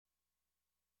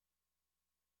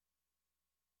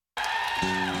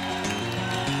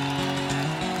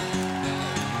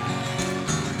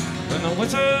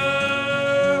whistle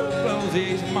blows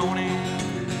each morning,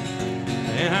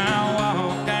 and I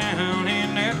walk down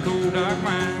in that cold dark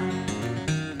mine.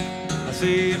 I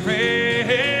say a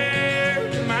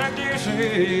prayer to my dear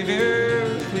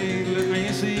Savior, please let me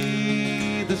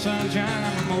see the sunshine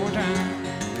one more time.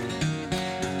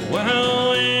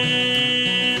 Well,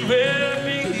 when will it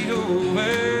be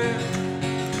over?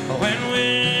 When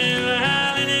will the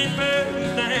holiday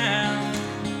burn down?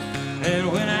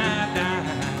 And when I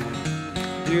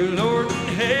die, dear Lord in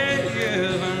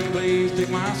heaven, please take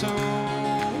my soul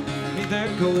beneath that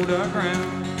cold dark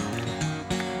ground.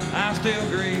 I still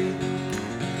grieve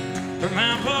for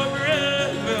my poor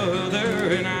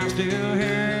brother, and I still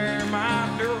hear my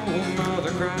dear old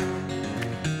mother cry.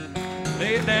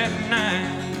 Late that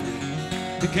night,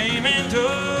 he came and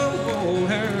told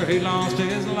her he lost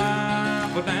his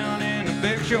life down in a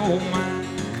big show mine.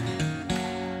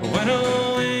 When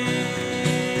will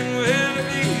it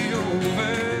be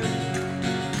over?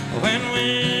 When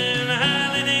the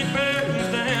holiday burns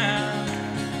down?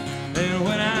 And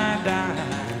when I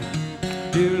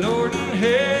die, dear Lord in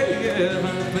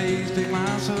heaven, please take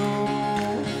my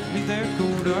soul beneath that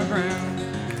cold dark ground.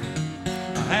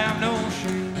 I have no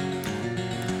shame,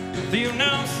 feel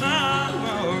no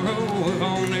sorrow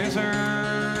on this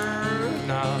earth,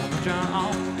 not much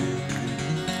on,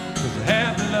 'cause I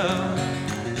have the love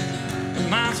of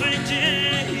my sweet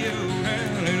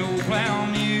children, an old plow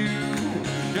mule,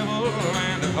 shovel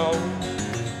and a hoe.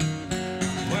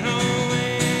 When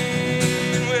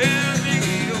will it be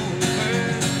over?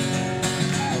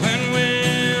 When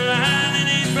will the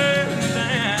holiday burn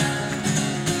down?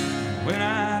 When I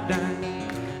die,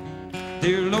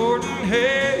 dear Lord in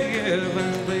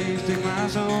heaven, please take my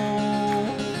soul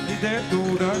beneath that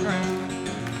cold dark ground.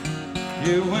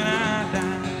 Yeah, when I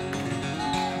die,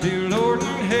 dear Lord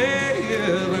in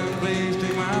heaven, please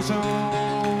take my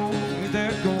soul beneath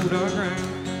that cold dark ground.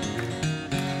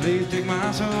 Please take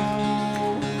my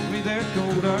soul beneath that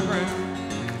cold dark ground.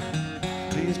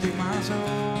 Please take my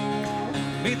soul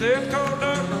beneath that cold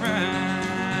dark ground.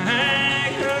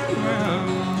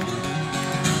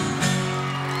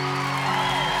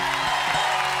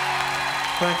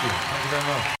 Thank you. Thank you very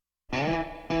much.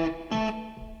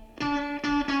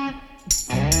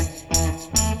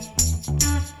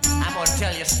 I'm gonna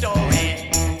tell you a story.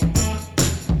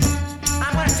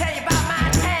 I'm gonna tell you about my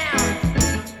town.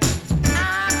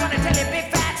 I'm gonna tell you a big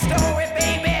fat story,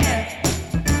 baby.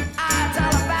 It's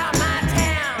all about my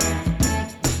town.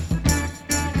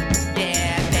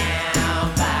 Yeah, down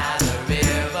by the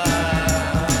river,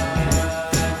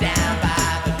 down by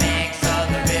the banks of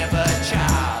the River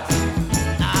Charles.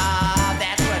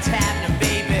 That's where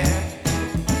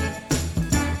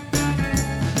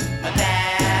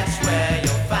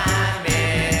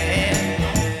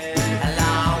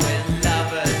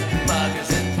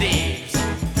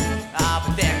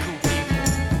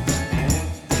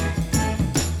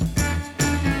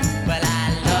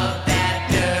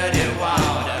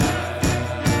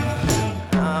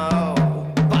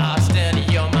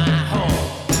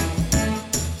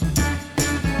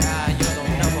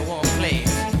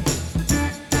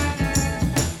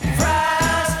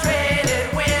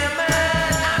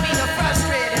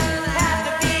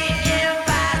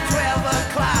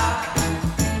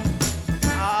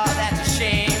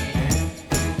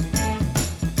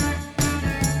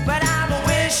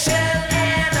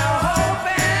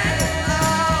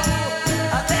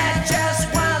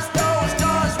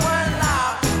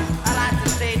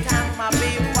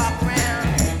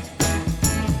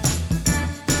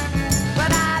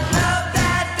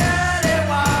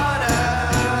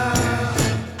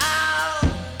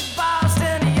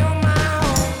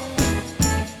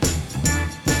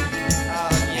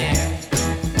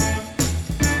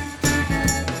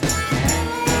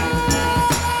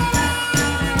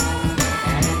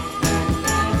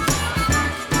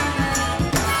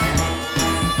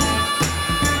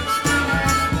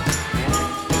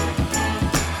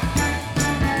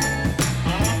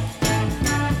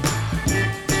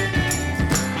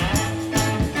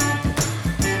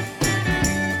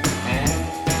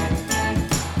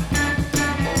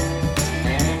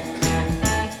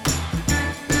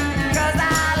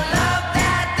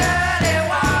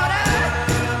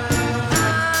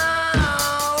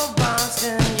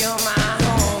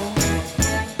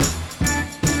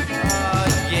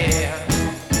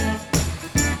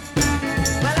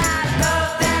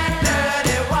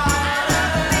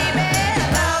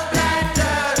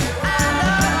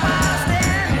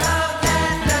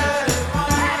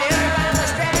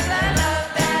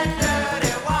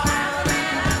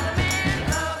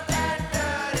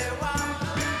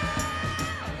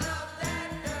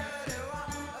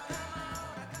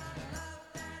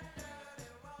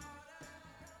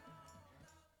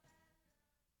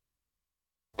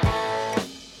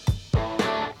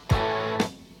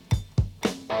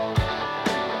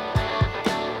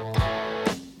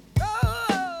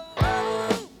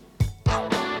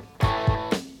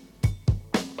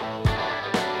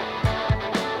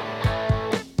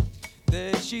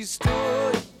She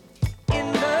stood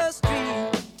in the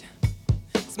street,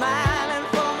 smiling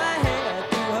from her head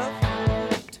to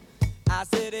her feet. I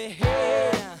said,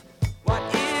 hey, what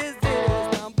is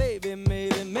this? Now, baby,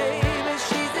 maybe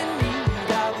she's in need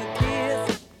of a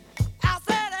kiss. I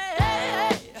said,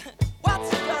 hey,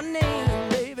 what's your name,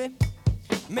 baby?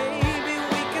 Maybe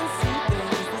we can see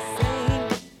things the same.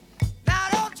 Now,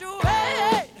 don't you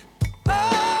wait,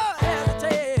 oh,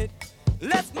 hesitate.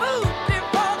 Let's move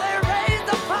before they raise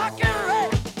the fucking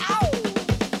rate. Ow!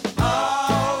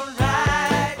 All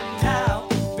right now,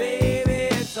 baby,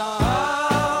 it's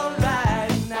all right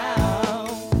now.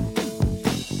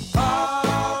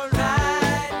 All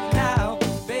right now,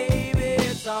 baby,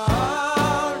 it's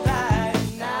all right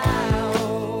now.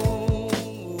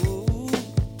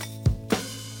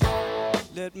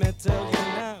 Let me tell you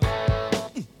now.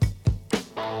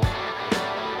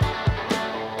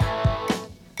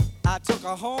 I took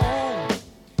her home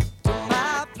to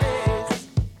my place,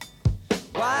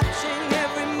 watching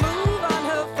every move on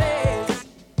her face.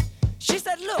 She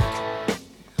said, look,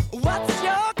 what's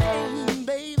your game,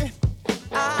 baby?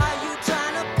 Are you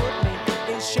trying to put me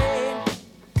in shame?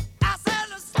 I said,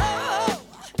 slow,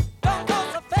 don't go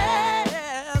so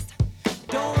fast.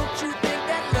 Don't you think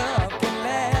that love can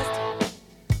last?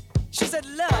 She said,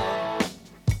 love,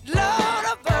 Lord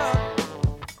above.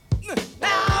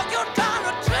 Now you're trying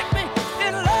to trick me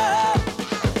in love.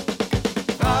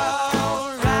 All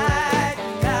right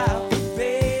now,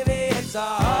 baby, it's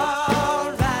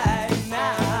all right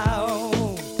now.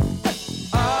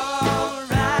 All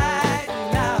right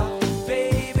now,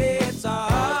 baby, it's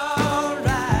all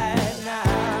right now.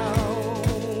 All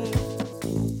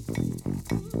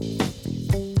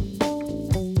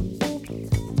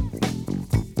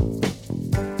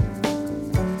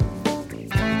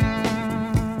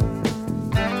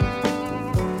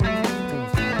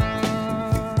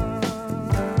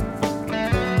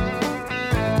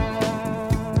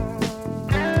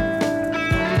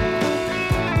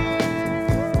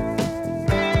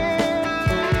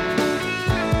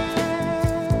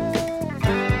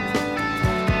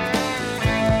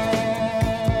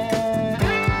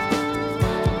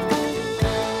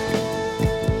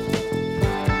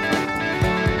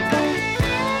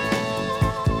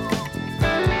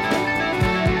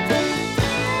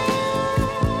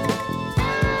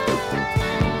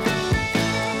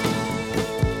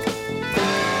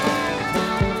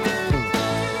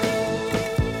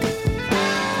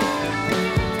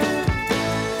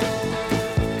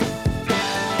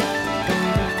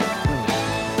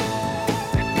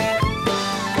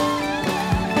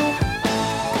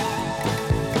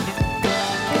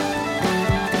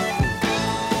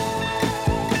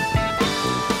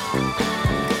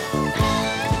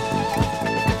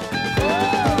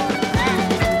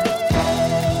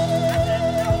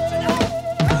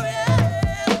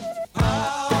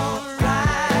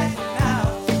right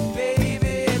now,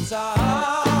 baby, it's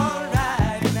all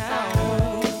right now.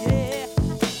 Yeah.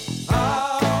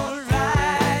 All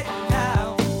right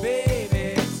now, baby,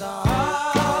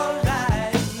 it's all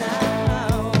right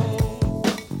now.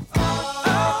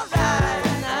 All right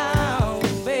now,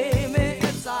 baby,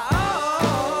 it's all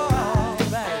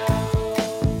right.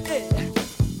 Yeah.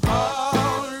 All right now, baby,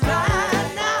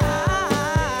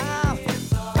 it's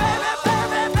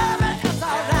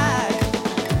all right.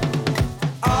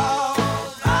 All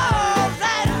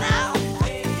right now,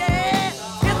 yeah,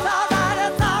 it's all right,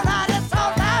 it's all right, it's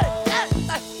all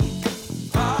right.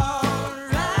 All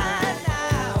right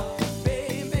now,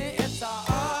 baby, it's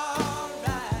all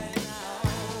right now.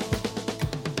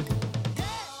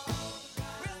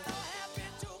 We're so happy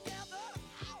together.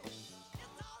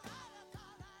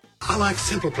 I like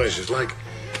simple pleasures like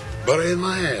butter in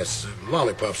my ass,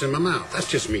 lollipops in my mouth. That's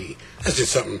just me. That's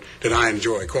just something that I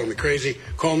enjoy. Call me crazy,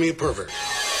 call me a pervert.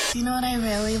 You know what I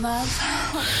really love?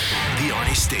 The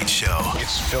Arnie State Show.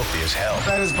 It's filthy as hell.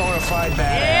 That is bona fide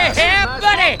badass. Yeah,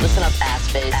 buddy! Listen up,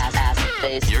 ass face, ass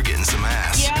face. You're getting some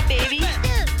ass. Yeah, baby.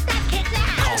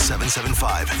 Call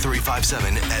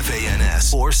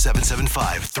 775-357-FANS or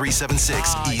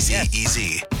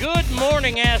 775-376-EASY-EASY. Good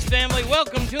morning, ass family.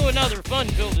 Welcome to another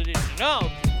fun-filled edition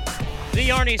of the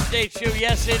Arnie State Show.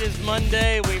 Yes, it is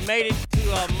Monday. We made it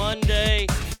to a Monday.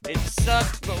 It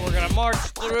sucks, but we're going to march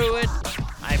through it.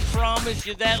 I promise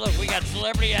you that. Look, we got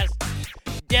Celebrity Ass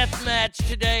Deathmatch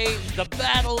today. The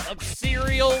Battle of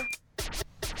Cereal.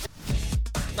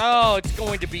 Oh, it's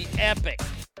going to be epic.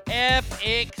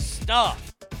 Epic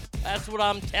stuff. That's what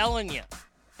I'm telling you.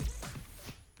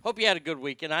 Hope you had a good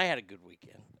weekend. I had a good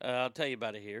weekend. I'll tell you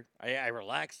about it here. I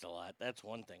relaxed a lot. That's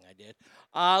one thing I did.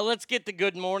 Let's get the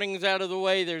good mornings out of the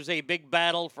way. There's a big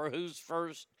battle for who's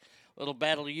first. little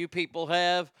battle you people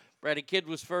have. Bratty Kid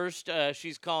was first.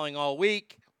 She's calling all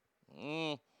week.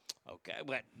 Okay,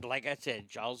 but like I said,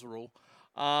 y'all's rule.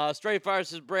 Straight Fire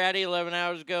says, Bratty, 11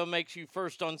 hours ago, makes you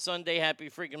first on Sunday. Happy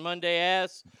freaking Monday,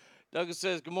 ass. Douglas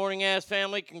says, good morning, ass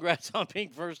family. Congrats on being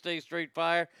first day Straight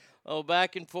Fire. Oh,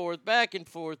 back and forth, back and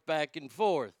forth, back and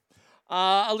forth.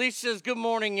 Alicia says, good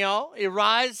morning, y'all.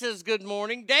 Arise says, good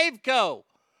morning. Dave Coe,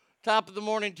 top of the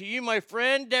morning to you, my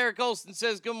friend. Derek Olson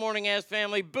says, good morning, ass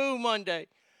family. Boo Monday.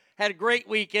 Had a great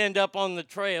weekend up on the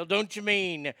trail. Don't you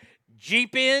mean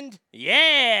Jeep End?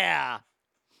 Yeah.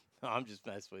 Oh, I'm just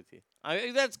messing with you.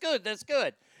 That's good. That's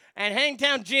good. And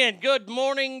Hangtown Jen, good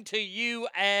morning to you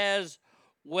as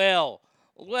well.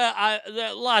 Well,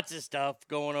 lots of stuff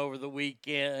going over the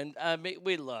weekend. I mean,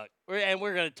 we're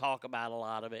going to talk about a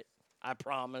lot of it. I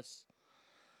promise.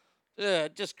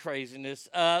 Just craziness.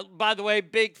 By the way,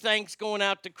 big thanks going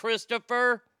out to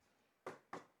Christopher.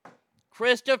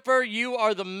 Christopher, you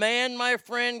are the man, my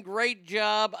friend. Great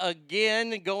job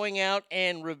again going out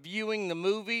and reviewing the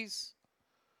movies.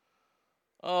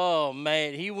 Oh,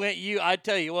 man. I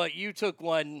tell you what, you took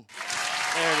one.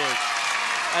 There it is.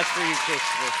 That's for you,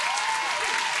 Christopher.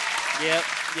 Yep.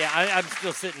 Yeah, I'm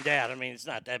still sitting down. I mean, it's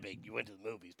not that big. You went to the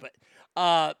movies.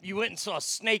 But you went and saw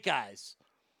Snake Eyes,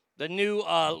 the new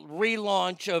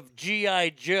relaunch of G.I.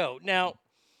 Joe. Now,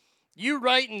 you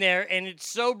write in there, and it's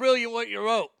so brilliant what you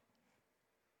wrote.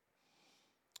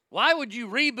 Why would you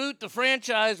reboot the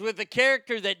franchise with a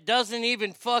character that doesn't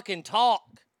even fucking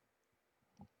talk?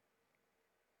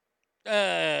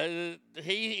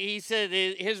 He said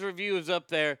his review is up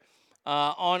there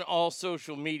on all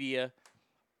social media.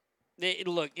 It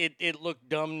looked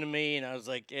dumb to me, and I was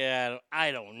like, yeah,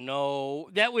 I don't know.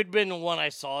 That would have been the one I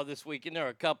saw this weekend. There are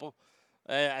a couple.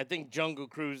 I think Jungle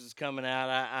Cruise is coming out.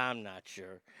 I'm not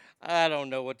sure. I don't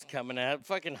know what's coming out.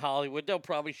 Fucking Hollywood. They'll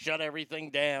probably shut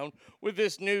everything down with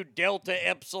this new Delta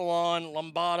Epsilon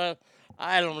Lambada.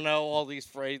 I don't know all these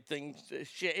phrase things.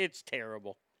 Shit, it's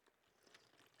terrible.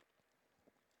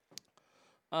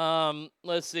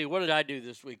 Let's see. What did I do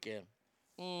this weekend?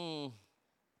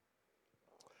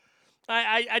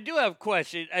 I do have a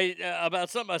question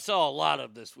about something I saw a lot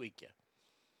of this weekend.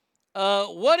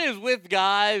 What is with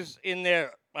guys in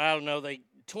their, I don't know, they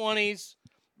 20s?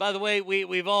 By the way,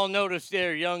 we've all noticed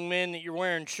there, young men, that you're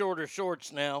wearing shorter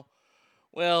shorts now.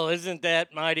 Well, isn't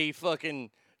that mighty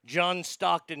fucking John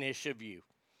Stockton-ish of you?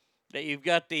 That you've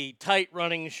got the tight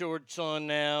running shorts on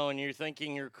now and you're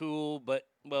thinking you're cool, but,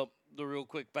 well, the real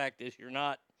quick fact is you're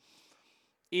not.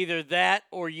 Either that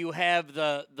or you have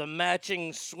the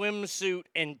matching swimsuit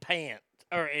and pant,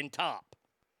 or and top.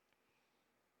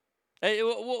 Hey,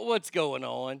 what's going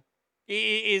on?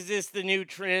 Is this the new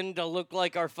trend to look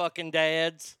like our fucking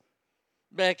dads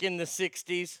back in the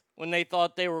 60s when they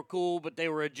thought they were cool, but they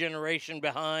were a generation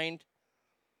behind?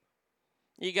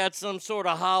 You got some sort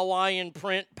of Hawaiian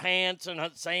print pants and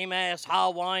a same-ass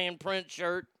Hawaiian print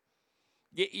shirt.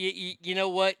 You know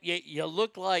what? You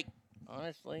look like,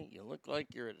 honestly, you look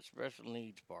like you're at a special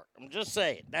needs park. I'm just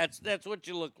saying. That's what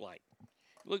you look like.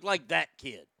 You look like that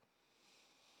kid.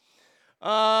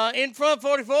 In front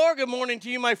 44, good morning to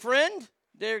you, my friend.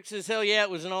 Derek says, hell yeah, it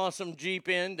was an awesome Jeep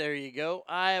End. There you go.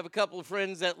 I have a couple of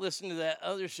friends that listen to that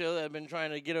other show that I've been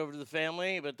trying to get over to the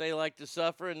family, but they like to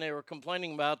suffer, and they were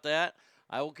complaining about that.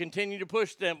 I will continue to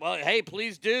push them. Well, hey,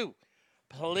 please do.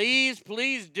 Please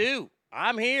do.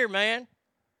 I'm here, man.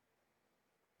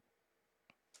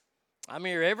 I'm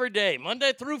here every day,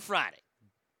 Monday through Friday,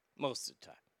 most of the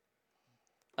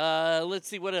time. Let's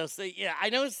see what else. Yeah, I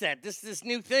noticed that. This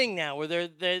new thing now where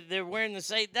they're wearing the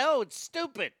same. No, it's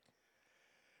stupid.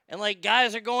 And, like,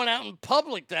 guys are going out in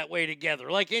public that way together,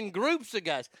 like in groups of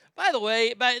guys. By the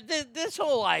way, this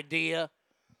whole idea,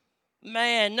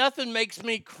 man, nothing makes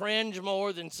me cringe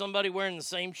more than somebody wearing the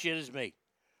same shit as me.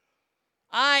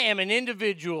 I am an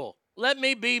individual. Let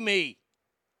me be me.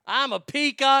 I'm a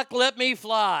peacock. Let me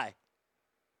fly.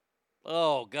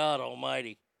 Oh, God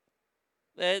almighty.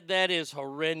 That is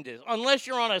horrendous. Unless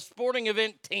you're on a sporting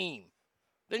event team,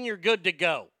 then you're good to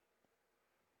go.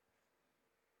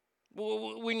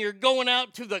 When you're going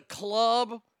out to the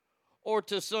club or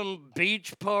to some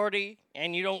beach party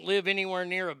and you don't live anywhere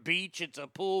near a beach, it's a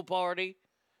pool party.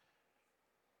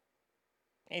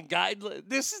 And guys,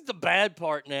 this is the bad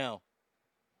part now.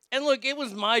 And look, it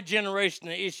was my generation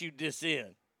that issued this in.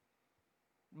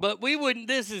 But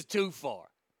this is too far.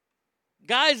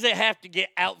 Guys that have to get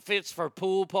outfits for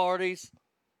pool parties,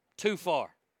 too far.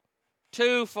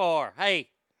 Too far. Hey,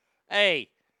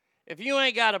 if you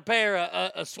ain't got a pair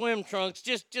of swim trunks,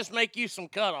 just make you some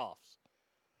cutoffs.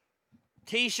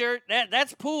 T-shirt,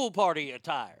 that's pool party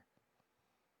attire.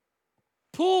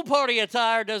 Pool party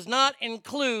attire does not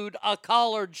include a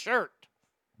collared shirt.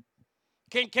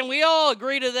 Can we all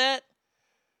agree to that?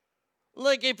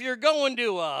 Like, if you're going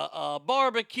to a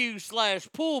barbecue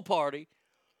 / pool party,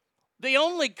 the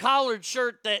only collared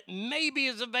shirt that maybe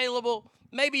is available,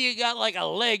 maybe you got like a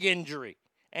leg injury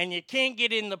and you can't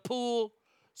get in the pool,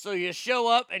 so you show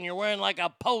up and you're wearing like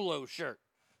a polo shirt.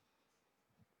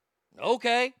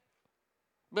 Okay.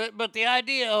 But the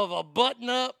idea of a button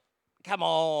up, come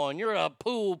on, you're at a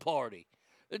pool party.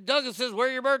 Douglas says, wear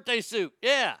your birthday suit.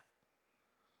 Yeah.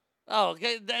 Oh,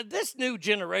 okay. This new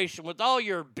generation with all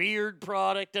your beard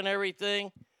product and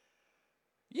everything,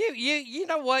 you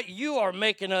know what? You are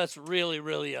making us really,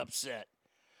 really upset.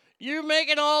 You're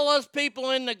making all us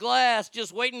people in the glass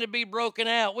just waiting to be broken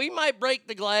out. We might break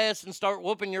the glass and start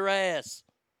whooping your ass.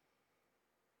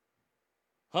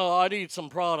 Oh, I need some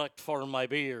product for my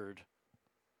beard.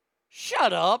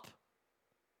 Shut up.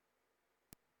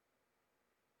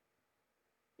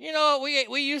 You know,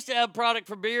 we used to have product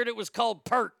for beard. It was called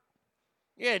Pert.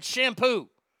 Yeah, it's shampoo.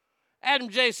 Adam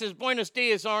J says, Buenos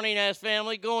dias, Arnie and Ass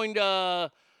family. Going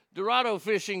to Dorado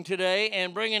fishing today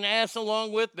and bringing Ass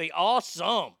along with me.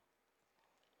 Awesome.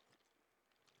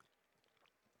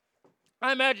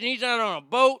 I imagine he's out on a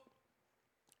boat.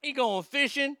 He going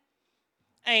fishing.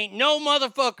 Ain't no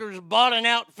motherfuckers bought an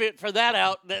outfit for that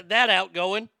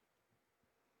outgoing.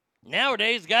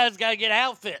 Nowadays, guys got to get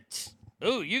outfits.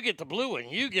 Ooh, you get the blue one.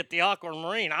 You get the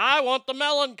aquamarine. I want the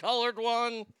melon-colored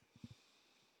one.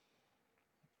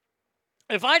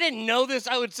 If I didn't know this,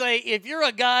 I would say if you're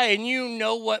a guy and you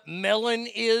know what melon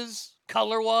is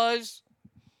color-wise,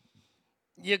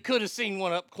 you could have seen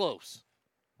one up close.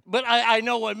 But I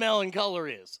know what melon color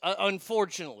is,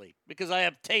 unfortunately, because I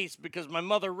have taste, because my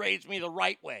mother raised me the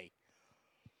right way.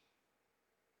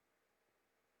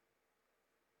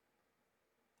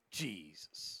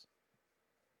 Jesus.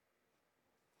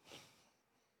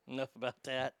 Enough about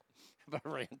that. Have I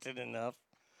ranted enough?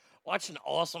 Watched an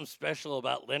awesome special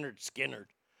about Leonard Skinner.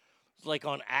 It's like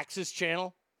on Axis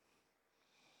Channel.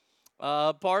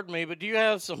 Pardon me, but do you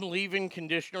have some leave-in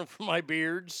conditioner for my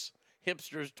beards?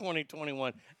 Hipsters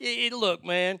 2021. Look,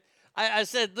 man, I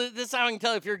said this is how I can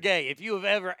tell if you're gay. If you have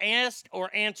ever asked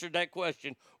or answered that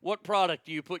question, what product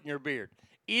do you put in your beard?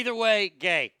 Either way,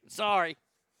 gay. Sorry.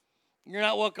 You're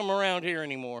not welcome around here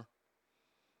anymore.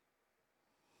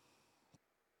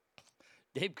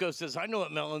 Dave Co says, I know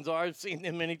what melons are. I've seen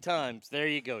them many times. There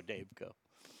you go, Dave Co.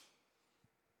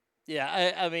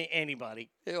 Yeah, I mean,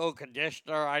 anybody. Oh,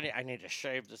 conditioner. I need to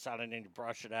shave this out. I need to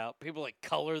brush it out. People that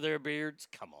color their beards.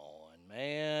 Come on,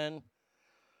 man.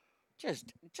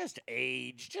 Just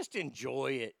age. Just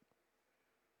enjoy it.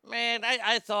 Man,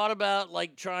 I thought about,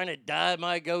 like, trying to dye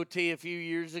my goatee a few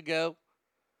years ago.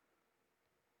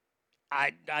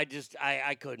 I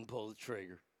couldn't pull the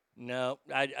trigger. No,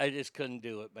 I just couldn't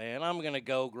do it, man. I'm going to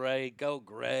go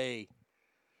gray.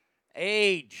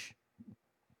 Age.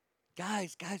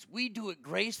 Guys, we do it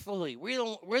gracefully.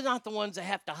 We're not the ones that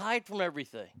have to hide from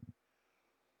everything.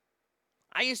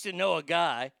 I used to know a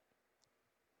guy.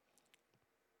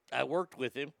 I worked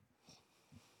with him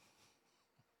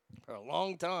for a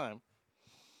long time.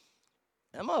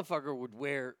 That motherfucker would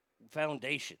wear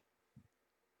foundation,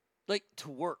 like, to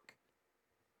work.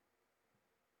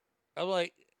 I'm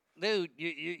like, dude,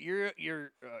 you're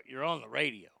on the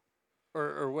radio,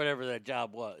 or whatever that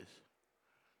job was.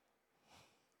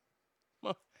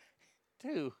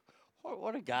 Dude,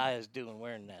 what a guy is doing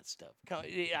wearing that stuff.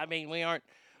 I mean, we aren't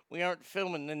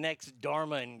filming the next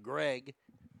Dharma and Greg.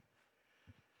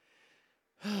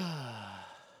 I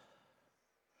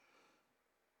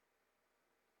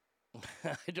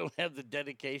don't have the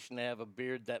dedication to have a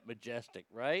beard that majestic,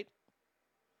 right?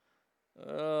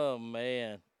 Oh,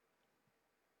 man.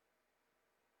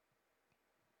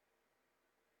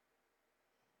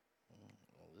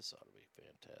 Well, this ought to be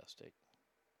fantastic.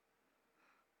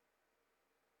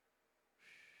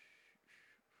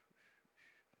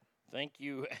 Thank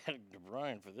you, Adam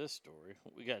Brian, for this story.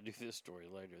 We got to do this story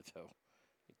later, though.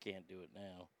 I can't do it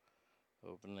now.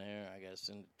 Open there. I got to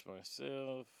send it to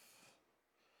myself.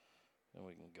 Then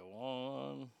we can go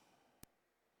on.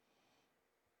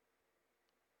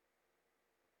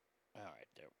 All right,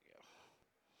 there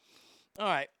we go. All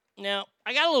right, now,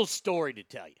 I got a little story to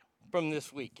tell you from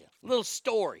this weekend. A little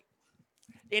story.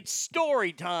 It's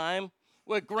story time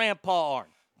with Grandpa Arn.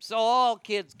 So all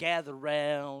kids gather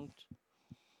around.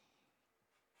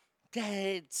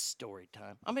 It's story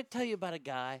time. I'm going to tell you about a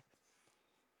guy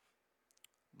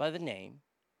by the name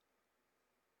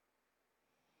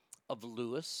of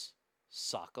Louis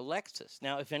Sockalexis.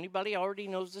 Now, if anybody already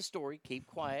knows the story, keep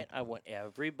quiet. I want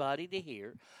everybody to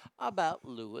hear about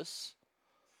Louis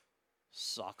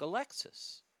Sock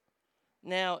Alexis.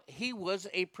 Now, he was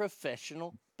a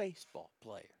professional baseball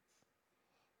player.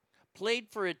 Played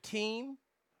for a team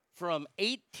from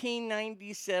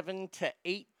 1897 to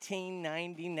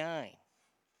 1899.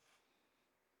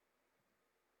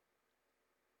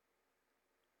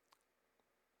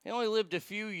 He only lived a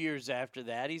few years after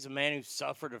that. He's a man who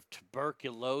suffered of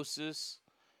tuberculosis,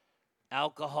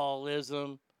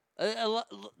 alcoholism,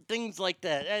 things like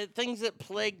that, things that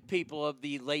plagued people of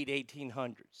the late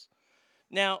 1800s.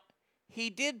 Now, he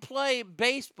did play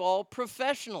baseball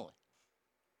professionally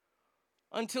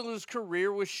until his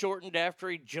career was shortened after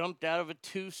he jumped out of a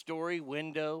 2-story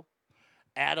window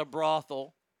at a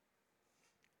brothel,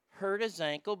 hurt his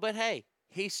ankle, but hey,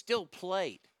 he still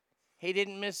played. He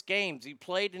didn't miss games. He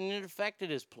played and it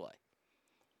affected his play.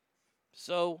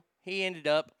 So he ended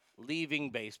up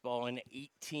leaving baseball in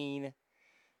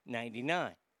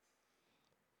 1899.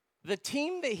 The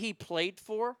team that he played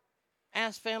for,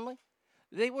 Ass Family,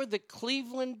 they were the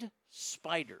Cleveland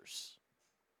Spiders.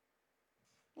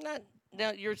 Now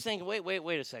you're saying,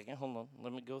 wait a second. Hold on.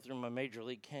 Let me go through my major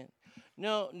league.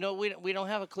 No, we don't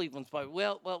have a Cleveland Spider.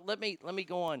 Well, let me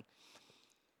go on.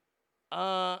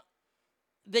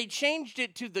 They changed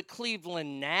it to the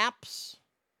Cleveland Naps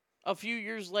a few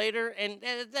years later, and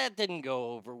that didn't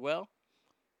go over well.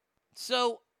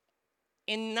 So,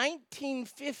 in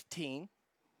 1915,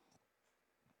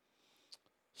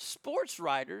 sports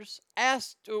writers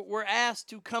were asked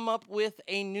to come up with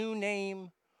a new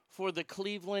name for the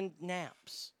Cleveland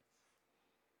Naps.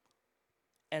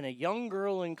 And a young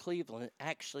girl in Cleveland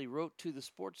actually wrote to the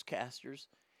sportscasters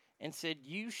and said,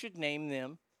 you should name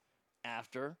them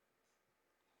after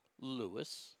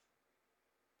Louis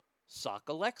Sock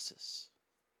Alexis.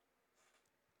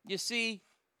 You see,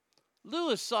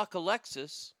 Louis Sock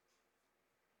Alexis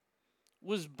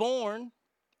was born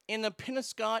in a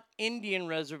Penobscot Indian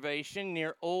reservation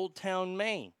near Old Town,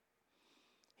 Maine.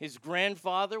 His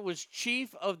grandfather was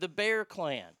chief of the Bear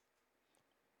Clan.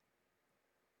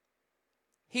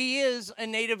 He is a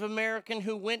Native American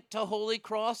who went to Holy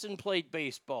Cross and played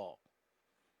baseball.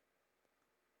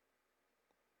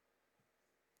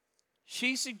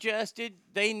 She suggested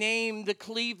they name the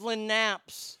Cleveland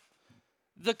Naps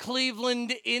the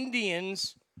Cleveland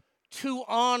Indians to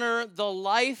honor the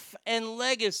life and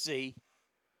legacy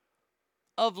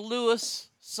of Louis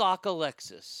Sock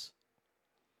Alexis.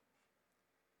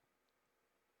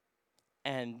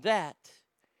 And that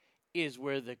is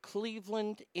where the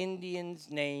Cleveland Indians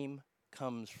name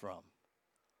comes from.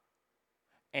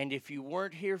 And if you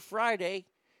weren't here Friday,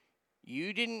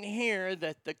 you didn't hear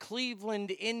that the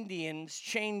Cleveland Indians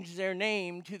changed their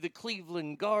name to the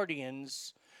Cleveland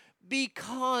Guardians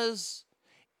because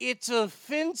it's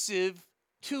offensive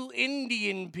to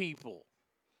Indian people.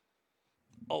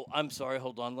 Oh, I'm sorry.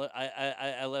 Hold on.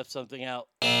 I left something out.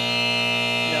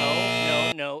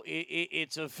 No.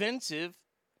 It's offensive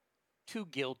to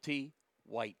guilty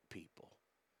white people.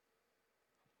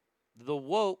 The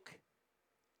woke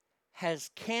has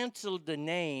canceled the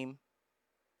name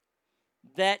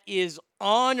that is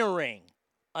honoring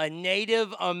a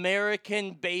Native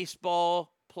American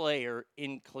baseball player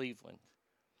in Cleveland.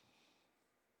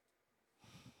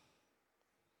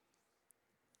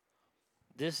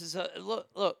 This is look.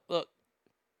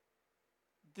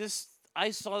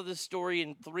 I saw this story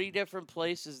in 3 different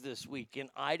places this week, and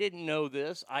I didn't know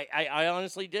this. I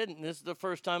honestly didn't. This is the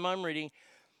first time I'm reading.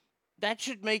 That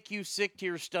should make you sick to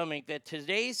your stomach that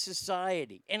today's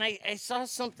society, and I saw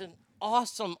something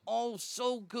awesome,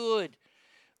 so good,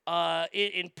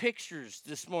 in pictures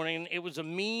this morning. It was a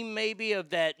meme maybe of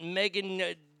that Megan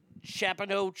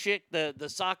Rapinoe chick, the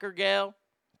soccer gal,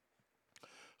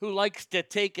 who likes to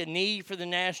take a knee for the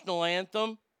national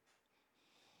anthem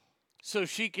so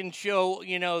she can show,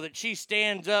 that she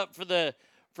stands up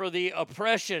for the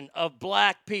oppression of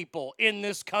black people in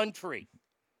this country.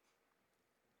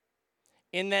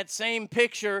 In that same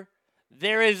picture,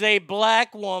 there is a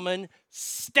black woman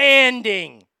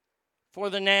standing for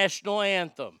the national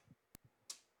anthem.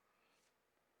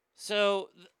 So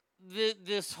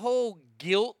this whole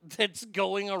guilt that's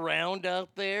going around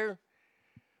out there,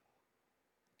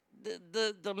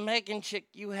 the Megan chick,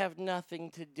 you have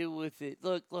nothing to do with it.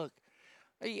 Look.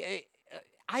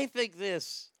 I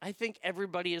think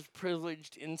everybody is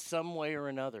privileged in some way or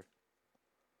another.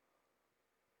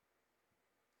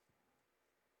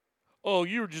 Oh,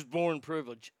 you were just born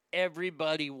privileged.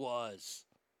 Everybody was.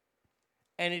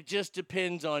 And it just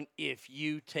depends on if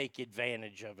you take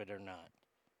advantage of it or not.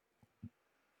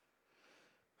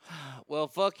 Well,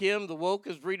 fuck him. The woke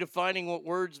is redefining what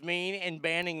words mean and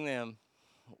banning them.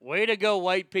 Way to go,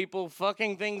 white people,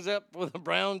 fucking things up for the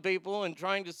brown people and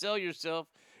trying to sell yourself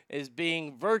as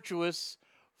being virtuous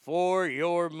for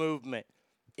your movement.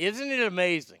 Isn't it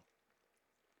amazing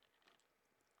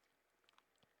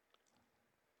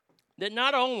that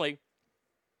not only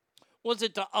was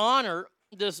it to honor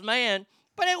this man,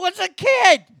 but it was a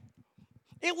kid.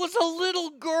 It was a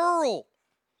little girl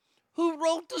who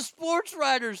wrote the sports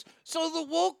writers. So the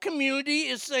woke community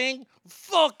is saying,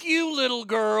 fuck you, little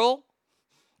girl.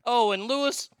 Oh, and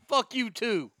Lewis, fuck you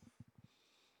too.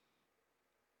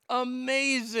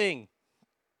 Amazing.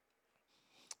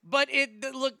 But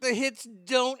look, the hits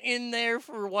don't end there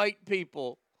for white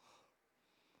people.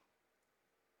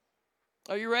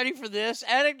 Are you ready for this?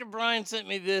 Addict O'Brien sent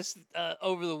me this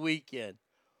over the weekend.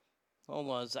 Hold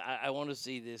on, I want to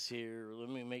see this here. Let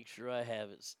me make sure I have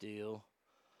it still.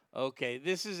 Okay,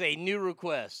 this is a new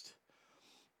request.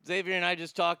 Xavier and I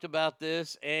just talked about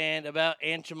this and about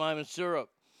Aunt Jemima syrup.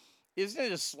 Isn't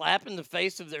it a slap in the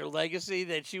face of their legacy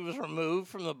that she was removed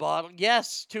from the bottle?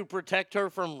 Yes, to protect her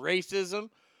from racism.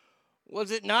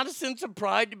 Was it not a sense of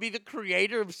pride to be the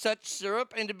creator of such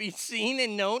syrup and to be seen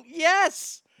and known?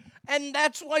 Yes. And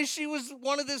that's why she was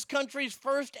one of this country's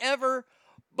first ever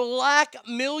black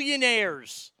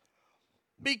millionaires.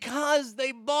 Because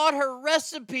they bought her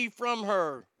recipe from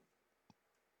her.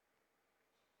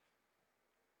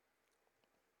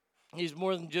 He's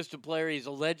more than just a player. He's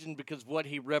a legend because what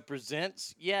he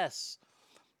represents. Yes.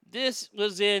 This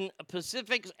was in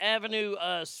Pacific Avenue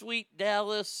Suite,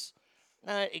 Dallas.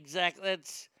 Not exactly.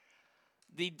 That's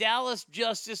the Dallas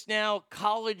Justice Now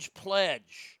College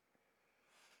Pledge.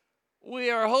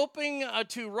 We are hoping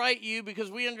to write you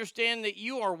because we understand that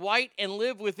you are white and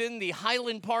live within the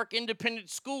Highland Park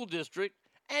Independent School District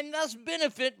and thus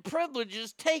benefit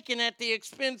privileges taken at the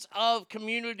expense of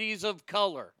communities of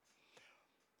color.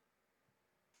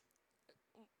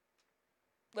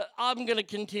 I'm going to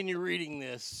continue reading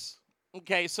this.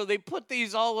 Okay, so they put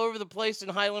these all over the place in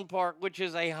Highland Park, which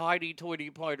is a hoity-toity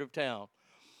part of town.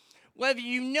 Whether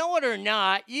you know it or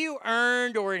not, you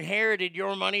earned or inherited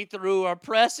your money through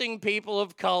oppressing people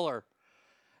of color.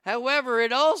 However,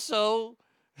 it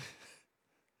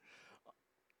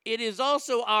is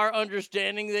also our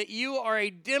understanding that you are a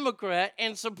Democrat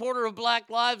and supporter of Black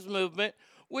Lives Movement,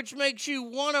 which makes you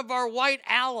one of our white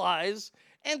allies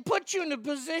and puts you in a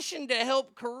position to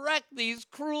help correct these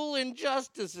cruel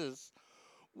injustices.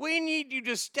 We need you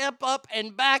to step up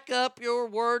and back up your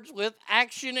words with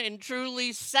action and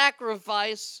truly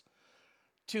sacrifice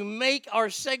to make our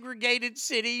segregated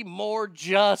city more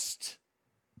just.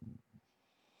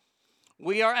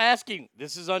 We are asking,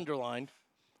 this is underlined,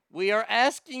 we are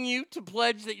asking you to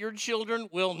pledge that your children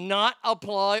will not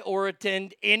apply or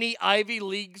attend any Ivy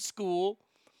League school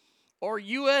or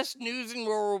U.S. News and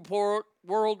World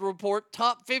Report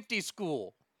Top 50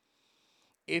 school.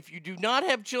 If you do not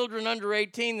have children under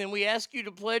 18, then we ask you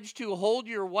to pledge to hold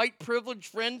your white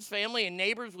privileged friends, family, and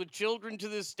neighbors with children to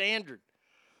this standard.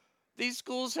 These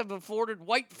schools have afforded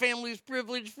white families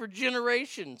privilege for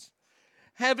generations.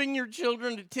 Having your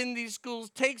children attend these schools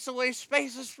takes away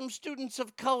spaces from students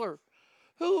of color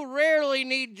who rarely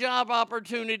need job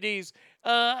opportunities,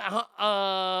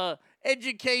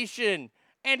 education,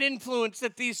 and influence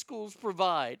that these schools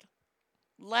provide.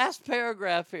 Last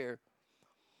paragraph here.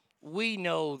 We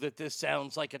know that this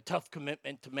sounds like a tough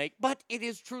commitment to make, but it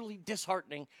is truly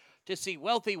disheartening to see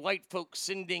wealthy white folks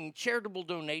sending charitable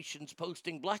donations,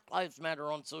 posting Black Lives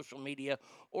Matter on social media,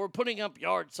 or putting up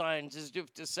yard signs as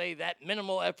if to say that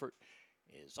minimal effort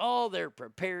is all they're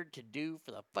prepared to do for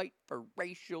the fight for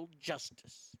racial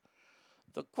justice.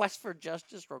 The quest for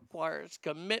justice requires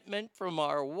commitment from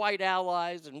our white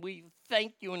allies, and we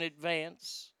thank you in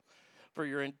advance for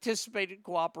your anticipated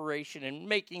cooperation in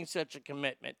making such a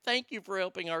commitment. Thank you for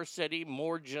helping our city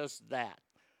more just that.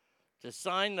 To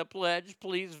sign the pledge,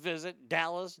 please visit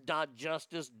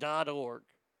dallas.justice.org.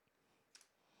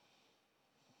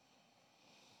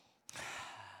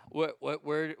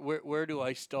 Where do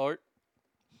I start?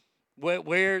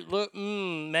 Look,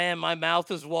 man, my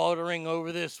mouth is watering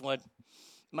over this one.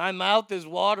 My mouth is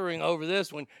watering over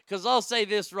this one because I'll say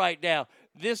this right now.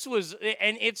 This was,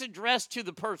 and it's addressed to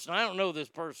the person. I don't know this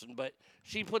person, but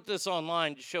she put this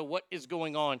online to show what is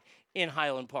going on in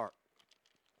Highland Park.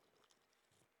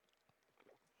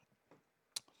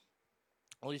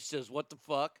 Well, he says, what the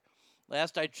fuck?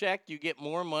 Last I checked, you get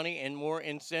more money and more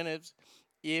incentives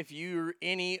if you're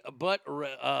any but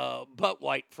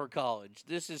white for college.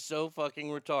 This is so fucking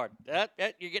retarded.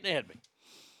 That you're getting ahead of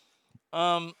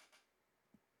me.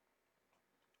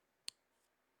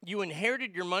 You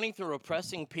inherited your money through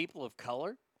oppressing people of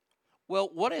color? Well,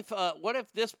 what if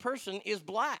this person is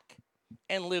black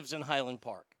and lives in Highland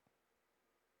Park?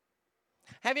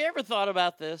 Have you ever thought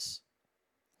about this?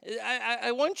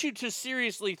 I want you to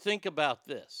seriously think about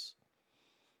this.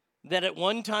 That at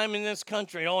one time in this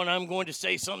country, and I'm going to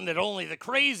say something that only the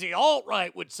crazy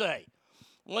alt-right would say.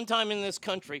 One time in this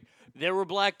country, there were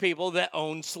black people that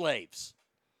owned slaves.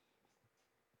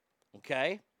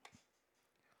 Okay?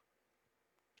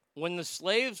 When the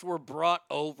slaves were brought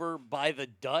over by the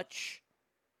Dutch,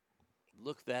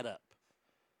 look that up.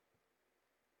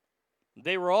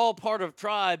 They were all part of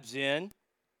tribes in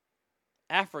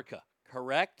Africa,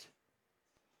 correct?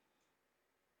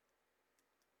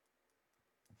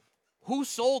 Who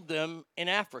sold them in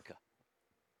Africa?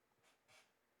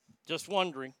 Just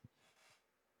wondering.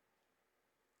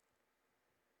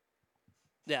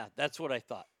 Yeah, that's what I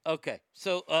thought. Okay,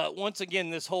 so once again,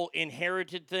 this whole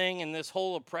inherited thing and this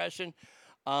whole oppression,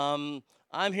 I'm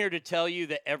here to tell you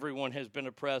that everyone has been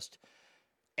oppressed,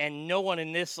 and no one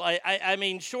in this, I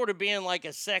mean, short of being like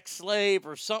a sex slave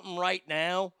or something right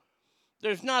now,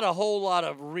 there's not a whole lot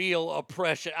of real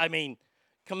oppression. I mean,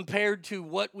 compared to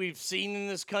what we've seen in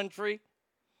this country.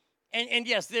 And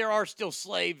yes, there are still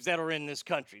slaves that are in this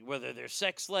country, whether they're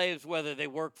sex slaves, whether they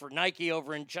work for Nike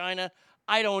over in China,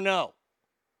 I don't know.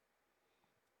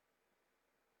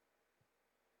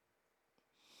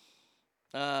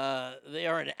 They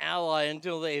are an ally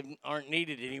until they aren't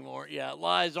needed anymore. Yeah,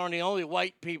 lies aren't the only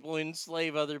white people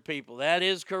enslave other people. That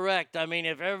is correct. I mean,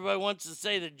 if everybody wants to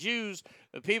say the Jews,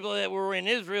 the people that were in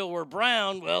Israel were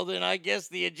brown, well, then I guess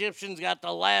the Egyptians got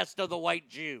the last of the white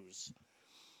Jews.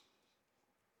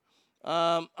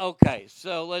 Okay,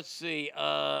 so let's see.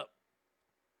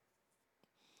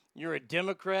 You're a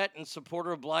Democrat and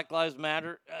supporter of Black Lives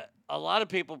Matter. A lot of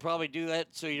people probably do that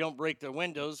so you don't break their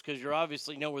windows because you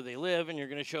obviously know where they live and you're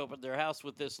going to show up at their house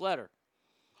with this letter.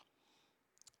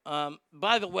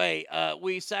 By the way,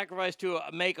 we sacrifice to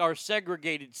make our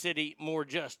segregated city more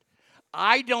just.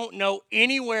 I don't know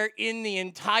anywhere in the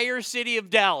entire city of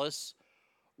Dallas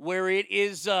where it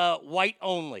is white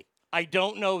only. I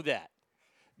don't know that.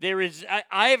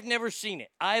 I have never seen it.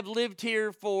 I've lived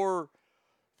here for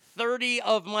 30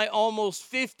 of my almost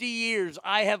 50 years.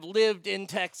 I have lived in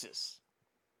Texas.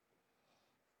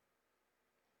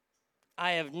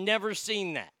 I have never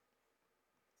seen that.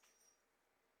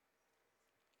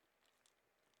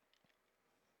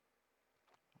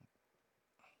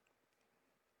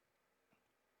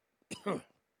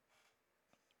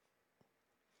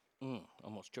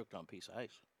 Almost choked on a piece of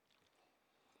ice.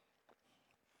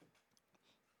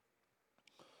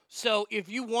 So if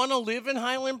you want to live in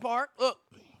Highland Park, look,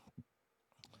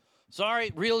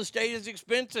 sorry, real estate is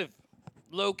expensive.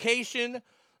 Location,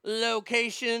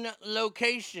 location,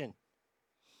 location.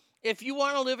 If you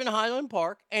want to live in Highland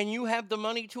Park and you have the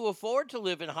money to afford to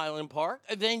live in Highland Park,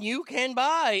 then you can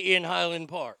buy in Highland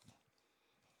Park.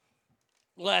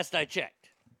 Last I checked.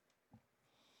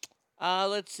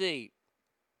 Let's see.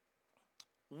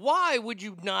 Why would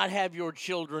you not have your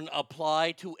children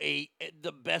apply to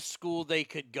the best school they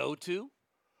could go to?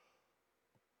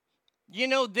 You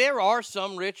know, there are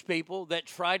some rich people that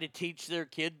try to teach their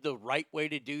kid the right way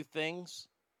to do things.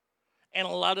 And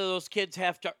a lot of those kids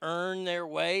have to earn their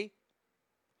way.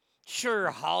 Sure,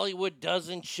 Hollywood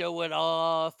doesn't show it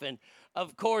off. And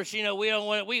of course, you know,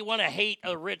 we want to hate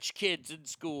rich kids in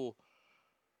school.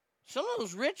 Some of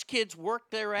those rich kids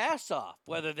work their ass off,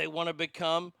 whether they want to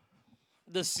become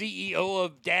the CEO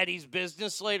of daddy's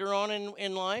business later on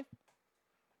in life.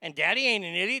 And daddy ain't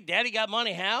an idiot. Daddy got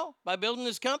money how? By building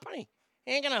this company.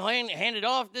 He ain't going to hand it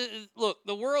off. Look,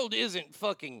 the world isn't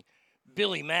fucking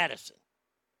Billy Madison.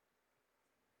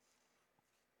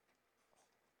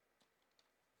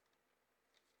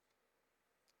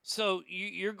 So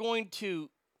you're going to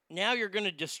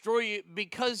destroy it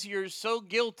because you're so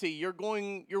guilty. You're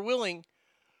willing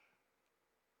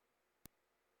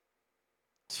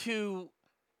to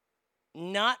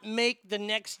not make the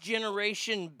next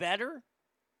generation better?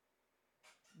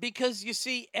 Because you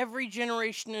see, every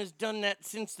generation has done that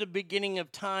since the beginning of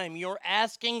time. You're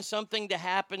asking something to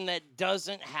happen that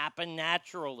doesn't happen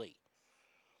naturally.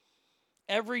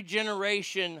 Every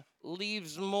generation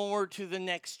leaves more to the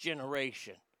next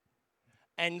generation.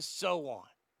 And so on.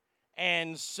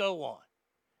 And so on.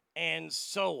 And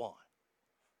so on.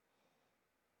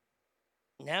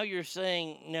 Now you're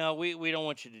saying, no, we don't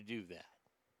want you to do that.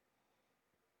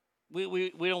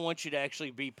 We don't want you to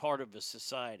actually be part of a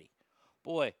society.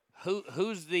 Boy,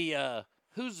 who's the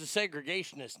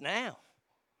segregationist now?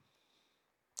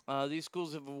 These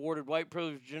schools have awarded white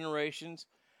privileged generations,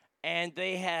 and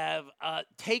they have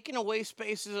taken away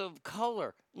spaces of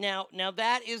color. Now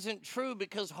that isn't true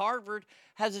because Harvard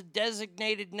has a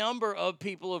designated number of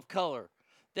people of color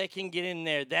that can get in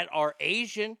there that are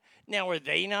Asian. Now, are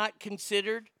they not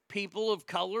considered people of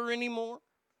color anymore?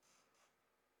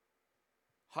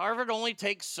 Harvard only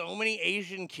takes so many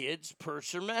Asian kids per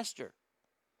semester.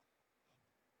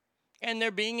 And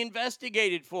they're being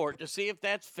investigated for it to see if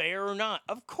that's fair or not.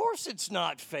 Of course it's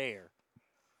not fair.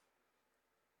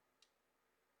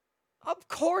 Of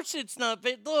course it's not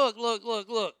fair.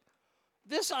 Look.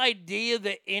 This idea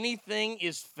that anything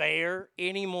is fair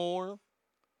anymore.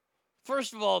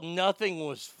 First of all, nothing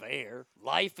was fair.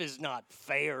 Life is not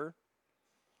fair.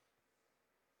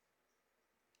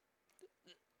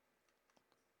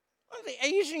 The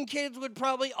Asian kids would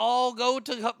probably all go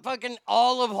to fucking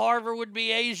all of Harvard would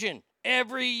be Asian.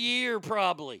 Every year,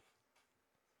 probably.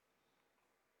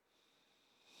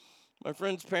 My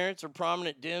friend's parents are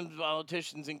prominent Dems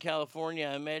politicians in California.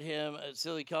 I met him at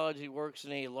Silly College. He works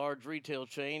in a large retail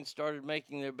chain, started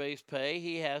making their base pay.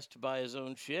 He has to buy his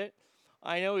own shit.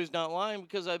 I know he's not lying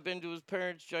because I've been to his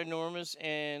parents' ginormous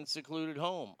and secluded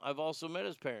home. I've also met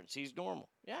his parents. He's normal.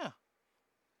 Yeah.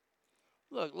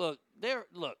 Look,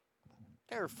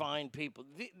 they're fine people.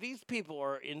 These people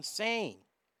are insane.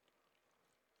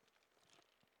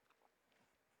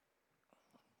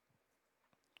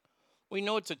 We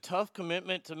know it's a tough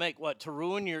commitment to make. What, to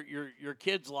ruin your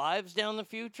kids' lives down the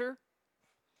future?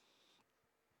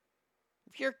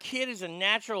 If your kid is a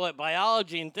natural at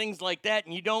biology and things like that,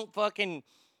 and you don't fucking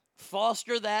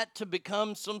foster that to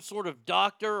become some sort of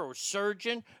doctor or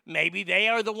surgeon, maybe they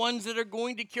are the ones that are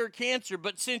going to cure cancer.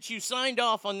 But since you signed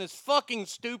off on this fucking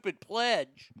stupid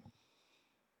pledge,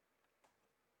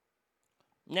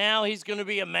 now he's going to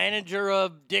be a manager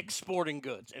of Dick's Sporting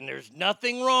Goods. And there's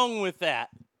nothing wrong with that.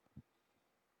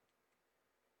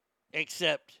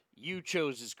 Except you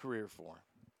chose his career for him.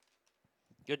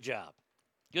 Good job.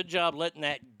 Good job letting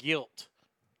that guilt.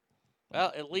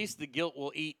 Well, at least the guilt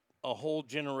will eat a whole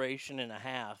generation and a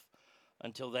half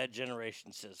until that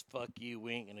generation says, fuck you,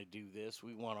 we ain't going to do this.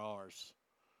 We want ours.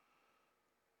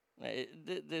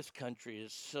 This country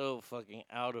is so fucking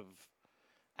out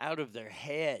of their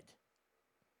head.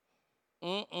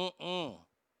 Now,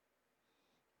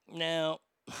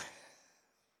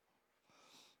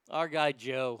 our guy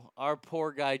Joe, our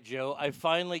poor guy Joe, I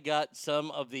finally got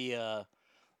some of the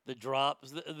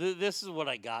drops. This is what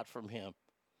I got from him.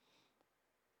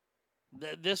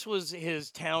 This was his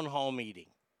town hall meeting.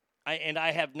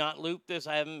 I have not looped this.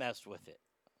 I haven't messed with it.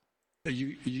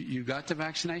 You got the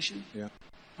vaccination? Yeah.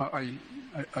 Are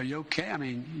you okay? I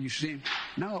mean, you seem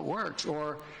no, it works.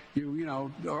 Or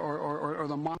or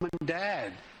the mom and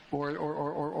dad,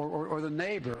 or the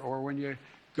neighbor, or when you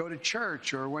go to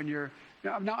church, or when you're.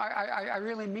 No, I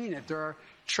really mean it. There are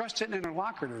trusted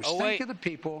interlocutors. Think of the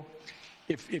people.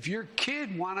 If your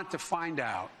kid wanted to find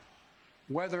out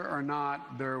whether or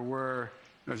not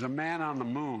there's a man on the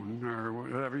moon or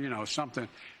whatever, something,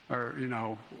 or,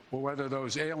 whether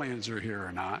those aliens are here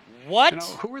or not. What?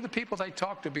 Who are the people they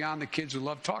talk to beyond the kids who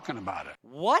love talking about it?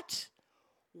 What?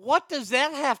 What does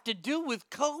that have to do with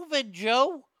COVID,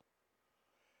 Joe?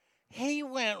 He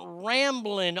went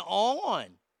rambling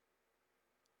on.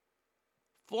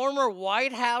 Former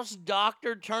White House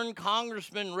doctor turned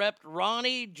Congressman Rep.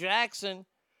 Ronnie Jackson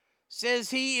says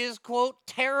he is, quote,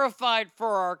 terrified for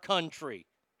our country.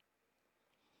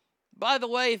 By the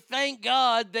way, thank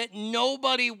God that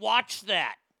nobody watched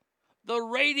that. The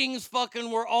ratings fucking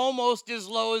were almost as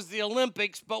low as the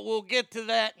Olympics, but we'll get to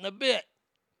that in a bit.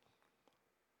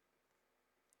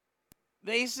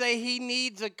 They say he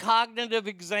needs a cognitive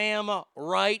exam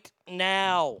right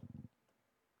now.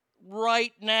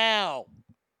 Right now.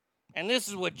 And this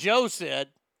is what Joe said.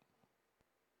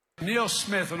 Neil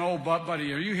Smith, an old butt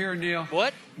buddy. Are you here, Neil?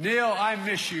 What? Neil, I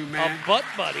miss you, man. A butt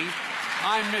buddy?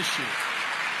 I miss you.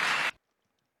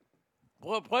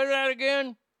 What? Play that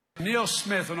again? Neil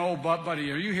Smith, an old butt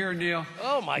buddy. Are you here, Neil?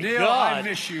 Oh, my Neil, God. I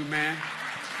miss you, man.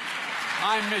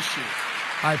 I miss you.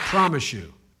 I promise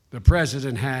you, the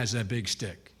president has a big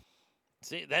stick.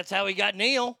 See, that's how he got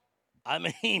Neil. I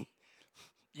mean,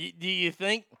 do you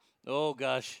think? Oh,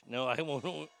 gosh. No, I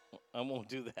won't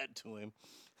do that to him.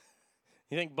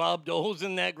 You think Bob Dole's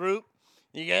in that group?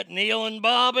 You got Neil and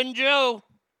Bob and Joe.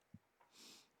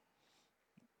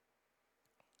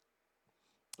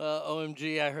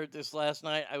 OMG, I heard this last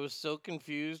night. I was so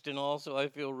confused, and also I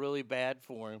feel really bad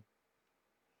for him.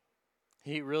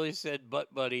 He really said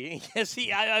butt buddy. Yes,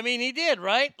 I mean, he did,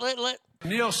 right?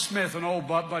 Neil Smith, an old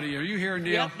butt buddy. Are you here,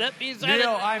 Neil? Yep, he's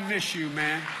Neil, I miss you,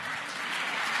 man.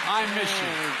 I miss you.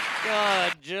 Oh,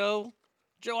 God, Joe.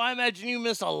 Joe, I imagine you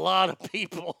miss a lot of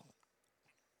people.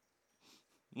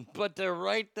 But they're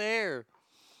right there.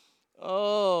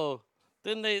 Oh.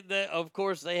 Then they of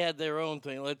course, they had their own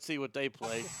thing. Let's see what they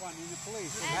played. Are there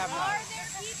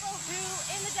people who,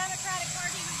 in the Democratic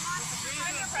Party, who want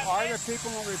to Are there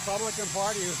people in the Republican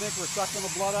Party who think we're sucking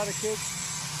the blood out of kids?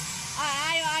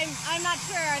 I'm not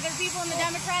sure. Are there people in the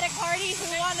Democratic Party who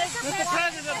want this? Mr.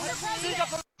 President.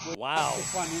 Wow.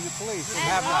 It's funny in the police.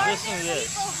 And are Listen to there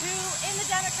this. people who in the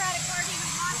Democratic Party who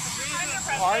want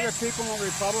this? Are there people in the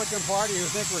Republican Party who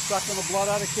think we're sucking the blood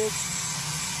out of kids?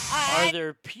 Are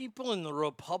there people in the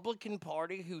Republican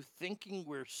Party who thinking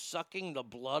we're sucking the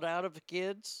blood out of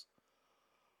kids?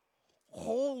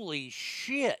 Holy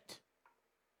shit.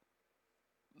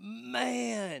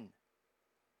 Man.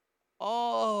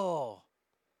 Oh.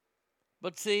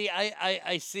 But see,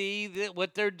 I see that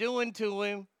what they're doing to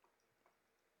him.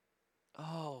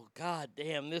 Oh, god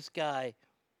damn, this guy's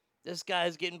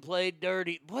getting played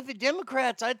dirty. Boy, the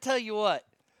Democrats, I tell you what,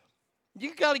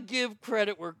 you got to give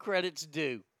credit where credit's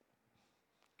due.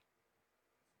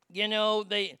 You know,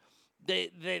 they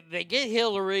get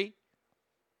Hillary,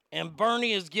 and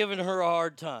Bernie is giving her a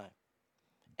hard time.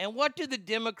 And what do the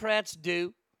Democrats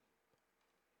do?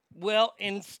 Well,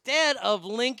 instead of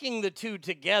linking the two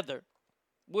together,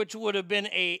 which would have been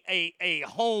a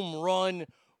home run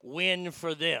win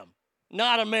for them,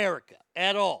 not America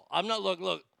at all. I'm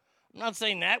not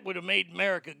saying that would have made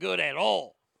America good at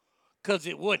all, because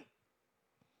it wouldn't.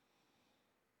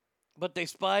 But they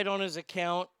spied on his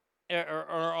account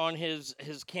or on his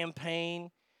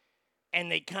campaign, and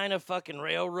they kind of fucking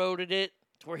railroaded it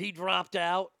to where he dropped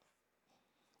out.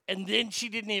 And then she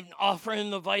didn't even offer him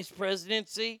the vice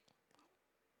presidency.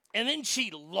 And then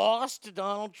she lost to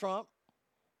Donald Trump.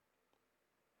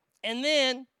 And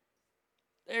then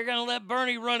they're going to let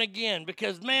Bernie run again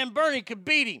because, man, Bernie could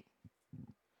beat him.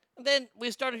 And then we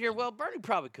started here, well, Bernie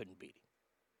probably couldn't beat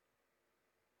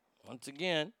him. Once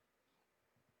again,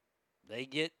 they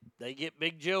get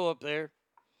Big Joe up there.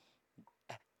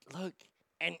 Look,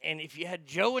 and if you had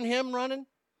Joe and him running,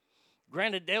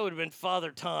 granted, that would have been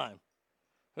father time.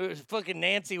 Fucking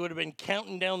Nancy would have been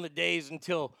counting down the days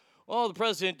until, oh, the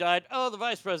president died. Oh, the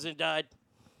vice president died.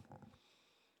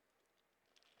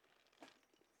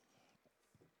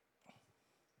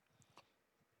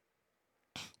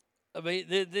 I mean,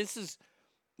 this is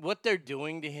what they're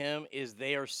doing to him is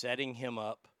they are setting him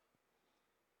up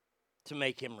to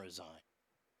make him resign.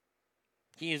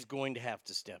 He is going to have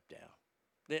to step down.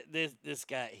 This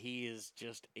guy, he is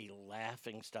just a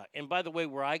laughing stock. And by the way,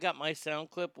 where I got my sound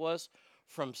clip was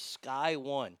from Sky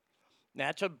One.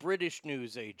 That's a British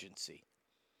news agency.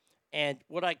 And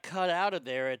what I cut out of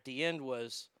there at the end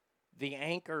was the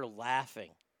anchor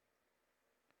laughing.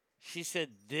 She said,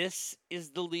 "This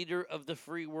is the leader of the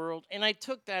free world." And I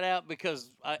took that out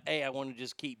because, I want to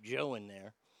just keep Joe in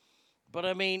there. But,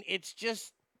 I mean, it's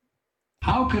just...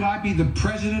 How could I be the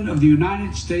president of the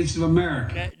United States of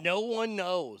America? No one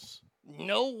knows.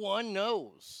 No one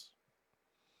knows.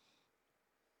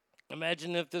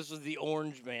 Imagine if this was the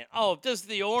Orange Man. Oh, if this is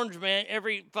the Orange Man,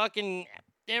 every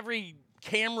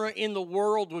camera in the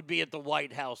world would be at the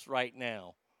White House right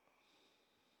now.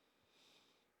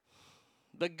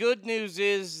 The good news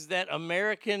is that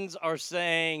Americans are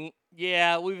saying,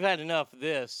 yeah, we've had enough of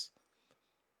this.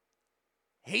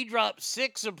 He dropped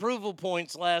 6 approval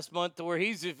points last month to where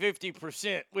he's at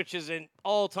 50%, which is an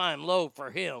all-time low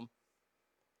for him.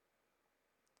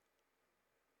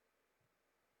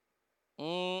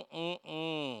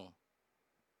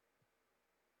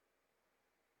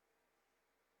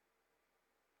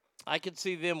 I could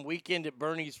see them weekend at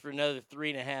Bernie's for another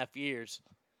 3.5 years.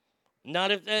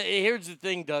 Not if here's the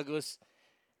thing, Douglas.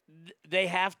 They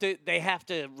have to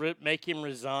make him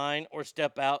resign or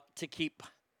step out to keep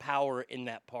power in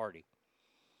that party.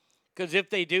 Because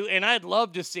if they do, and I'd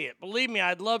love to see it. Believe me,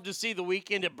 I'd love to see the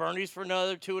weekend at Bernie's for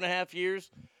another 2.5 years.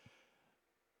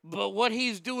 But what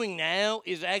he's doing now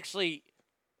is actually,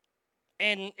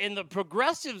 and the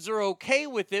progressives are okay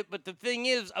with it, but the thing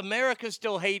is, America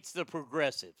still hates the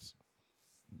progressives.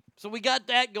 So we got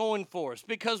that going for us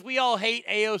because we all hate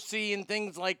AOC and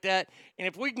things like that. And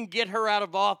if we can get her out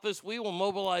of office, we will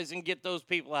mobilize and get those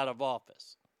people out of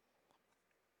office.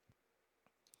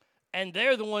 And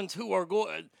they're the ones who are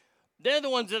going. They're the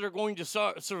ones that are going to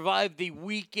survive the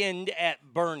weekend at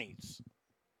Bernie's.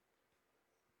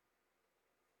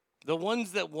 The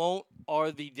ones that won't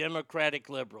are the Democratic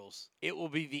liberals. It will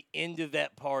be the end of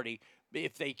that party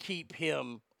if they keep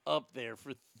him up there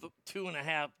for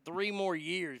 2.5, 3 more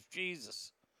years.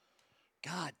 Jesus.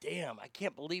 God damn. I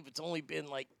can't believe it's only been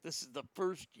like, this is the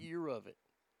first year of it.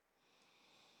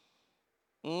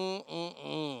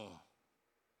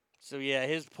 So, yeah,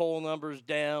 his poll number's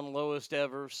down, lowest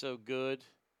ever, so good.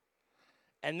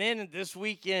 And then this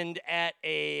weekend at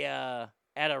a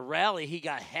rally, he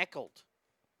got heckled.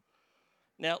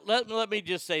 Now, let me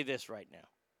just say this right now.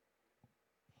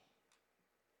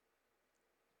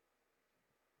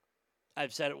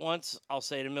 I've said it once, I'll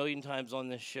say it a million times on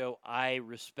this show. I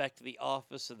respect the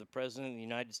office of the President of the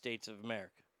United States of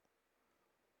America.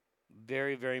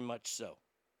 Very, very much so.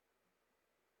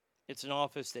 It's an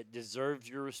office that deserves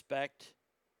your respect.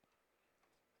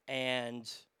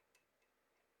 And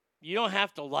you don't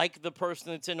have to like the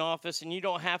person that's in office, and you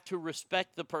don't have to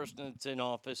respect the person that's in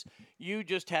office. You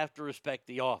just have to respect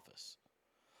the office.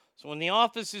 So when the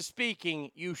office is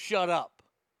speaking, you shut up.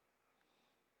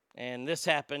 And this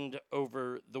happened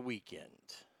over the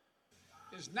weekend.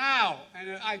 Is now,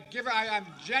 and I'm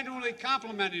genuinely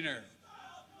complimenting her.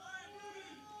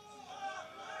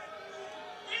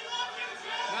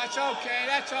 That's okay.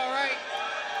 That's all right.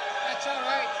 That's all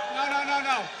right.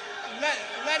 No.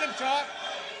 Let him talk.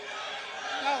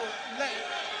 No,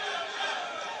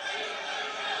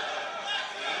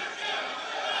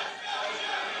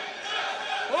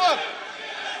 look.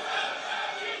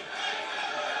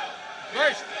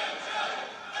 First.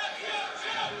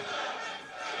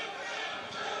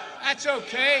 That's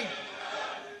okay.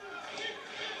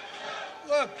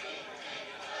 Look.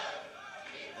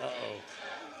 Uh-oh.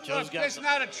 Look, this is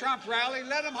not a Trump rally.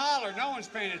 Let him holler. No one's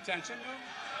paying attention.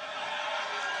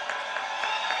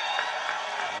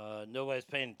 Nobody's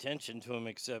paying attention to him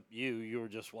except you. You were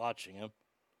just watching him.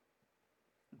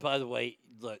 By the way,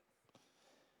 look.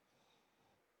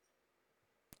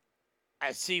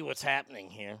 I see what's happening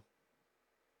here.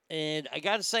 And I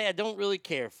got to say, I don't really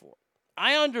care for it.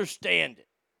 I understand it.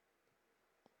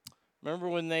 Remember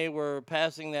when they were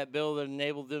passing that bill that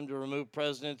enabled them to remove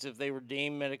presidents if they were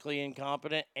deemed medically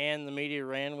incompetent, and the media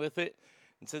ran with it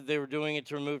and said they were doing it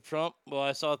to remove Trump? Well,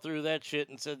 I saw through that shit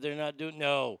and said they're not doing.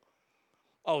 No.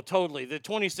 Oh, totally. The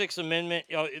 26th Amendment,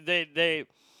 they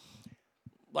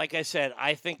like I said,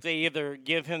 I think they either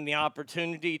give him the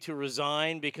opportunity to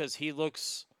resign because he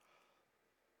looks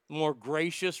more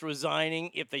gracious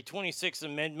resigning. If the 26th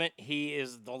Amendment, he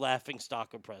is the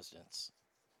laughingstock of presidents.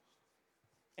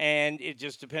 And it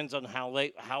just depends on how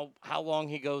long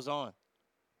he goes on,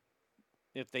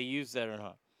 if they use that or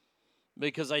not.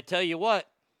 Because I tell you what,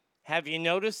 have you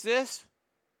noticed this?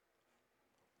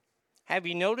 Have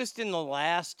you noticed in the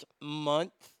last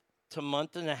month to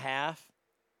month and a half,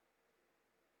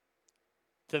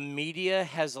 the media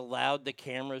has allowed the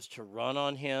cameras to run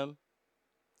on him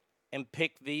and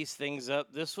pick these things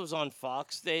up? This was on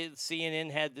Fox.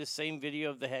 CNN had this same video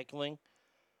of the heckling.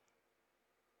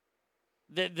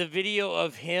 The video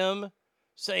of him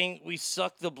saying we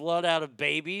suck the blood out of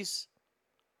babies.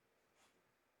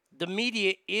 The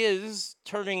media is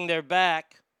turning their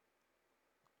back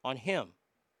on him.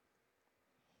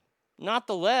 Not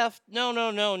the left.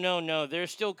 No. They're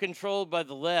still controlled by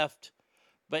the left.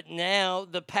 But now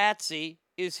the patsy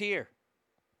is here.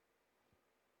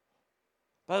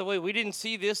 By the way, we didn't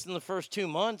see this in the first 2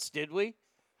 months, did we?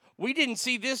 We didn't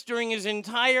see this during his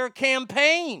entire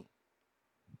campaign,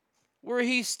 where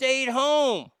he stayed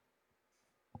home.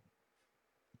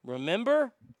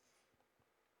 Remember?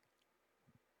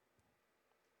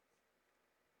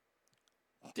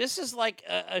 This is like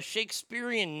a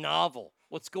Shakespearean novel,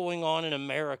 what's going on in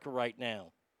America right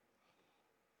now.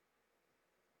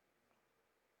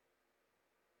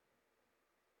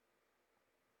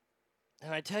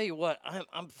 And I tell you what,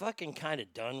 I'm fucking kind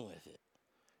of done with it.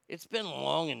 It's been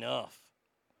long enough.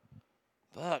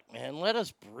 Fuck, man, let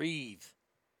us breathe.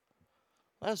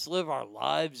 Let's live our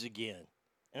lives again.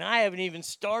 And I haven't even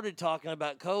started talking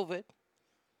about COVID.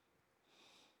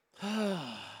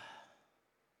 A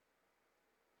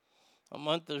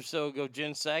month or so ago,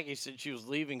 Jen Psaki said she was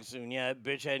leaving soon. Yeah, that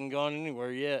bitch hadn't gone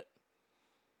anywhere yet.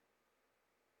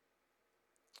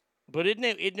 But isn't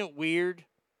it weird?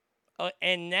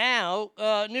 And now,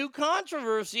 new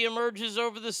controversy emerges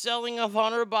over the selling of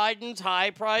Hunter Biden's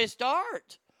high-priced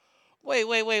art. Wait.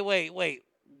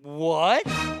 What?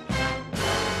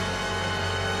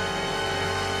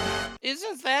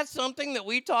 Isn't that something that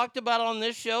we talked about on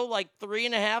this show like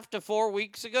 3.5 to 4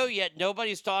 weeks ago, yet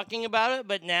nobody's talking about it,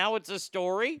 but now it's a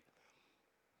story?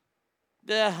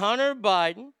 The Hunter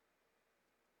Biden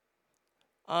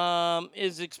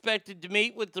is expected to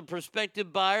meet with the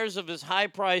prospective buyers of his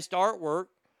high-priced artwork,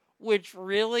 which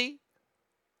really,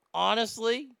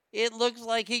 honestly, it looks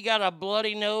like he got a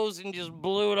bloody nose and just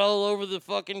blew it all over the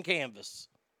fucking canvas.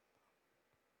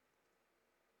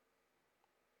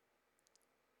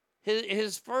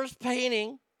 His first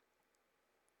painting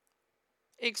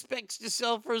expects to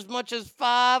sell for as much as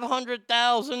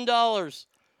 $500,000.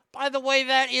 By the way,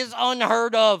 that is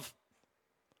unheard of.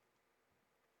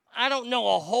 I don't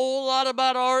know a whole lot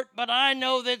about art, but I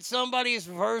know that somebody's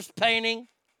first painting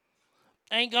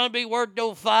ain't going to be worth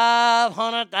no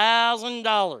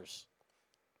 $500,000.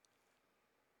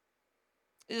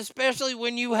 especially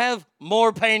when you have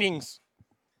more paintings.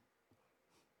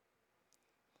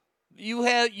 You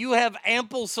have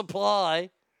ample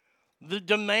supply. The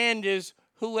demand is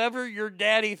whoever your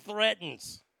daddy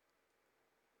threatens.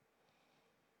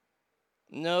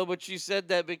 No, but she said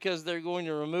that because they're going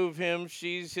to remove him.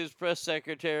 She's his press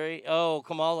secretary. Oh,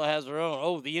 Kamala has her own.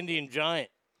 Oh, the Indian giant.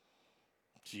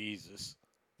 Jesus.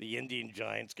 The Indian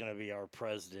giant's going to be our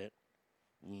president.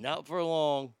 Not for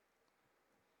long.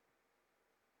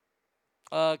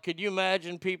 Could you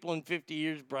imagine people in 50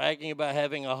 years bragging about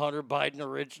having a Hunter Biden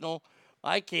original?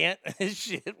 I can't. This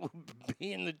shit would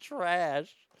be in the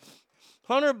trash.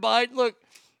 Hunter Biden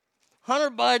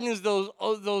is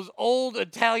those old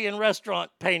Italian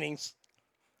restaurant paintings.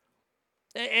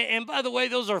 And by the way,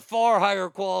 those are far higher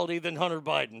quality than Hunter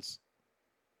Biden's.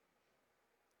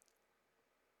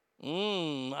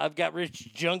 I've got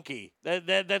Rich Junkie.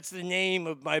 That's the name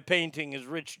of my painting is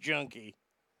Rich Junkie.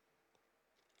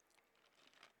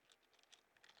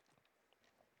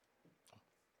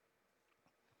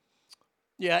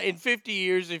 Yeah, in 50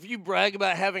 years, if you brag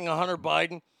about having a Hunter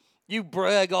Biden, you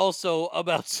brag also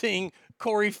about seeing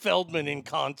Corey Feldman in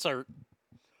concert.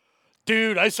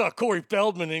 Dude, I saw Corey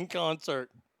Feldman in concert.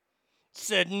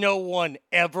 Said no one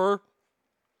ever.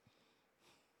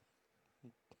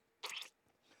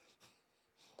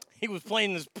 He was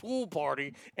playing this pool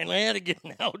party, and I had to get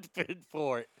an outfit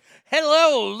for it.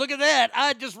 Hello, look at that.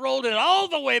 I just rolled it all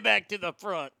the way back to the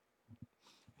front.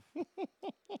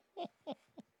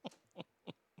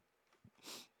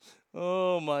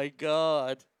 Oh, my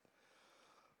God.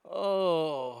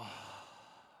 Oh,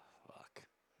 fuck.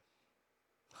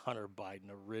 Hunter Biden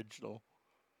original.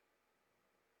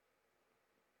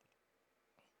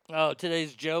 Oh,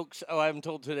 today's jokes. Oh, I haven't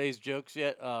told today's jokes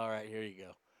yet. All right, here you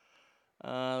go.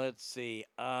 Let's see.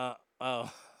 How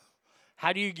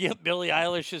do you get Billie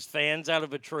Eilish's fans out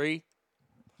of a tree?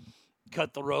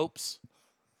 Cut the ropes.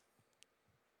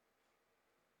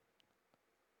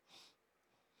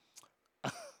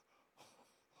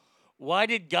 Why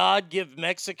did God give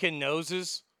Mexican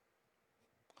noses?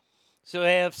 So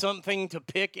they have something to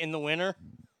pick in the winter?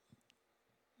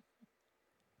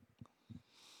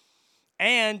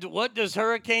 And what does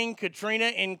Hurricane Katrina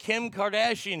and Kim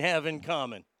Kardashian have in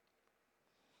common?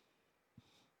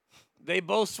 They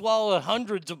both swallowed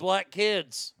hundreds of black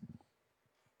kids.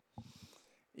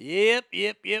 Yep,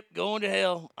 going to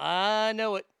hell. I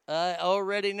know it. I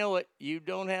already know it. You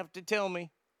don't have to tell me.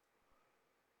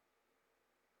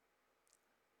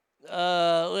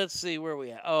 Let's see where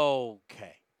we at.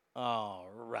 Okay. All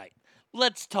right.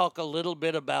 Let's talk a little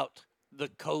bit about the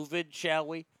COVID, shall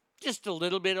we? Just a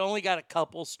little bit. Only got a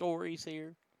couple stories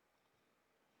here.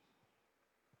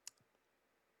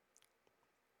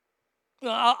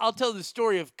 I'll tell the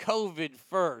story of COVID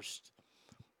first.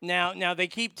 Now they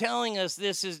keep telling us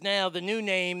this is now the new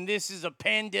name. This is a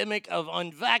pandemic of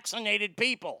unvaccinated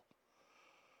people.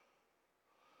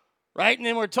 Right? And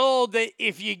then we're told that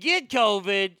if you get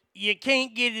COVID, you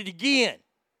can't get it again.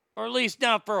 Or at least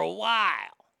not for a while.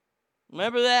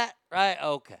 Remember that? Right?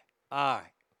 Okay. All right.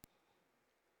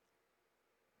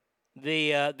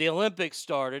 The Olympics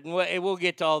started, and we'll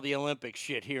get to all the Olympic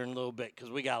shit here in a little bit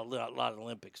because we got a lot of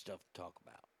Olympic stuff to talk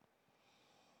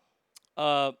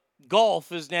about.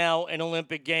 Golf is now an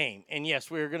Olympic game, and yes,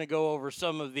 we're going to go over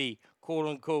some of the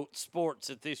quote-unquote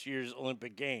sports at this year's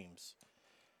Olympic Games.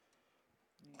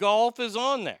 Golf is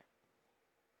on there.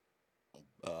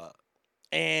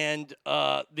 And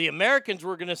the Americans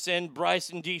were going to send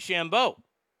Bryson DeChambeau.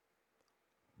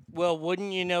 Well,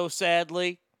 wouldn't you know,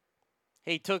 sadly,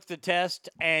 he took the test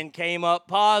and came up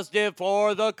positive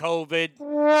for the COVID.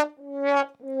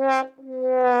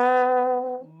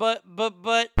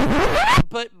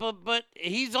 But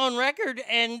he's on record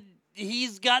and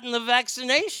he's gotten the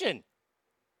vaccination.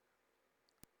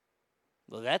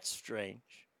 Well, that's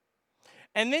strange.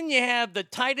 And then you have the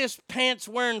tightest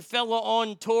pants-wearing fella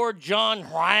on tour, Jon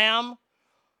Rahm,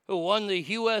 who won the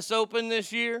U.S. Open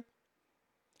this year.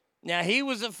 Now, he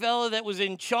was a fella that was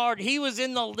in charge. He was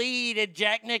in the lead at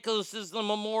Jack Nicklaus's the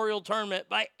Memorial Tournament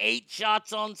by 8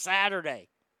 shots on Saturday.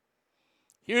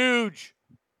 Huge.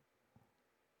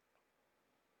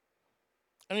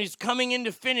 And he's coming in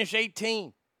to finish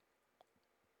 18.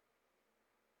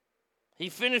 He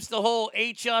finished the hole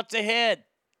 8 shots ahead.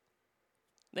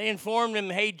 They informed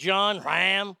him, hey, Jon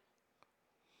Rahm,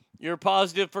 you're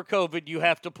positive for COVID. You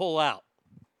have to pull out.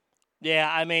 Yeah,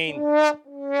 I mean,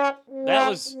 that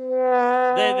was,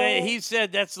 he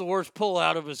said that's the worst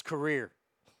pullout of his career.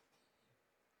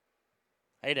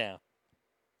 Hey, now.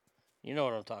 You know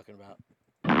what I'm talking about.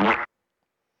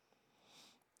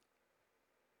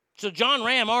 So John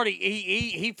Ram already,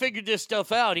 he figured this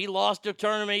stuff out. He lost a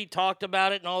tournament. He talked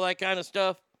about it and all that kind of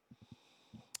stuff.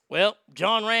 Well,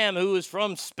 John Ram, who is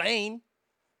from Spain,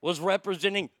 was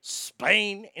representing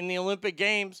Spain in the Olympic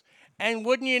Games. And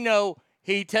wouldn't you know,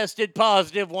 he tested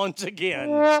positive once again.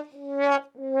 Wait,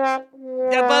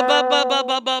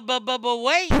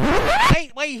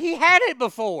 he had it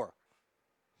before.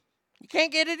 You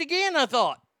can't get it again, I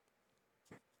thought.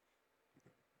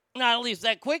 Not at least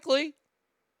that quickly.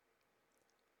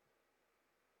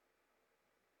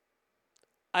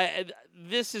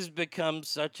 This has become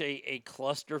such a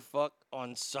clusterfuck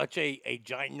on such a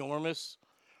ginormous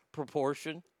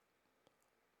proportion.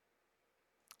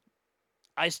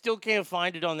 I still can't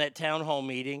find it on that town hall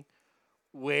meeting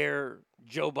where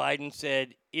Joe Biden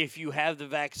said, if you have the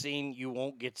vaccine, you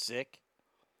won't get sick.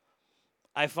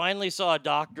 I finally saw a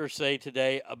doctor say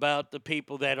today about the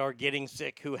people that are getting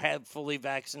sick who have been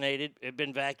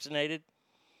vaccinated,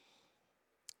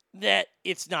 that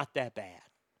it's not that bad.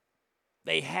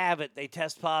 They have it, they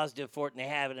test positive for it, and they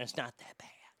have it, and it's not that bad.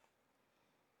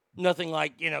 Nothing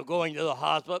like, going to the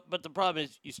hospital, but the problem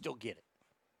is you still get it,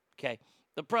 okay?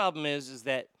 The problem is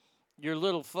that your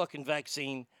little fucking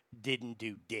vaccine didn't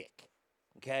do dick,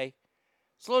 okay?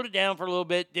 Slowed it down for a little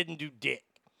bit, didn't do dick.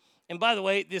 And by the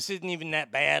way, this isn't even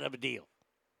that bad of a deal.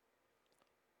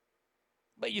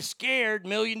 But you scared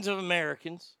millions of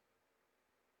Americans.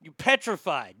 You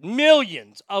petrified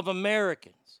millions of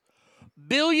Americans.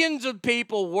 Billions of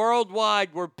people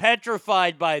worldwide were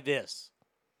petrified by this.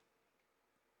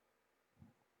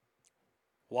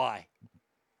 Why?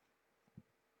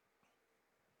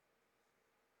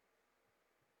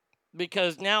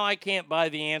 Because now I can't buy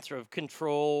the answer of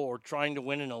control or trying to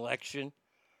win an election.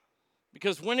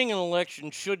 Because winning an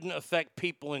election shouldn't affect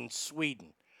people in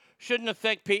Sweden. Shouldn't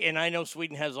affect people, and I know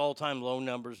Sweden has all-time low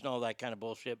numbers and all that kind of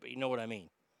bullshit, but you know what I mean.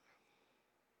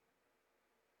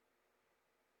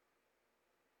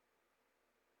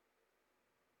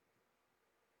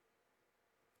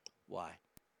 Why?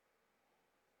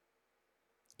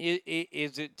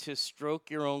 Is it to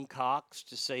stroke your own cocks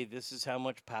to say this is how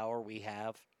much power we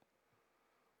have?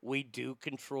 We do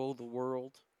control the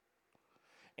world.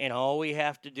 And all we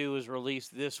have to do is release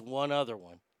this one other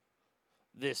one,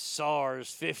 this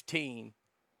SARS-15,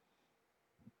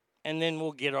 and then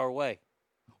we'll get our way.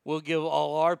 We'll give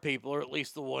all our people, or at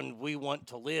least the one we want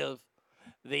to live,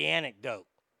 the antidote.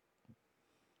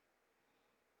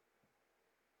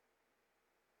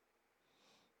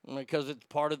 Because it's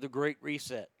part of the Great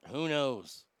Reset. Who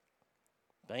knows?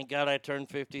 Thank God I turned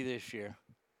 50 this year.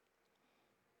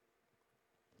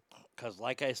 Because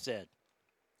like I said,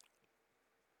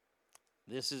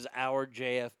 this is our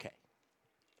JFK.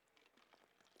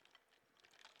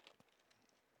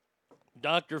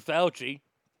 Dr. Fauci,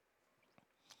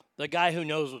 the guy who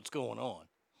knows what's going on.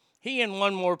 He and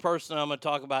one more person I'm going to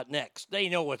talk about next. They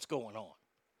know what's going on.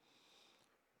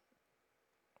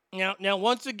 Now,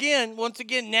 once again,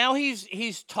 now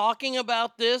he's talking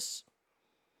about this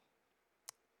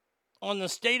on the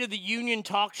State of the Union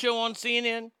talk show on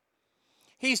CNN.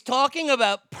 He's talking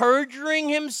about perjuring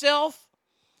himself,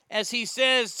 as he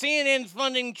says CNN's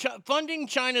funding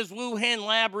China's Wuhan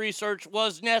lab research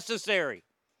was necessary.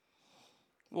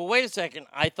 Well, wait a second.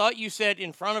 I thought you said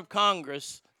in front of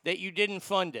Congress that you didn't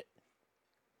fund it.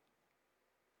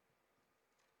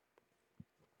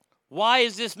 Why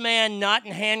is this man not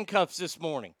in handcuffs this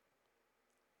morning?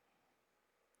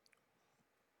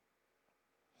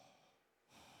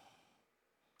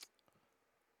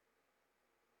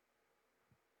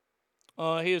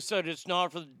 He has said it's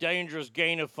not for the dangerous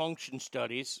gain-of-function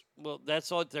studies. Well,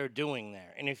 that's what they're doing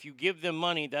there. And if you give them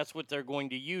money, that's what they're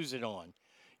going to use it on,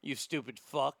 you stupid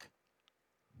fuck.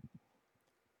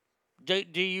 Do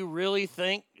you really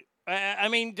think... I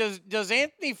mean, does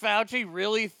Anthony Fauci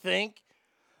really think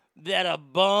that a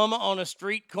bum on a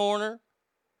street corner,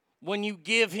 when you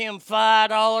give him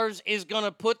 $5, is going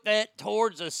to put that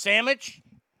towards a sandwich?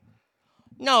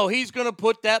 No, he's going to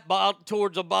put that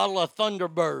towards a bottle of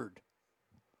Thunderbird.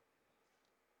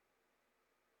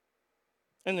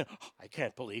 And then, I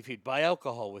can't believe he'd buy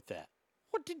alcohol with that.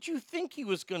 What did you think he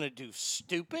was going to do,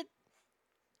 stupid?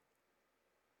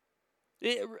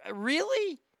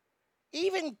 Really?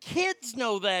 Even kids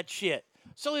know that shit.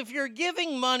 So if you're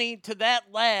giving money to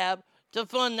that lab to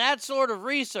fund that sort of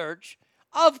research,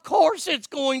 of course it's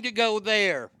going to go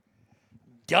there,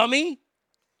 dummy.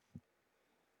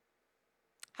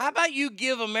 How about you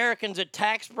give Americans a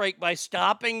tax break by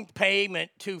stopping payment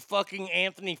to fucking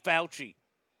Anthony Fauci?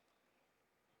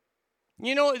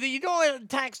 You know what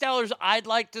tax dollars I'd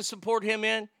like to support him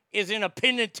in is in a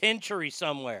penitentiary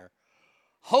somewhere.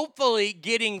 hopefully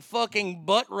getting fucking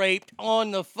butt raped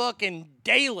on the fucking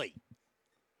daily.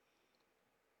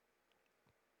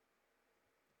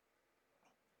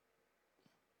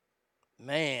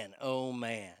 Man, oh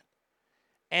man.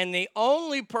 And the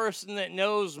only person that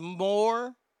knows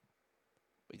more,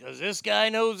 because this guy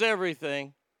knows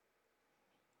everything,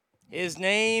 his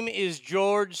name is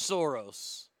George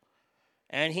Soros.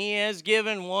 And he has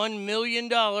given $1 million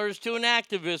to an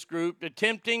activist group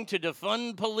attempting to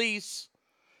defund police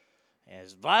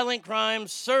as violent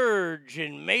crimes surge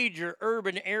in major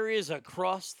urban areas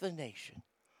across the nation.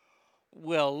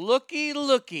 Well,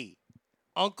 looky.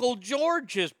 Uncle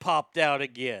George has popped out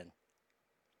again.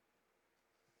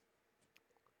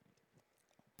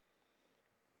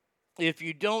 If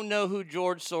you don't know who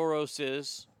George Soros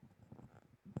is,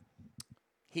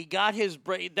 he got his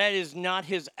that is not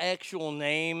his actual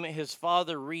name. His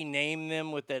father renamed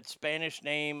them with that Spanish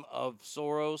name of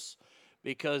Soros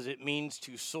because it means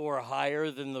to soar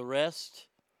higher than the rest.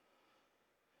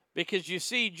 Because you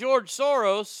see, George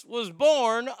Soros was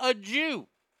born a Jew.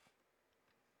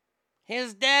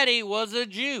 His daddy was a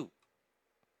Jew.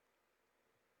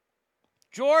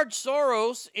 George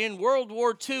Soros in World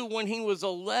War II, when he was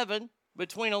 11,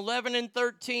 between 11 and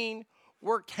 13,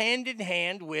 worked hand in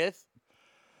hand with,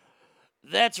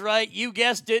 that's right, you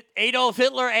guessed it, Adolf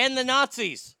Hitler and the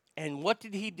Nazis. And what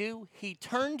did he do? He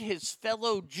turned his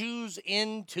fellow Jews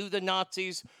into the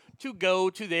Nazis to go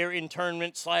to their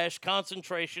internment /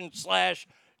 concentration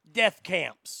 / death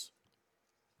camps.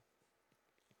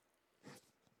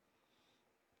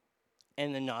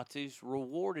 And the Nazis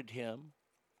rewarded him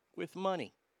with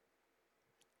money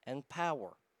and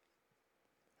power.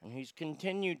 And he's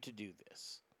continued to do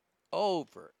this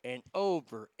over and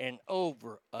over and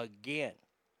over again.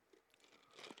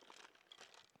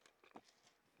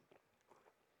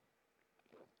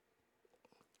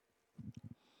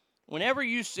 Whenever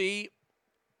you see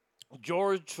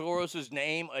George Soros'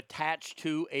 name attached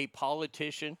to a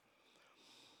politician,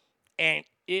 and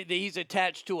he's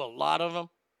attached to a lot of them,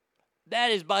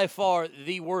 that is by far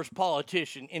the worst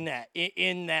politician in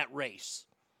that race.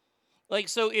 Like,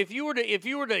 so if you were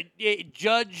to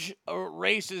judge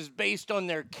races based on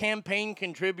their campaign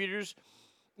contributors,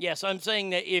 yes, I'm saying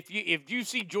that if you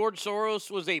see George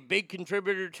Soros was a big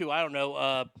contributor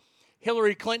to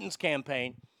Hillary Clinton's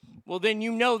campaign, well then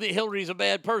you know that Hillary's a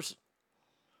bad person.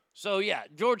 So yeah,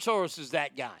 George Soros is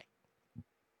that guy.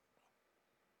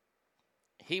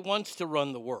 He wants to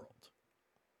run the world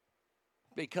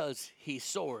because he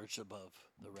soars above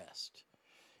the rest.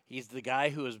 He's the guy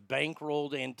who has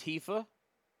bankrolled Antifa.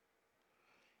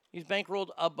 He's bankrolled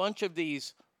a bunch of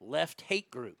these left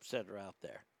hate groups that are out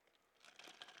there.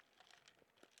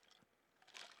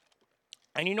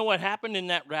 And you know what happened in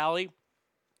that rally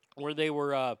where they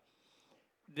were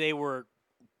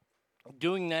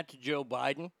doing that to Joe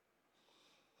Biden?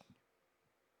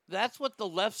 That's what the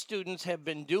left students have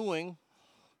been doing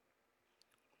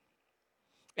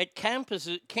at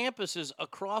campuses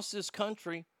across this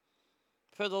country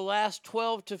for the last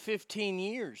 12 to 15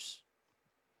 years.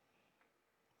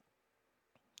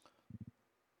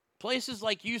 Places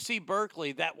like UC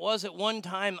Berkeley, that was at one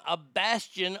time a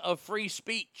bastion of free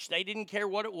speech. They didn't care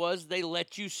what it was, they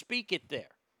let you speak it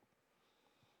there.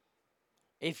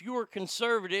 If you were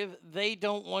conservative, they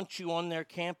don't want you on their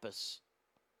campus.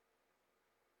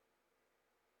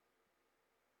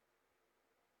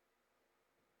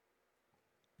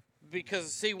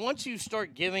 Because, see, once you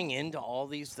start giving in to all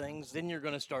these things, then you're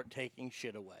going to start taking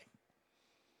shit away.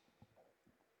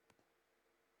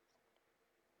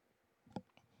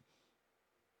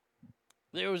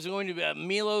 There was going to be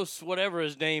Milos, whatever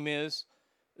his name is,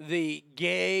 the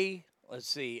gay,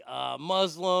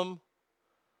 Muslim,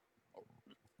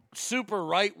 super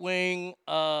right-wing,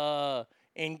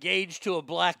 engaged to a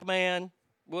black man,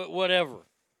 whatever.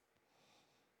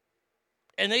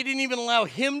 And they didn't even allow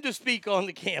him to speak on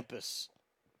the campus.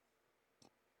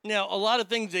 Now, a lot of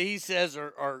things that he says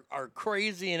are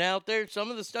crazy and out there.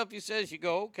 Some of the stuff he says, you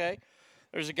go, okay.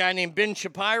 There's a guy named Ben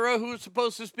Shapiro who was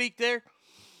supposed to speak there.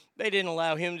 They didn't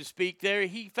allow him to speak there.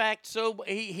 He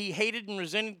hated and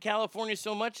resented California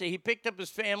so much that he picked up his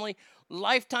family,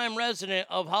 lifetime resident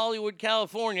of Hollywood,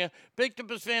 California, picked up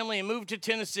his family and moved to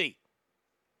Tennessee.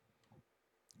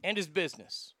 And his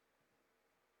business.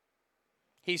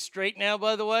 He's straight now,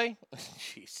 by the way.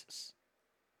 Jesus.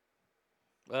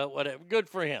 Well, whatever. Good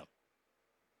for him.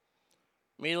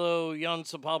 Milo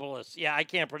Yiannopoulos. Yeah, I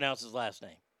can't pronounce his last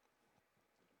name.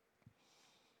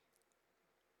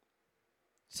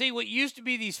 See, what used to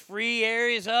be these free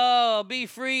areas, oh, be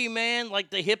free, man,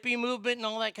 like the hippie movement and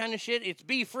all that kind of shit, it's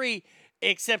be free,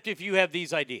 except if you have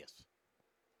these ideas.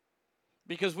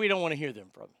 because we don't want to hear them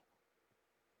from you.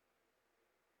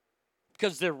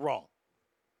 Because they're wrong.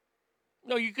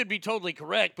 No, you could be totally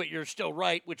correct, but you're still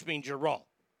right, which means you're wrong.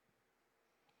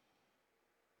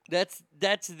 That's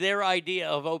their idea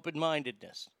of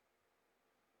open-mindedness.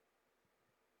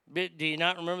 But do you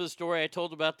not remember the story I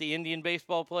told about the Indian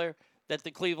baseball player that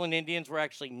the Cleveland Indians were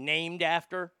actually named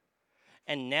after?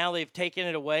 And now they've taken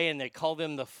it away and they call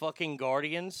them the fucking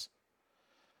Guardians?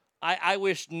 I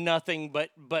wish nothing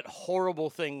but horrible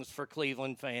things for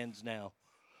Cleveland fans now.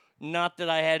 Not that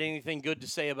I had anything good to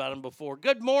say about them before.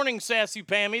 Good morning, Sassy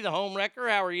Pammy, the home wrecker.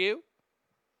 How are you?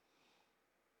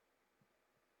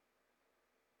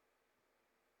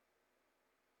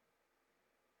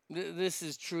 This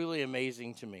is truly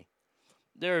amazing to me.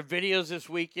 There are videos this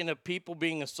weekend of people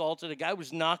being assaulted. A guy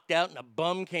was knocked out and a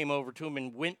bum came over to him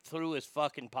and went through his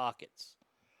fucking pockets.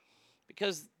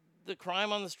 Because the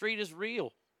crime on the street is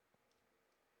real.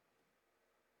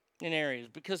 In areas.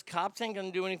 Because cops ain't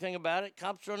going to do anything about it.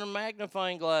 Cops are under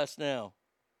magnifying glass now.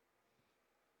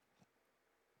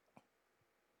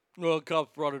 Well,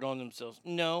 cops brought it on themselves.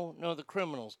 No, the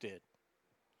criminals did.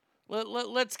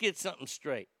 Let's get something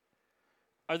straight.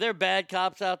 Are there bad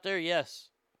cops out there? Yes.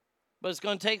 But it's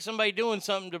going to take somebody doing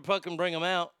something to fucking bring them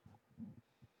out.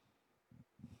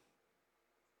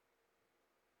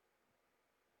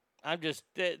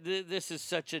 This is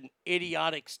such an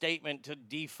idiotic statement to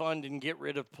defund and get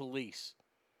rid of police.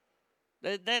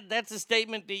 That's a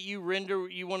statement that you render,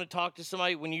 you want to talk to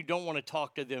somebody when you don't want to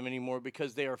talk to them anymore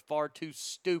because they are far too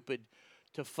stupid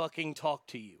to fucking talk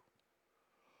to you.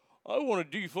 I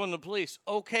want to defund the police.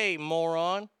 Okay,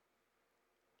 moron.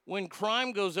 When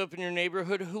crime goes up in your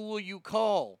neighborhood, who will you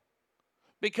call?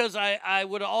 Because I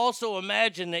would also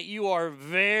imagine that you are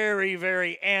very,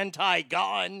 very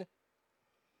anti-gun.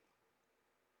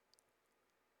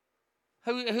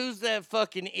 Who's that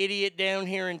fucking idiot down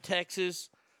here in Texas?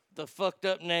 The fucked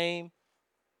up name?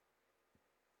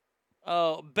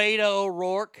 Oh, Beta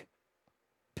O'Rourke.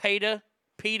 Peta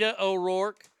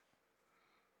O'Rourke.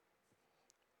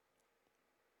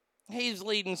 He's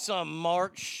leading some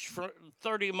march,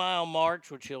 30-mile march,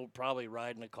 which he'll probably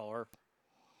ride in a car,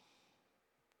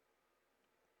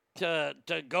 to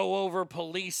go over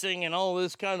policing and all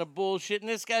this kind of bullshit. And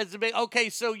this guy's the big, okay,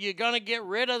 so you're going to get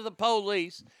rid of the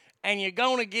police and you're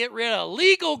going to get rid of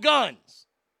legal guns.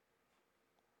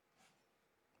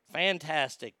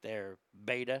 Fantastic there,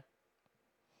 Beta.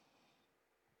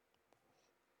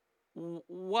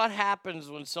 What happens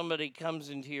when somebody comes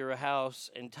into your house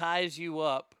and ties you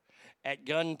up at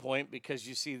gunpoint because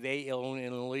you see they own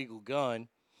an illegal gun,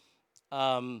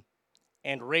 and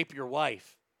rape your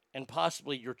wife and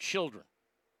possibly your children,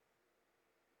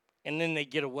 and then they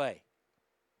get away?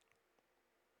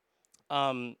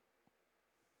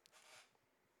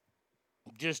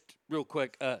 Just real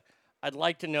quick, I'd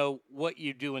like to know what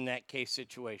you do in that case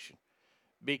situation,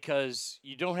 because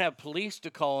you don't have police to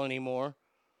call anymore.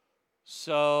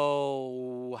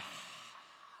 So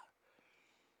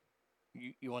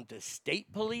you want the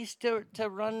state police to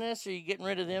run this? Are you getting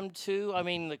rid of them too? I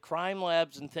mean, the crime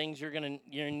labs and things, you're gonna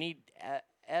need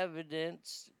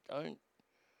evidence.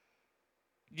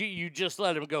 You just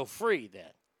let them go free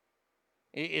then?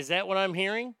 Is that what I'm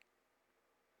hearing?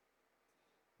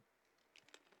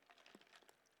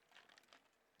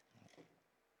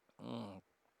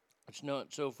 It's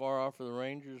not so far off for the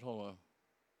Rangers. Hold on.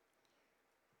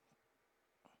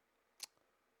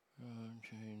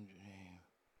 Change name.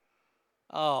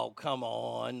 Oh, come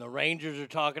on. The Rangers are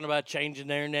talking about changing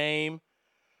their name.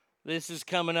 This is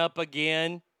coming up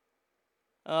again.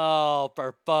 Oh,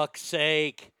 for fuck's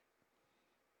sake.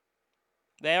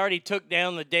 They already took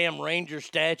down the damn Ranger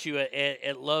statue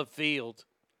at Love Field.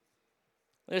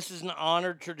 This is an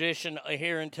honored tradition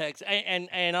here in Texas.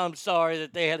 And I'm sorry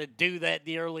that they had to do that in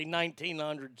the early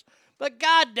 1900s. But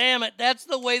God damn it, that's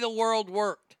the way the world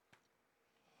worked.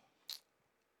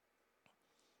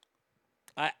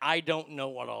 I don't know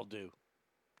what I'll do.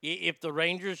 If the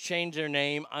Rangers change their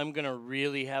name, I'm going to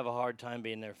really have a hard time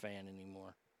being their fan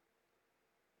anymore.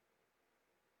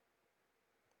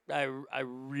 I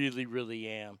really, really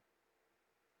am.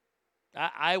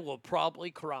 I will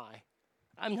probably cry.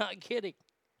 I'm not kidding.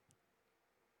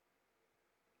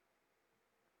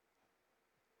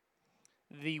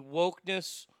 The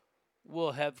wokeness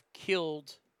will have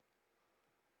killed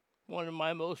one of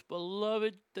my most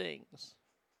beloved things.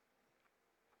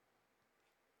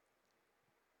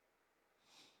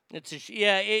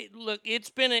 It's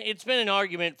been an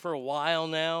argument for a while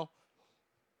now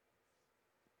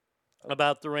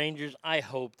about the Rangers. I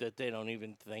hope that they don't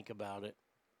even think about it.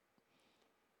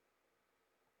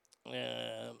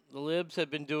 The libs have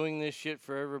been doing this shit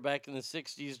forever. Back in the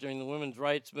 60s during the women's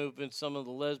rights movement, some of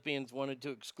the lesbians wanted to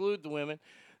exclude the women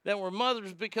that were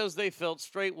mothers because they felt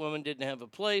straight women didn't have a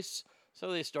place,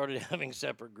 so they started having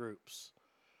separate groups.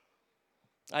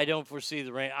 I don't foresee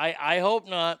the rain. I hope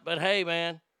not, but hey,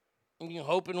 man, you can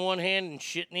hope in one hand and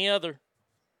shit in the other.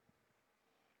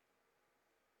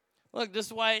 Look, this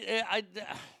is why it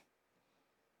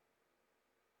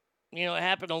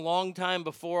happened a long time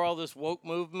before all this woke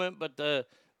movement, but the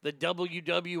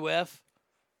WWF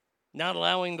not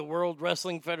allowing the World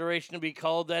Wrestling Federation to be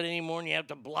called that anymore, and you have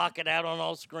to block it out on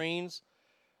all screens.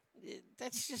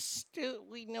 That's just,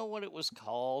 we know what it was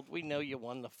called. We know you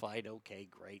won the fight. Okay,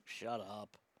 great. Shut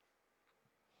up.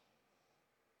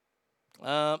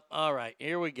 All right,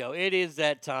 here we go. It is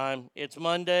that time. It's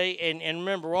Monday, and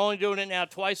remember, we're only doing it now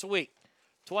twice a week.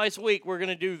 Twice a week we're going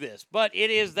to do this. But it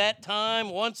is that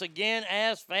time once again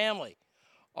as family.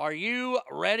 Are you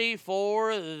ready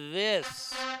for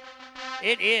this?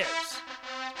 It is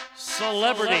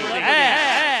Celebrity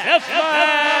Deathmatch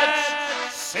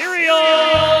Cereal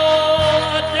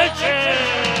Edition.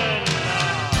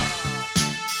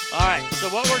 All right, so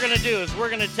what we're going to do is we're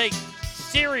going to take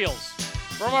cereals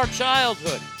from our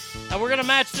childhood, and we're going to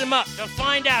match them up to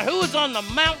find out who is on the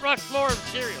Mount Rushmore of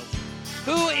cereals.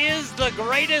 Who is the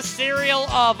greatest cereal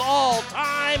of all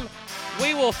time?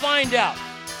 We will find out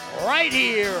right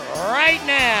here, right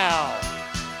now.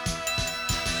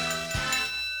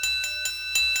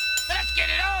 Let's get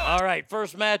it on. All right,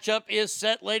 first matchup is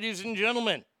set, ladies and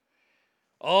gentlemen.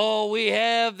 Oh, we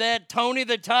have that Tony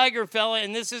the Tiger fella,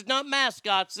 and this is not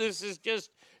mascots. This is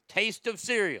just taste of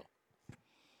cereal.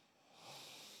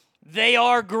 They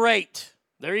are great.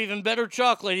 They're even better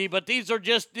chocolatey, but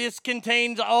this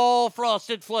contains all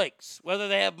Frosted Flakes. Whether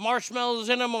they have marshmallows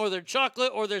in them, or they're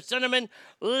chocolate, or they're cinnamon.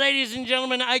 Ladies and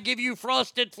gentlemen, I give you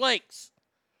Frosted Flakes.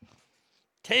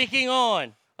 Taking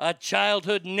on a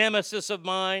childhood nemesis of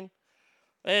mine.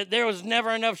 There was never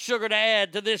enough sugar to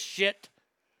add to this shit.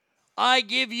 I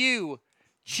give you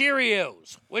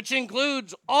Cheerios, which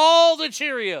includes all the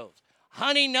Cheerios.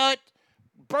 Honey Nut,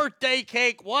 birthday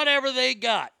cake, whatever they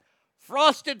got.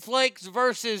 Frosted Flakes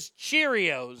versus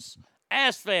Cheerios.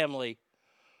 Ass family,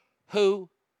 who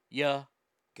ya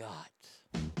got?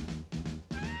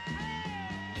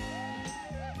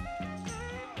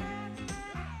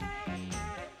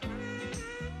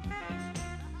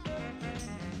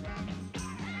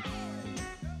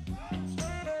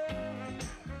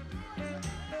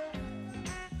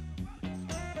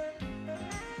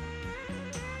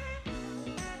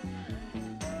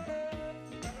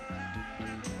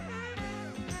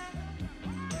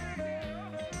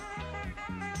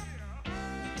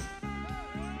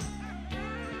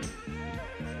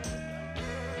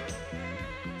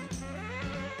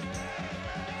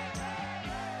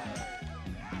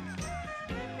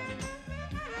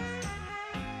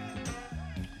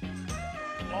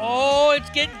 Oh, it's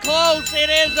getting close. It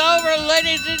is over,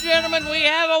 ladies and gentlemen. We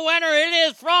have a winner. It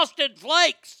is Frosted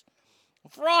Flakes.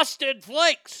 Frosted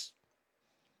Flakes.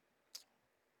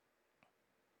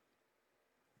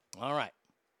 All right.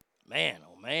 Man,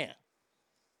 oh, man.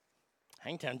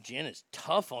 Hangtown Jen is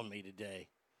tough on me today.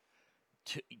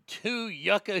 Two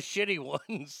yucca shitty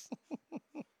ones.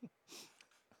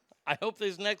 I hope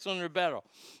this next one are better.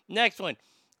 Next one.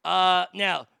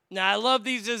 Now, I love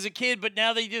these as a kid, but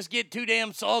now they just get too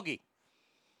damn soggy.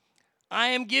 I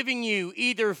am giving you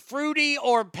either Fruity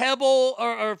or Pebble,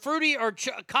 or Fruity or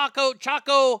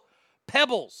Choco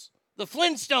Pebbles. The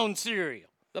Flintstone cereal.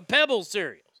 The Pebble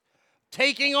cereals.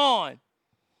 Taking on,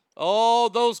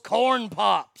 those corn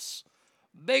pops.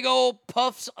 Big old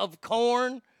puffs of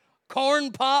corn.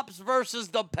 Corn pops versus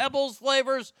the Pebbles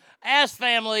flavors. Ass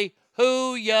family,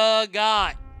 who ya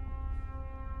got?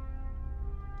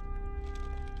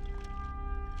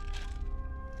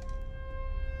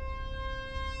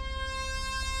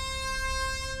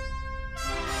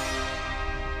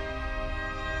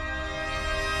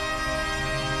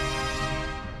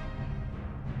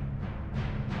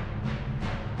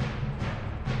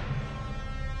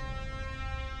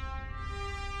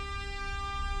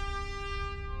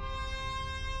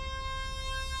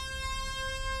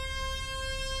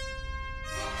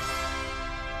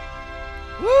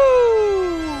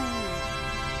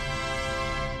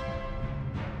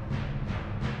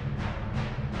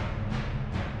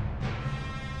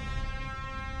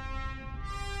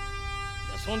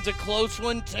 This one's a close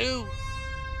one, too.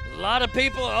 A lot of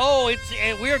people,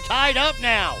 we're tied up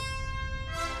now.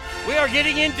 We are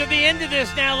getting into the end of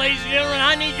this now, ladies and gentlemen.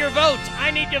 I need your votes.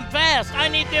 I need them fast. I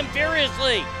need them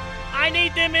furiously. I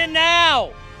need them in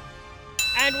now.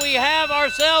 And we have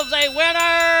ourselves a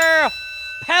winner.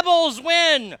 Pebbles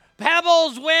win.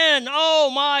 Pebbles win.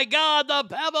 Oh, my God, the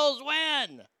Pebbles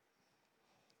win.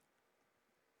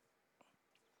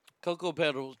 Cocoa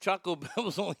Pebbles. Choco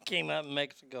Pebbles only came out in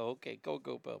Mexico. Okay,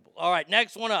 Cocoa Pebbles. All right,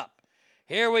 next one up.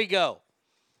 Here we go.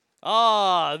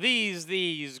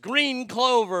 These green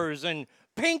clovers and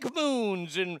pink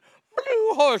moons and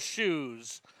blue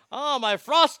horseshoes. My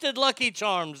frosted Lucky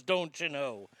Charms, don't you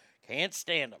know? Can't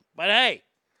stand them. But hey,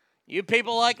 you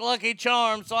people like Lucky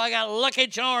Charms, so I got Lucky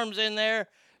Charms in there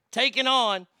taking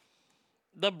on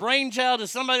the brainchild of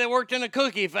somebody that worked in a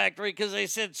cookie factory because they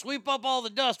said, sweep up all the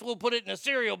dust, we'll put it in a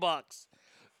cereal box.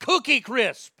 Cookie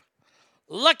Crisp.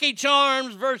 Lucky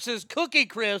Charms versus Cookie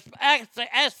Crisp.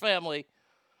 Ask family,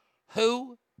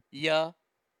 who ya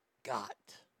got?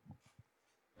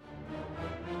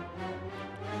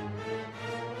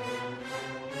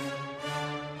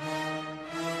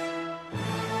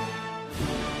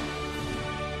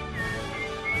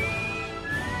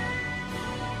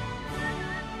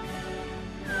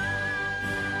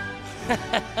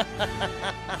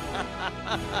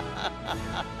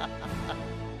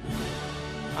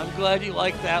 I'm glad you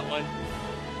like that one.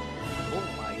 Oh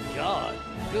my God.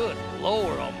 Good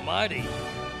Lord Almighty.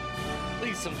 At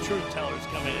least some truth tellers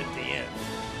coming at the end.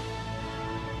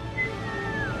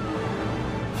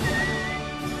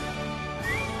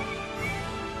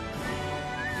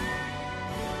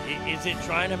 Is it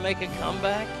trying to make a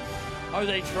comeback? Are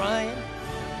they trying?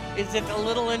 Is it the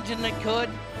little engine that could?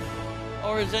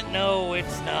 Or is it, no,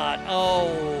 it's not. Oh,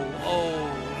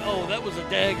 that was a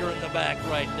dagger in the back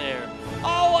right there.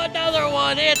 Oh, another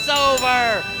one. It's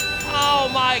over.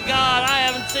 Oh, my God. I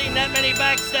haven't seen that many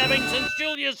backstabbing since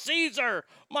Julius Caesar.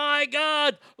 My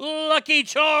God. Lucky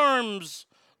Charms.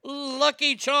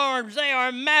 Lucky Charms. They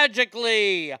are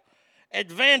magically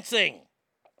advancing.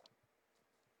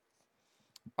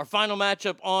 Our final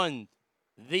matchup on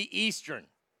the Eastern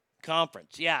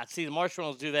Conference. Yeah, see, the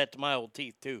marshmallows do that to my old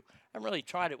teeth, too. I haven't really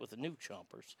tried it with the new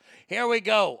chompers. Here we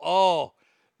go. Oh,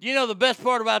 you know the best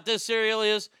part about this cereal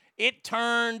is it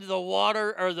turned the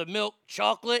water or the milk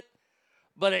chocolate,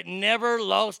 but it never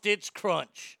lost its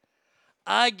crunch.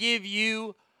 I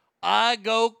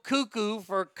go cuckoo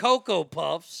for Cocoa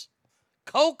Puffs.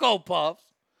 Cocoa Puffs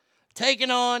taking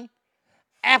on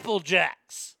Apple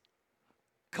Jacks.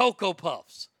 Cocoa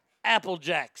Puffs, Apple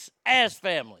Jacks, Ass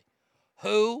Family.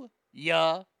 Who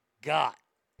ya got?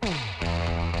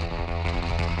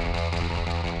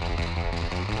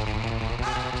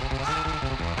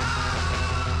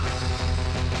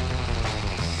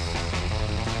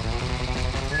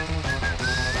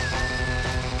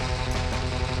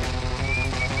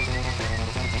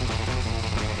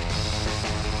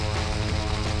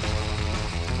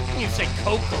 You say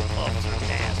Cocoa Puffs are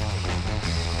nasty.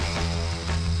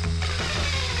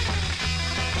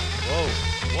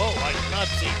 Whoa, I did not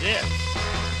see this.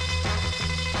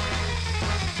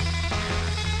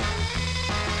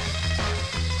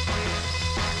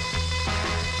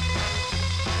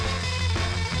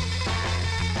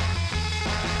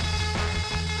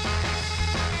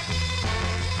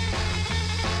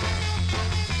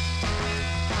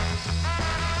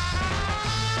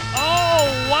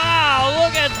 Oh, wow,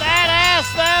 look at that ass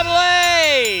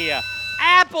family!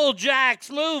 Apple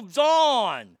Jacks moves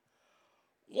on.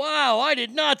 Wow, I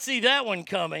did not see that one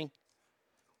coming.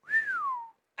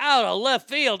 Out of left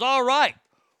field. All right.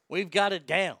 We've got it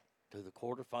down to the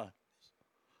quarterfinals.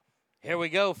 Here we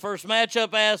go. First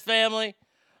matchup, Ass Family.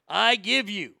 I give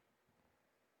you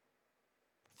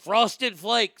Frosted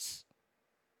Flakes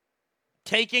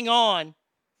taking on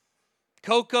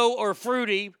Cocoa or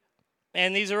Fruity.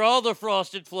 And these are all the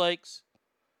Frosted Flakes.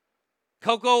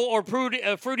 Cocoa or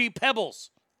Fruity Pebbles.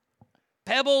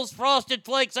 Pebbles, Frosted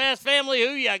Flakes, Ass Family,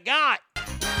 who ya got?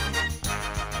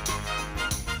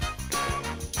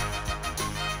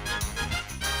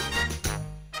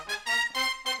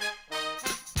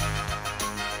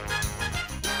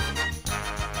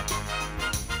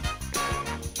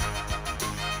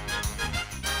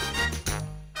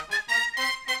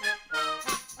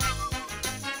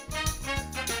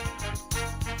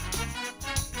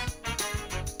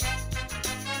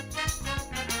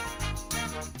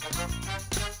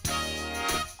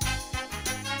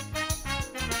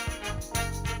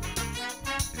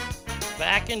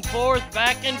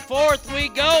 Back and forth we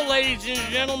go, ladies and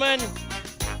gentlemen.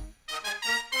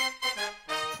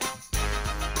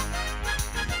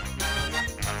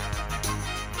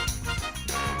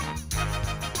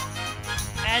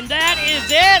 And that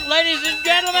is it, ladies and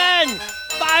gentlemen.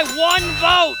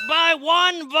 By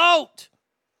one vote.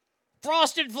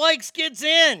 Frosted Flakes gets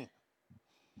in.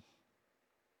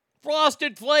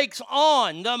 Frosted Flakes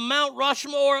on the Mount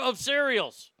Rushmore of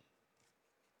cereals.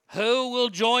 Who will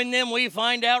join them? We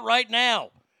find out right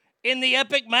now in the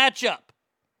epic matchup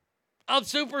of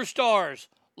superstars,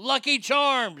 Lucky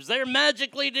Charms, they're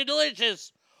magically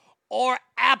delicious, or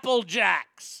Apple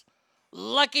Jacks.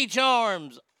 Lucky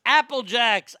Charms, Apple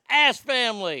Jacks, Ass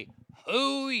Family.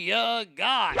 Who ya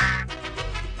got?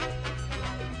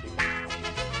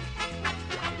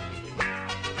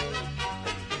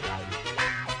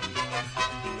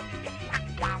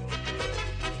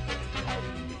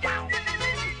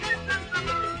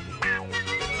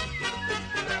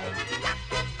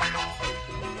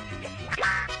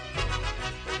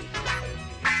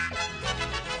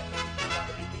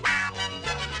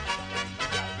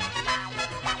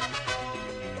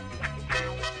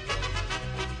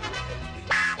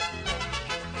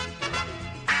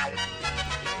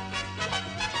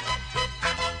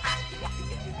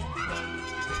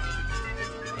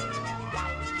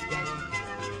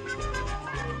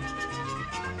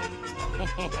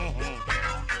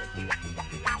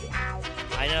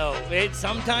 I know.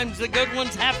 Sometimes the good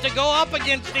ones have to go up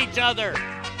against each other.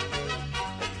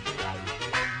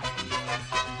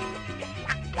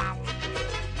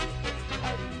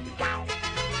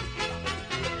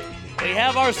 We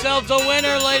have ourselves a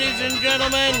winner, ladies and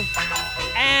gentlemen.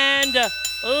 And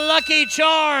Lucky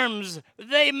Charms,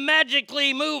 they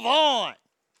magically move on.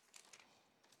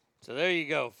 So there you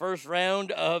go. First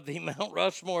round of the Mount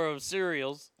Rushmore of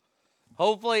cereals.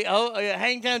 Hopefully,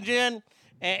 Hangtown Jen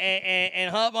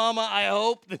and Hot Mama, I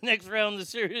hope the next round of the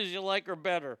cereals you like are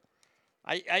better.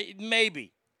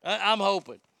 Maybe. I'm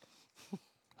hoping.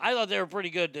 I thought they were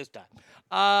pretty good this time.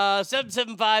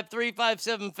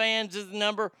 775-357-FANS is the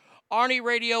number.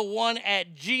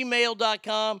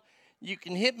 ArnieRadio1@gmail.com. You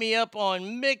can hit me up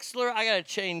on Mixlr. I got to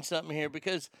change something here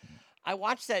because I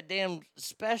watched that damn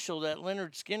special, that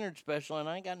Leonard Skinner special, and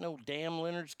I ain't got no damn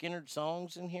Leonard Skinner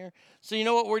songs in here. So you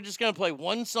know what? We're just going to play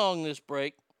one song this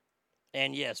break.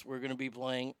 And yes, we're going to be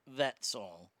playing that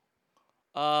song.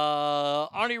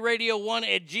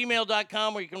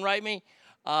 ArnieRadio1@gmail.com where you can write me.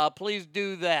 Please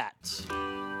do that.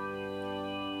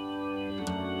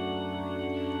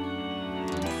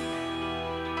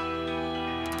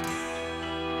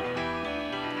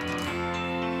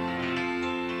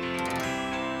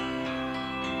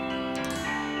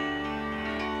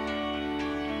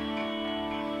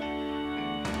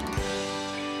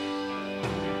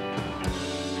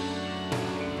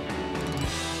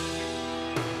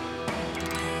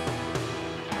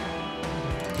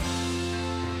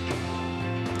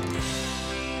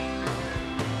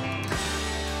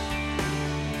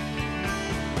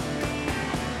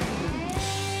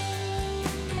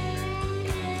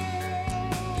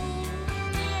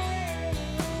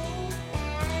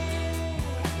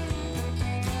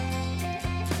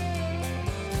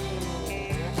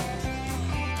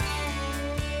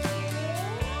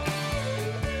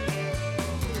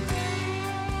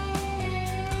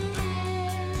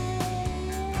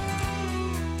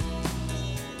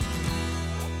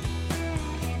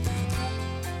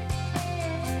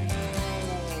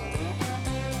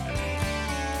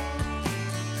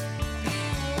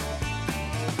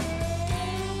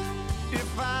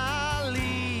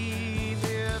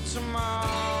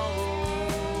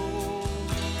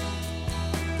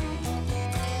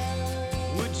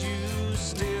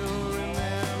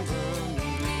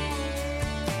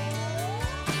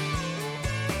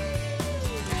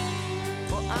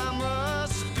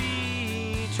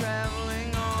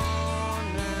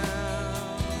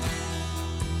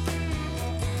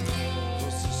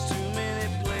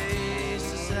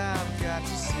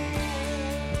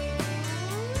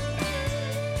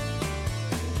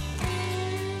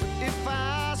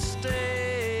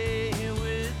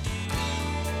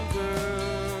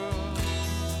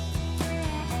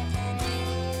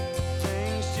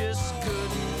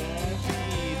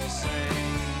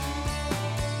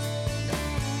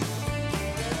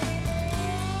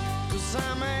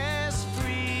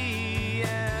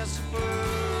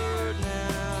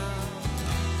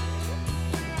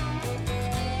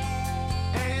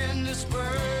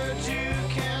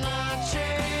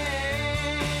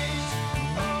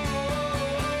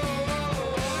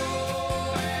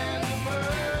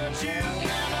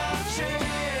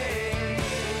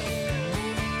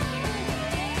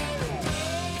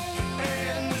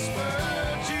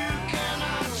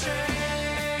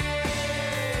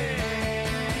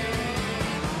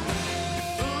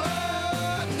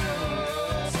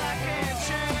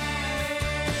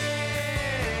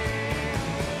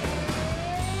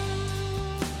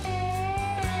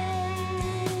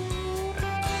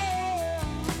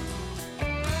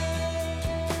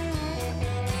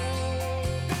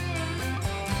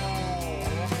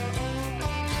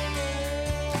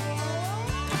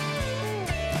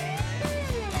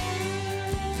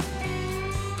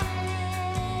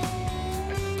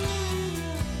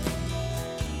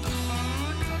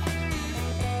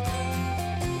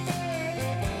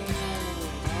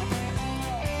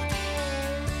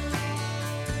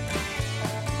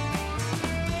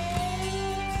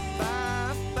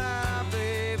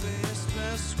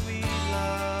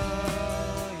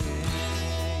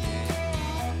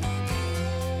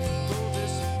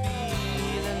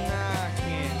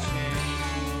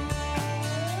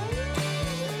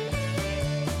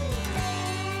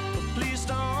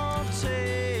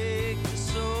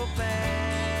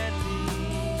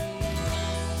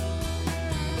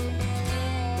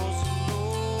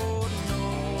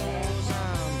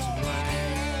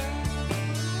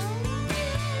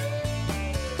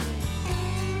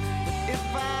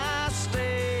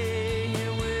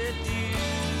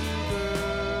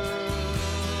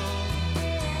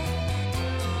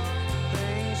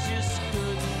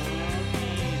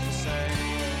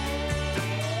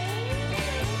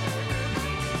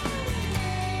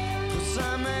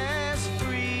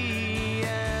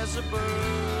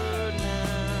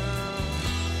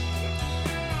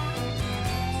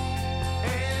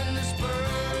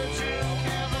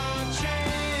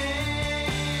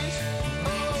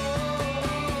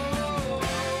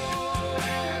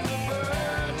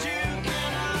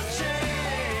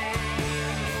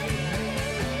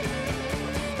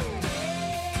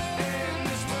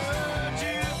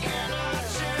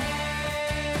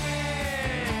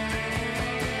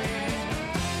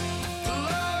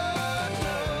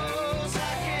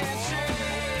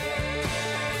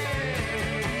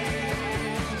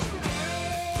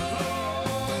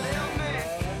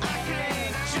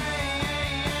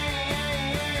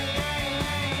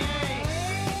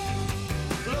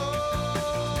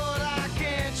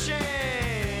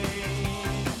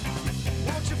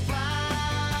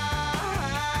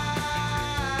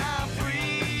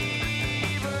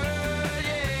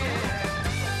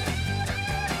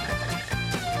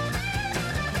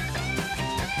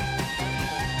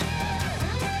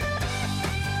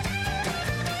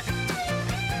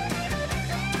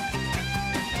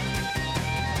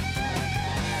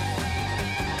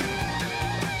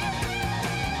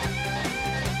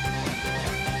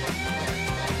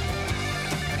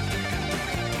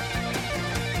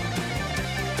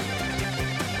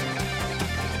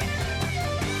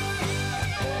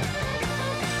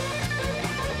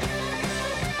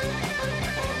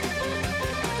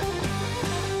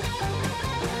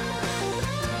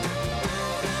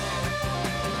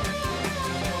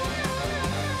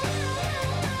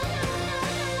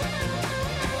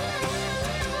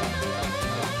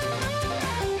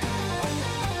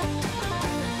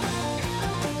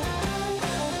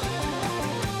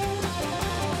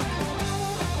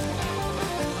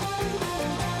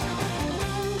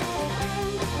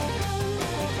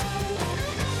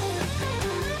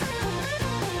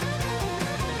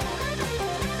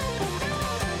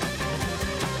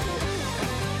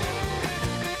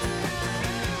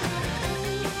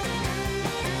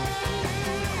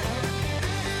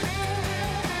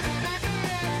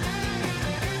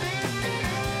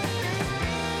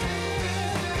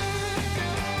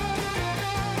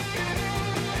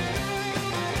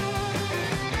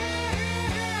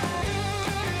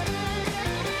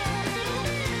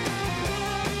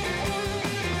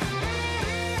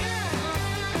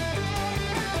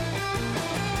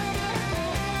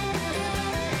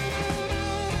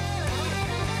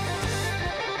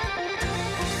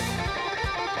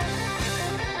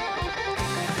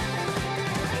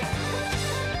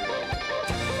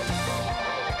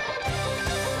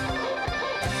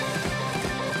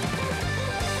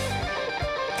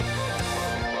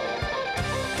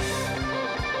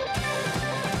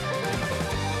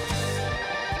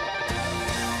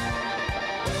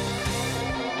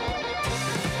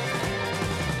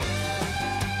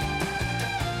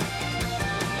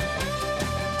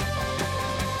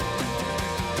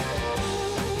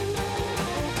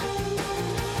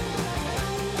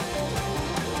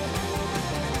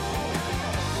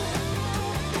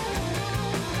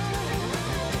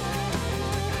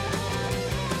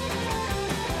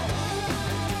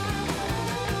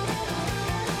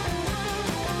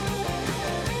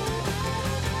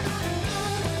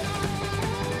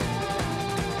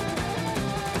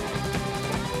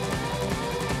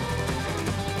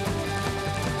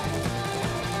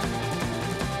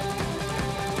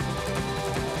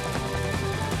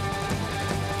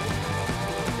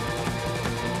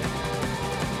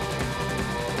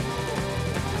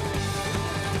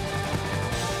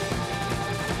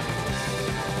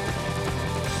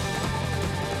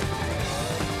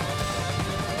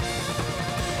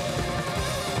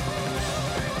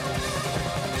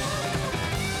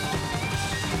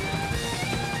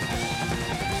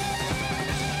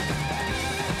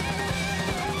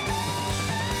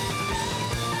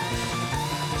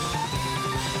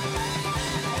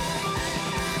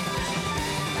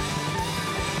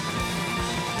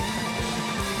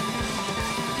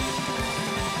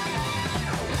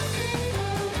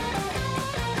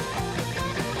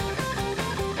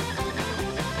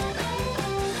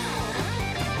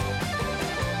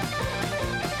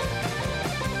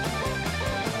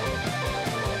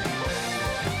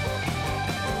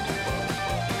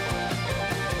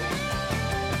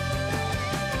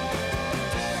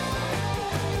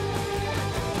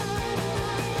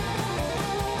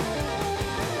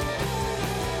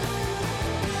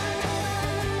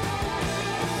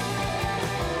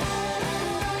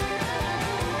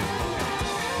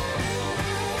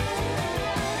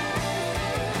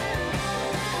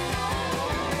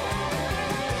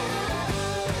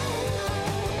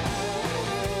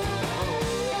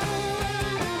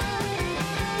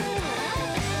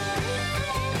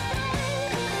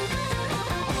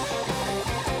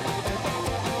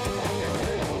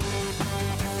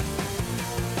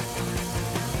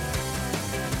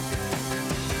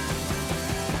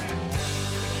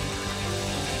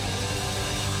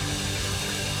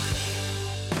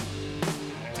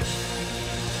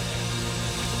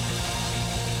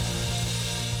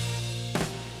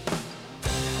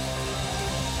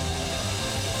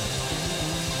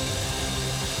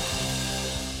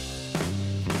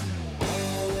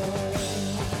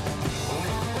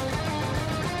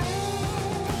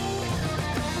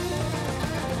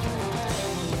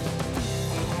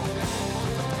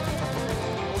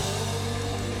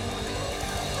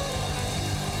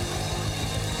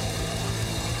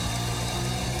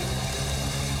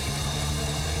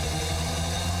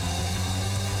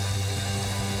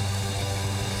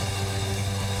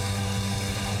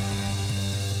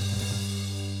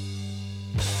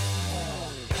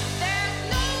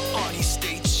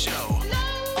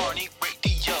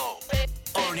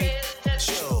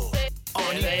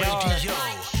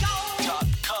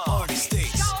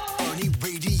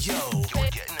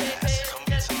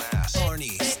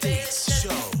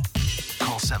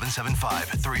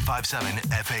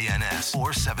 775-357-FANS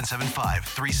or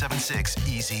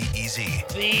 775-376-EASY-EASY.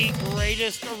 The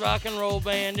greatest rock and roll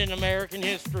band in American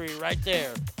history, right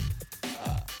there.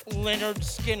 Leonard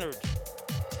Skinner.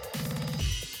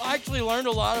 I actually learned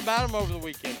a lot about him over the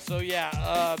weekend. So,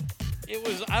 yeah, it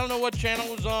was, I don't know what channel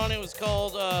it was on. It was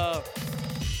called,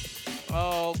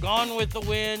 Gone with the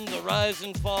Wind, The Rise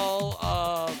and Fall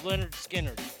of Leonard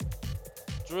Skinner.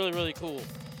 It's really, really cool.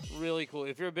 Really cool.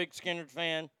 If you're a big Skinner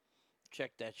fan,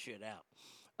 check that shit out.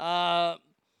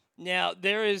 Now,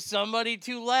 there is somebody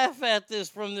to laugh at this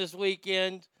from this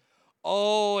weekend.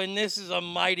 Oh, and this is a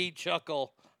mighty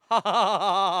chuckle. Ha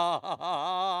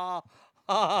ha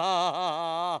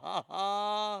ha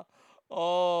ha.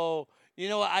 Oh, you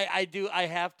know, I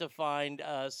have to find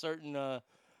a certain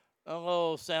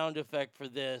sound effect for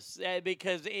this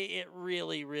because it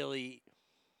really, really,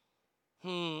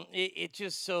 it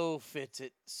just so fits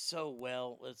it so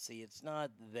well. Let's see, it's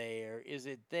not there. Is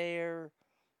it there?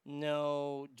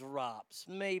 No. Drops.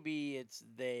 Maybe it's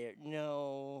there.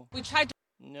 No. We tried to.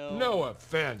 No. No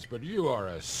offense, but you are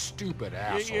a stupid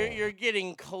asshole. You're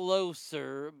getting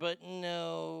closer, but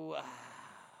no.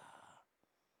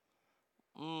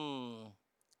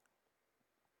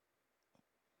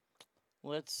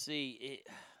 Let's see.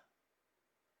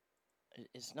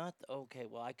 It's not okay.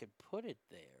 Well, I could put it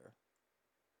there.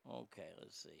 Okay,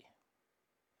 let's see.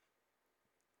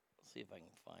 Let's see if I can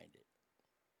find it.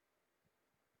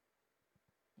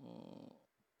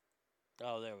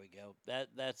 Oh, there we go.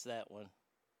 That's that one.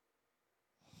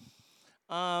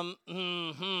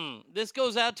 This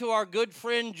goes out to our good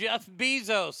friend Jeff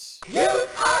Bezos. You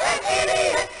are an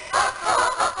idiot.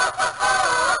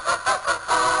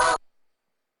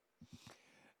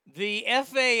 The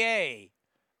FAA,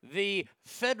 the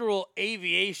Federal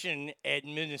Aviation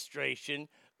Administration,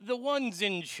 the ones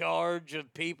in charge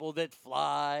of people that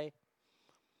fly,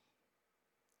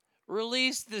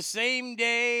 released the same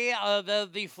day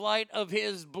of the flight of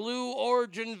his Blue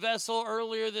Origin vessel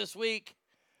earlier this week.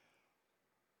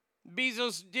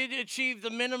 Bezos did achieve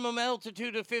the minimum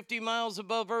altitude of 50 miles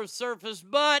above Earth's surface,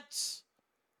 but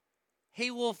he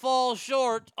will fall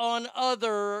short on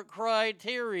other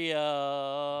criteria.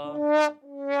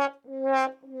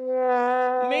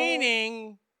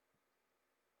 Meaning,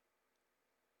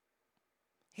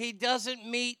 he doesn't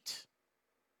meet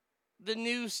the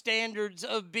new standards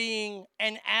of being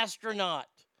an astronaut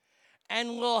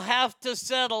and will have to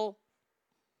settle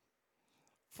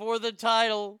for the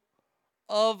title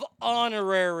of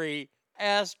honorary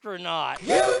astronaut.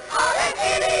 You are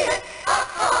an idiot.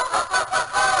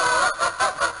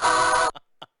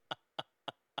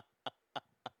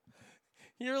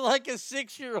 You're like a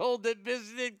 6-year-old that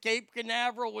visited Cape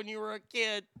Canaveral when you were a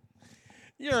kid.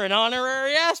 You're an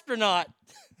honorary astronaut.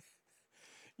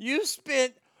 You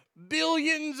spent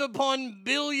billions upon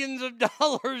billions of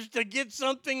dollars to get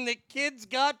something that kids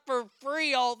got for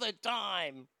free all the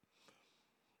time.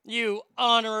 You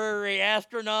honorary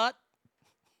astronaut.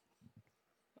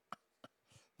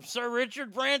 Sir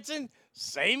Richard Branson,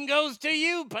 same goes to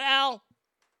you, pal.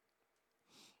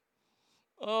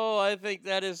 Oh, I think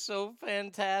that is so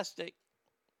fantastic.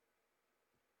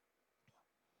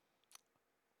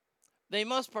 They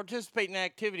must participate in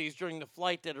activities during the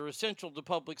flight that are essential to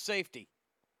public safety.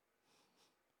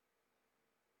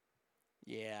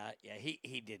 Yeah,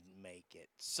 he didn't make it.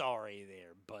 Sorry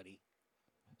there, buddy.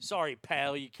 Sorry,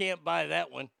 pal, you can't buy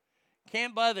that one.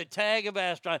 Can't buy the tag of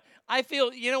astronaut. I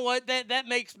feel, you know what? That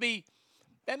makes me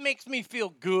feel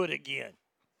good again.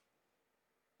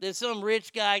 That some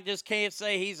rich guy just can't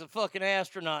say he's a fucking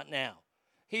astronaut now.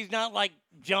 He's not like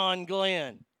John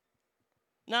Glenn.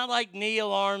 Not like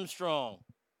Neil Armstrong.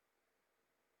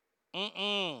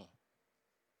 No,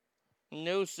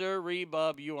 sir,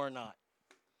 Bob, you are not.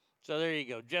 So there you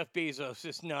go. Jeff Bezos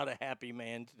is not a happy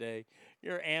man today.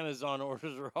 Your Amazon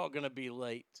orders are all going to be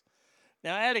late.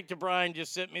 Now, Addict to Brian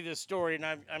just sent me this story, and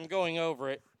I'm going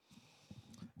over it.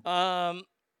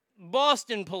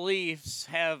 Boston police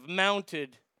have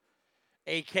mounted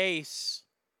a case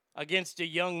against a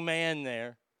young man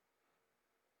there.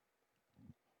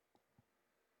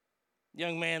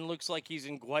 Young man looks like he's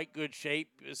in quite good shape.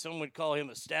 Some would call him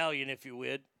a stallion, if you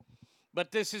would.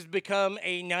 But this has become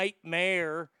a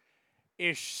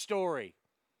nightmare-ish story.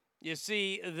 You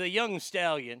see, the young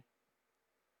stallion,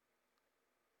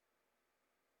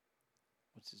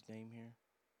 what's his name here?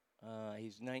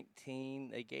 He's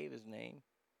 19. They gave his name.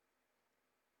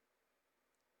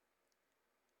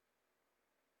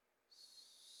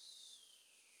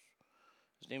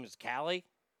 His name is Callie.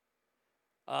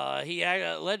 He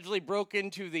allegedly broke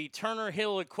into the Turner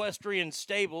Hill Equestrian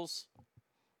Stables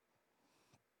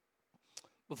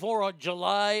before on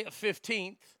July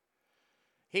 15th,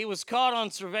 he was caught on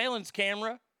surveillance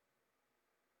camera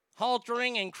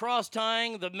haltering and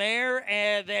cross-tying the mayor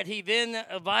that he then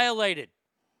violated.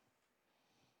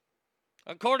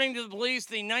 According to the police,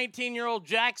 the 19-year-old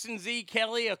Jackson Z.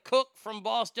 Kelly, a cook from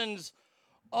Boston's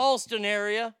Allston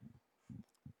area,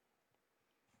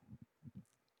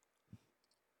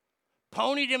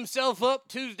 ponied himself up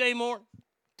Tuesday morning,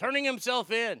 turning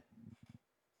himself in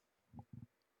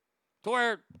to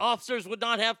where officers would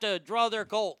not have to draw their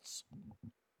Colts.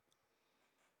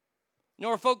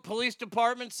 Norfolk Police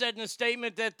Department said in a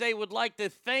statement that they would like to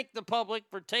thank the public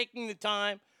for taking the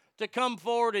time to come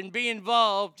forward and be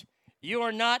involved. You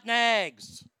are not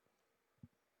nags.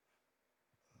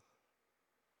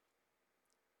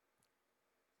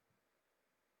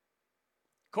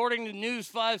 According to News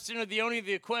 5 Center, the owner of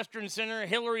the Equestrian Center,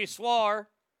 Hillary Swar,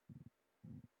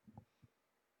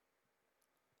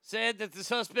 said that the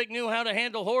suspect knew how to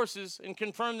handle horses and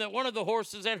confirmed that one of the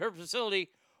horses at her facility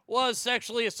was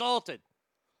sexually assaulted.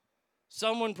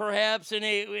 Someone perhaps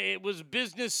it was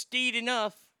business steed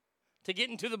enough to get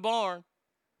into the barn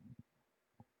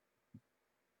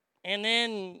and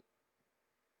then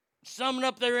summon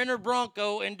up their inner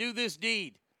bronco and do this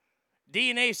deed.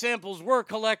 DNA samples were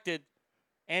collected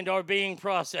and are being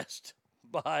processed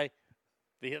by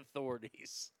the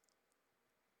authorities.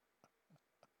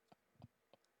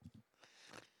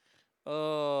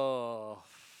 Oh,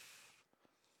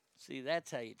 see, that's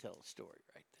how you tell a story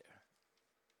right there.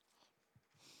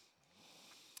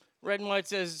 Red and White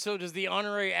says, so does the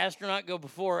honorary astronaut go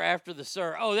before or after the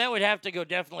sir? Oh, that would have to go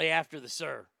definitely after the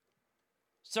sir.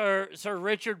 Sir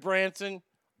Richard Branson,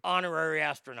 honorary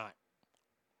astronaut.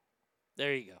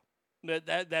 There you go.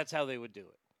 That's how they would do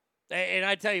it. And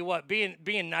I tell you what, being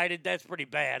knighted, that's pretty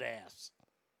badass.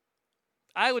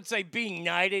 I would say being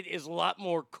knighted is a lot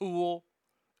more cool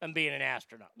than being an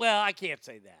astronaut. Well, I can't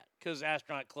say that because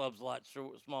astronaut club's a lot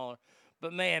smaller.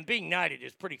 But, man, being knighted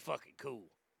is pretty fucking cool.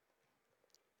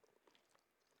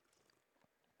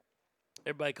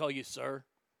 Everybody call you sir?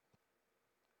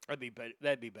 That'd be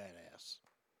badass.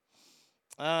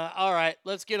 All right,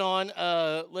 let's get on.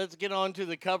 Let's get on to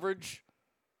the coverage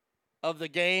of the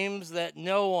games that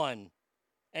no one,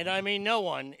 and I mean no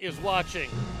one, is watching.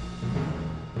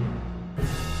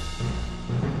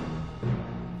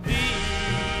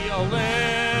 The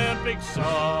Olympics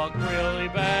suck really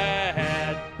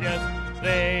bad. Yes,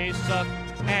 they suck,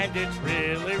 and it's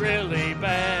really, really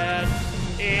bad.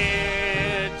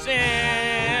 It's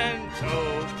in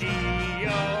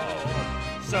Tokyo,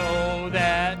 so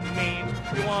that means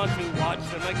you want to watch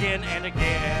them again and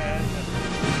again.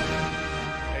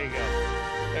 There you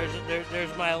go.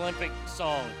 There's my Olympic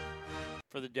song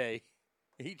for the day.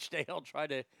 Each day I'll try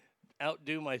to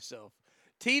outdo myself.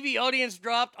 TV audience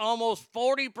dropped almost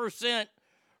 40%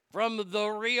 from the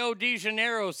Rio de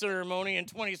Janeiro ceremony in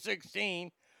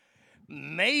 2016.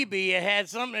 Maybe it had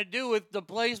something to do with the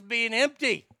place being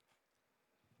empty.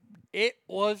 It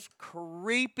was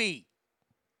creepy.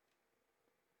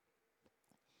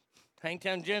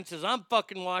 Hangtown Jen says, I'm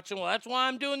fucking watching. Well, that's why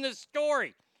I'm doing this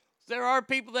story. There are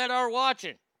people that are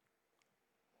watching.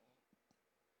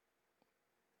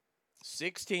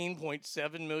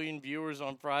 16.7 million viewers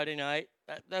on Friday night.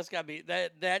 That's got to be,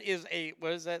 that is a,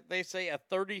 what is that? They say a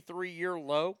 33-year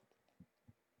low.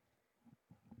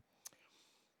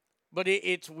 But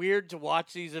it's weird to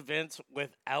watch these events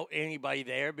without anybody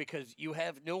there because you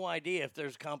have no idea if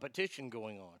there's competition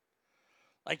going on.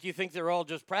 Like, you think they're all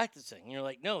just practicing. And you're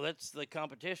like, no, that's the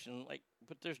competition. Like,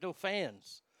 but there's no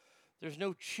fans. There's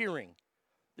no cheering.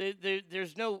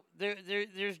 There's no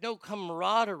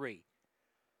camaraderie.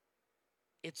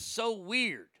 It's so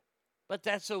weird. But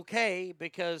that's okay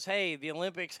because, hey, the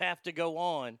Olympics have to go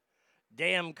on.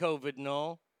 Damn COVID and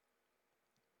all.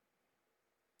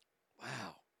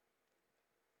 Wow.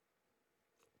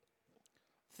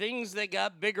 Things that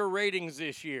got bigger ratings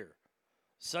this year.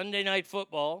 Sunday Night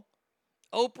Football.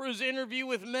 Oprah's interview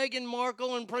with Meghan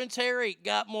Markle and Prince Harry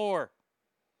got more.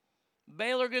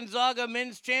 Baylor Gonzaga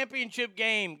men's championship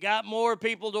game got more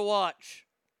people to watch.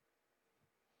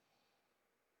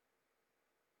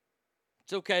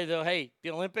 It's okay, though. Hey,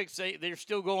 the Olympics, they're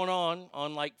still going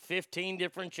on like 15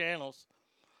 different channels.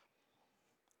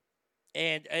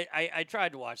 And I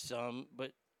tried to watch some,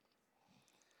 but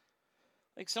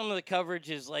like some of the coverage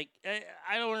is like,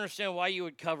 I don't understand why you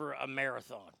would cover a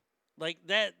marathon. Like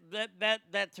that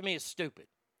to me is stupid.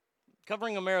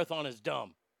 Covering a marathon is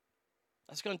dumb.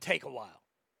 That's going to take a while.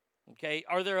 Okay.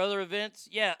 Are there other events?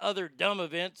 Yeah. Other dumb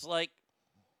events like,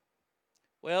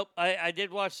 well, I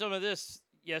did watch some of this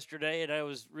yesterday and I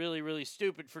was really, really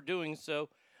stupid for doing so.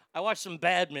 I watched some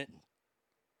badminton.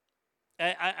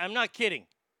 I'm not kidding.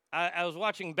 I was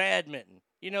watching badminton.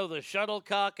 You know, the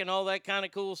shuttlecock and all that kind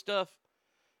of cool stuff.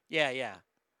 Yeah.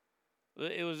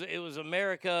 It was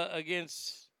America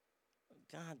against.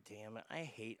 God damn it! I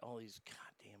hate all these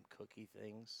goddamn cookie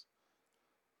things.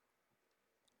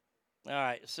 All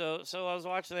right, so I was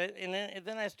watching it, and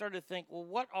then I started to think, well,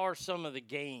 what are some of the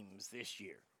games this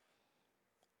year?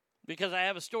 Because I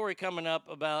have a story coming up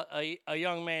about a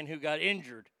young man who got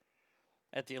injured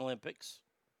at the Olympics.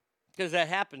 Because that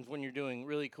happens when you're doing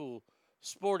really cool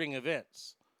sporting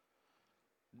events.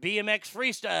 BMX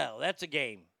freestyle, that's a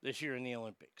game this year in the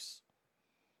Olympics.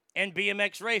 And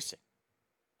BMX racing.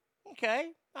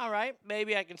 Okay, all right,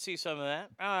 maybe I can see some of that.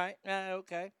 All right,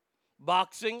 okay.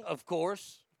 Boxing, of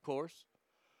course.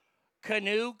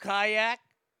 Canoe, kayak.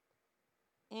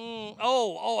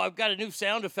 I've got a new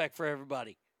sound effect for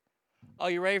everybody. Oh,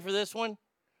 you ready for this one?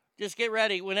 Just get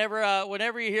ready.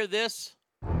 Whenever you hear this.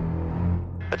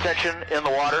 Attention in the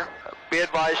water. Be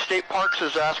advised, State Parks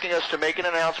is asking us to make an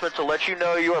announcement to let you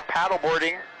know you are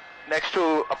paddleboarding next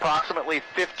to approximately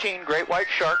 15 great white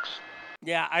sharks.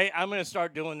 Yeah, I'm going to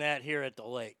start doing that here at the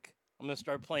lake. I'm going to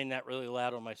start playing that really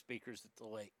loud on my speakers at the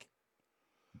lake.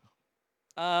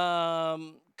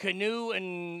 Canoe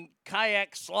and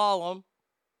kayak slalom.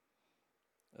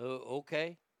 Oh,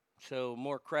 okay. So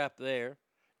more crap there.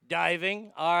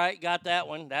 Diving. All right, got that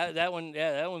one. That one,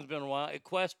 yeah, that one's been a while.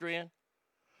 Equestrian.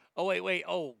 Oh, wait.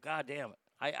 Oh, God damn it.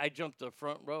 I jumped the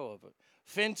front row of it.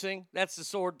 Fencing. That's the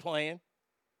sword playing.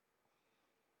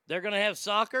 They're going to have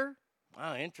soccer.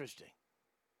 Wow, interesting.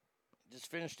 Just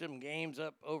finished them games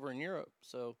up over in Europe.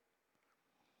 So,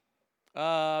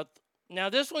 now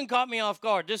this one caught me off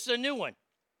guard. This is a new one.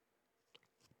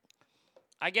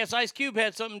 I guess Ice Cube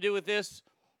had something to do with this.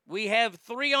 We have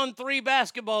 3-on-3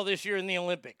 basketball this year in the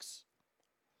Olympics.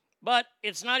 But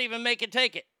it's not even make it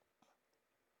take it.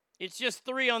 It's just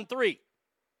 3-on-3.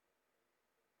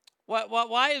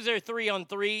 Why is there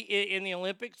 3-on-3 in the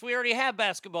Olympics? We already have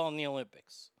basketball in the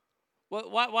Olympics.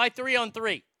 Why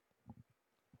 3-on-3?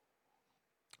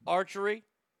 Archery.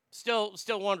 Still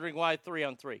wondering why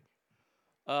 3-on-3.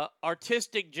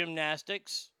 Artistic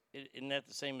gymnastics. Isn't that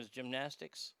the same as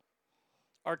gymnastics?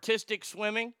 Artistic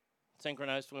swimming.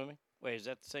 Synchronized swimming. Wait, is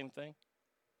that the same thing?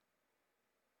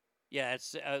 Yeah,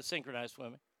 it's synchronized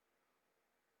swimming.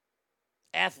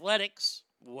 Athletics.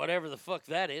 Whatever the fuck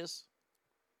that is.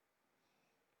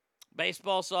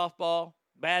 Baseball, softball,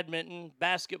 badminton,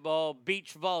 basketball,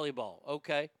 beach volleyball.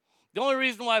 Okay. The only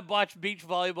reason why I watch beach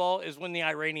volleyball is when the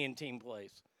Iranian team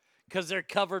plays. Because they're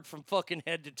covered from fucking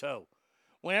head to toe.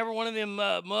 Whenever one of them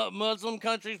Muslim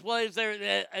countries plays,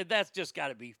 that's just got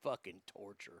to be fucking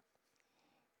torture.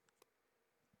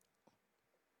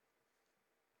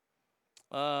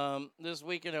 This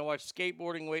weekend I watched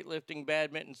skateboarding, weightlifting,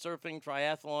 badminton, surfing,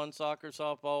 triathlon, soccer,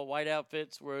 softball, white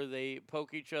outfits where they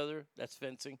poke each other. That's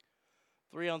fencing.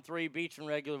 3-on-3, beach and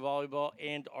regular volleyball,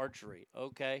 and archery.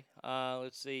 Okay.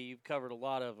 Let's see. You've covered a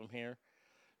lot of them here.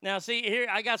 Now, see, here,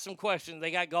 I got some questions.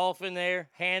 They got golf in there,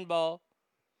 handball.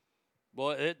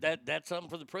 Boy, that's something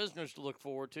for the prisoners to look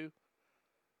forward to.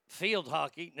 Field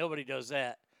hockey. Nobody does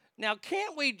that. Now,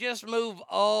 can't we just move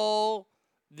all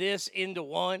this into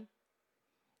one?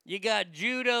 You got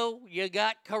judo, you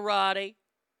got karate,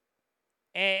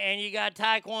 and you got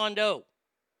taekwondo.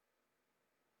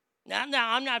 Now,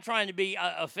 I'm not trying to be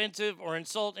offensive or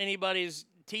insult anybody's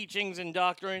teachings and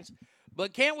doctrines,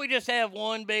 but can't we just have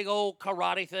one big old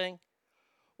karate thing?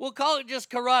 We'll call it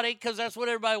just karate because that's what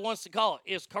everybody wants to call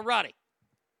it, is karate.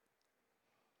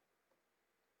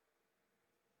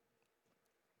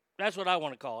 That's what I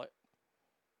want to call it.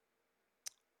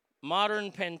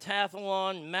 Modern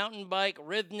pentathlon, mountain bike,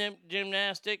 rhythmic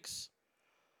gymnastics,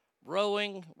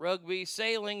 rowing, rugby,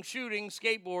 sailing, shooting,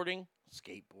 skateboarding,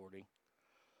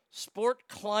 sport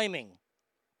climbing.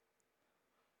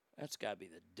 That's got to be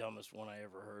the dumbest one I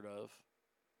ever heard of.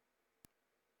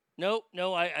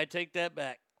 No, I take that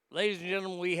back. Ladies and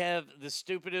gentlemen, we have the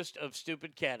stupidest of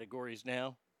stupid categories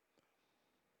now.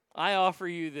 I offer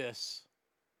you this,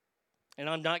 and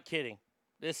I'm not kidding.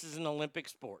 This is an Olympic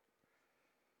sport.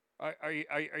 Are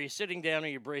you sitting down? Are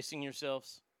you bracing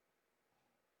yourselves?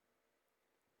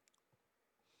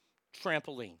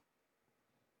 Trampoline.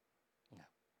 No.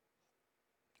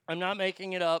 I'm not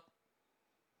making it up.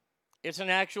 It's an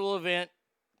actual event.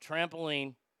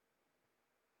 Trampoline.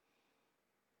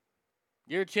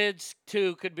 Your kids,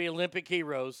 too, could be Olympic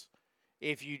heroes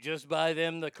if you just buy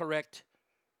them the correct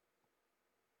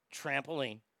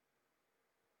trampoline.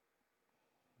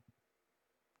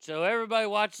 So everybody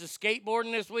watched the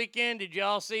skateboarding this weekend. Did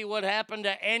y'all see what happened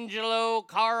to Angelo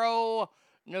Caro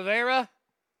Navarra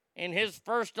in his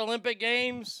first Olympic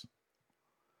Games?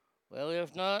 Well,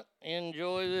 if not,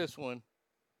 enjoy this one.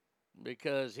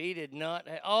 Because he did not.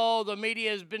 Oh, the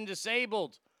media has been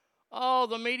disabled. Oh,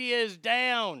 the media is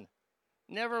down.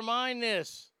 Never mind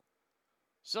this.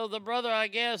 So the brother, I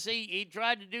guess, he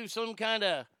tried to do some kind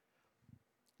of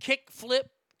kick, flip,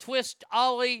 twist,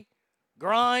 ollie,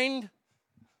 grind,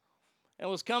 and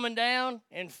was coming down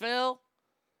and fell.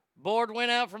 Board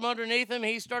went out from underneath him.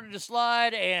 He started to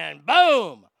slide, and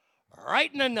boom,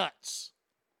 right in the nuts.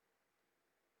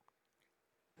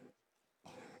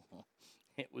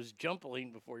 It was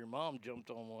jumping before your mom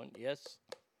jumped on one. Yes.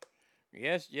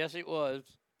 Yes, it was.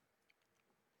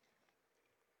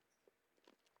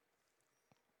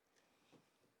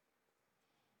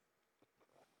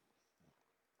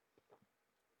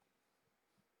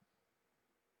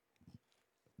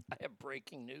 I have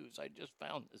breaking news. I just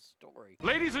found this story.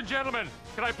 Ladies and gentlemen,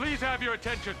 can I please have your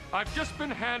attention? I've just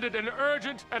been handed an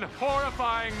urgent and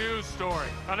horrifying news story,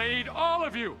 and I need all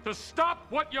of you to stop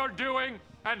what you're doing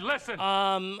and listen.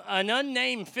 An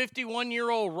unnamed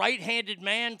 51-year-old right-handed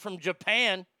man from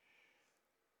Japan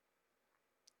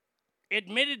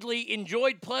admittedly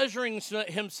enjoyed pleasuring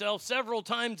himself several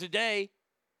times a day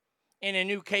in a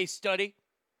new case study.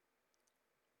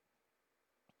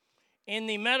 In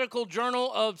the Medical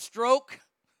Journal of Stroke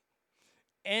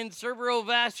and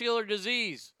Cerebrovascular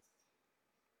Disease.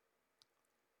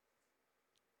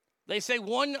 They say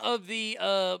one of the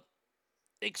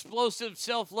explosive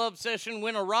self-love session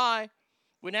went awry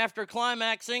when after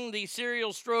climaxing, the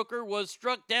serial stroker was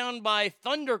struck down by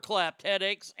thunderclapped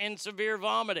headaches and severe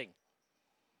vomiting.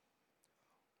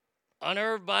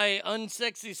 Unnerved by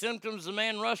unsexy symptoms, the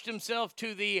man rushed himself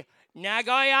to the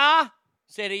Nagoya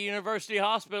City University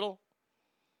Hospital,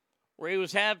 where he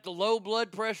was halved to low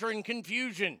blood pressure and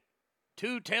confusion,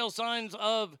 2 tail signs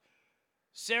of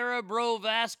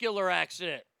cerebrovascular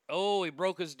accident. Oh, he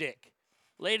broke his dick.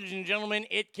 Ladies and gentlemen,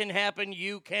 it can happen.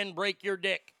 You can break your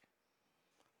dick.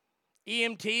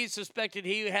 EMTs suspected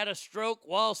he had a stroke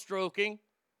while stroking.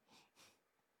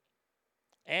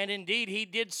 And indeed, he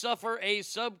did suffer a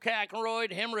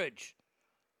subcacroid hemorrhage,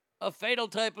 a fatal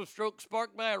type of stroke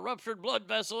sparked by a ruptured blood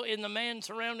vessel in the man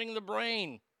surrounding the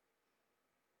brain.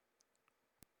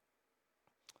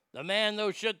 The man,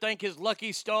 though, should thank his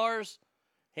lucky stars.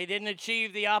 He didn't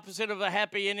achieve the opposite of a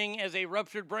happy ending, as a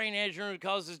ruptured brain aneurysm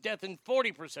causes death in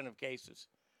 40% of cases.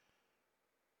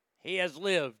 He has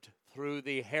lived through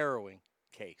the harrowing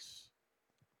case.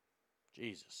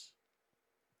 Jesus.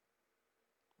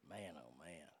 Man, oh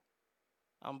man.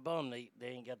 I'm bummed they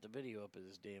ain't got the video up of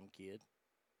this damn kid.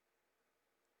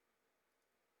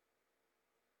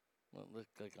 Well,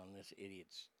 let's click on this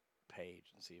idiot's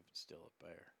page and see if it's still up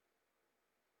there.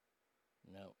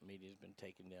 No, media's been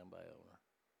taken down by owner.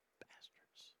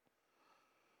 Bastards.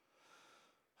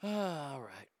 All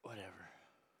right, whatever.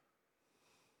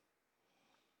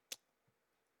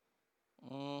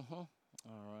 All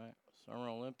right. Summer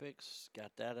Olympics,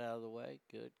 got that out of the way.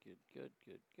 Good.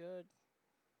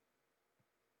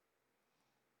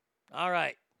 All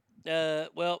right.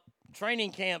 Well,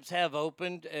 training camps have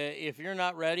opened. If you're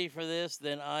not ready for this,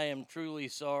 then I am truly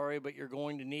sorry, but you're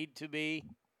going to need to be.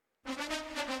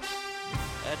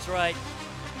 That's right.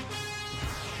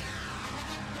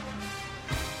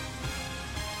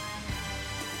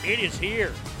 It is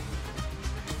here.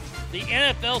 The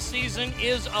NFL season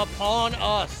is upon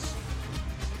us.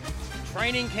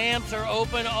 Training camps are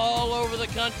open all over the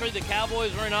country. The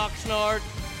Cowboys are in Oxnard,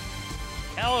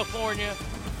 California.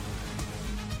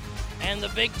 And the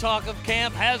big talk of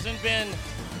camp hasn't been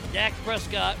Dak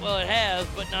Prescott. Well, it has,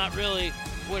 but not really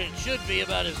what it should be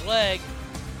about his leg.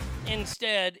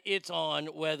 Instead, it's on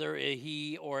whether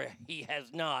he or he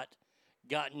has not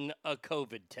gotten a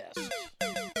COVID test.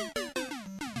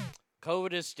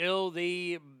 COVID is still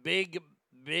the big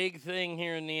thing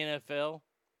here in the NFL.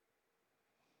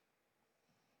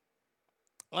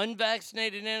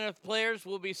 Unvaccinated NFL players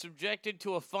will be subjected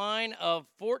to a fine of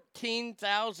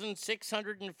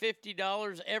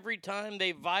 $14,650 every time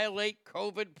they violate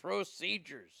COVID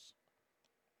procedures.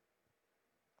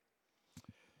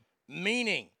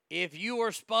 Meaning, if you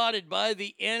are spotted by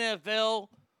the NFL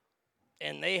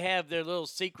and they have their little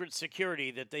secret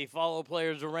security that they follow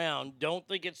players around, don't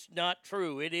think it's not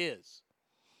true. It is.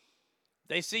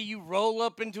 They see you roll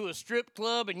up into a strip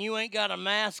club and you ain't got a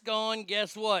mask on.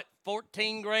 Guess what?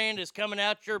 $14,000 is coming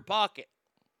out your pocket.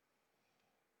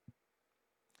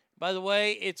 By the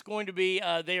way, it's going to be,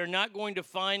 they are not going to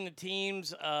fine the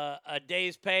teams a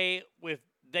day's pay if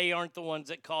they aren't the ones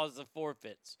that cause the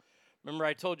forfeits. Remember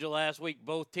I told you last week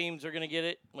both teams are going to get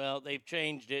it? Well, they've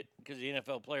changed it because the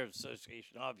NFL Players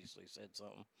Association obviously said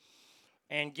something.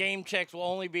 And game checks will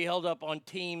only be held up on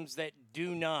teams that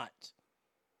do not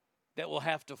that will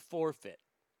have to forfeit.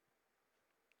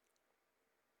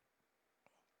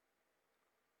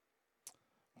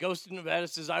 Ghost of Nevada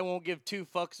says, I won't give two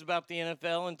fucks about the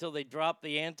NFL until they drop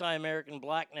the anti-American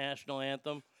black national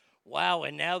anthem. Wow,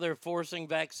 and now they're forcing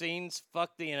vaccines?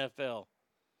 Fuck the NFL.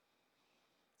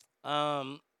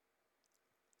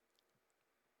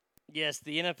 Yes,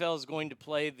 the NFL is going to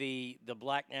play the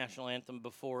black national anthem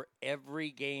before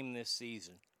every game this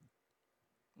season.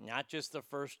 Not just the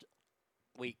first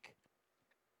week.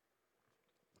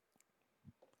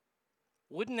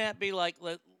 Wouldn't that be like,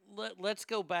 let's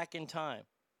go back in time.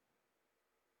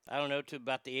 I don't know, to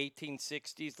about the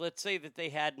 1860s. Let's say that they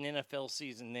had an NFL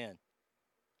season then.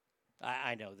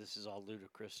 I know this is all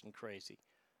ludicrous and crazy.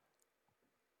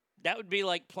 That would be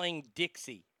like playing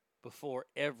Dixie before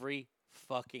every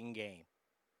fucking game.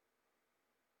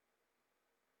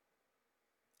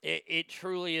 It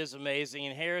truly is amazing.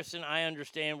 And Harrison, I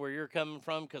understand where you're coming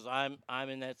from because I'm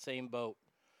in that same boat.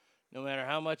 No matter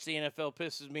how much the NFL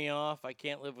pisses me off, I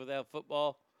can't live without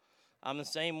football. I'm the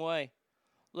same way.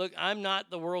 Look, I'm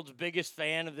not the world's biggest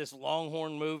fan of this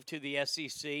Longhorn move to the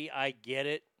SEC. I get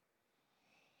it.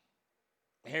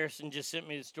 Harrison just sent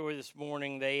me the story this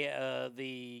morning.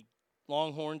 The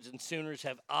Longhorns and Sooners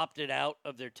have opted out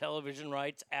of their television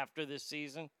rights after this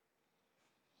season.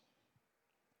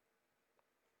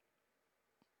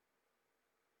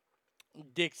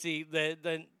 Dixie,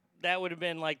 that would have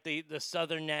been like the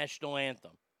Southern National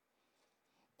Anthem.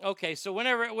 Okay, so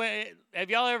have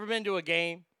y'all ever been to a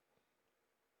game?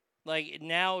 Like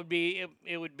now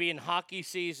it would be in hockey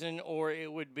season or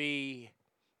it would be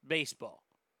baseball.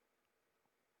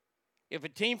 If a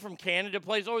team from Canada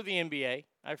plays, or the NBA,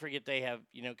 I forget they have,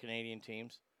 Canadian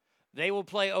teams, they will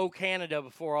play O Canada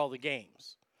before all the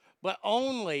games. But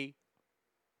only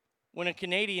when a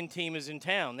Canadian team is in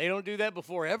town. They don't do that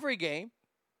before every game.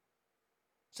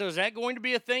 So is that going to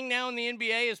be a thing now in the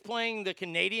NBA, is playing the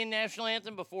Canadian national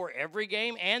anthem before every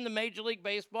game and the Major League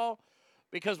Baseball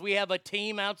because we have a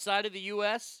team outside of the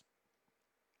U.S.?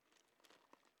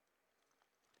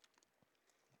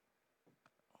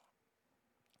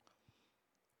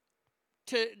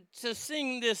 To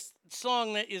sing this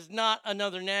song that is not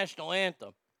another national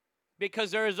anthem,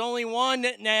 because there is only one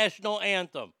national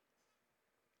anthem.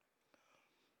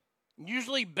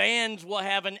 Usually bands will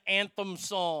have an anthem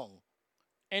song,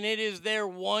 and it is their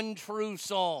one true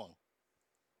song.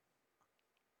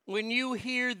 When you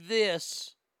hear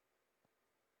this,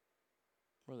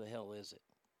 where the hell is it?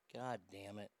 God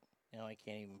damn it. Now I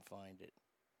can't even find it.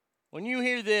 When you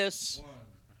hear this... 1,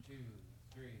 2,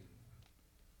 3...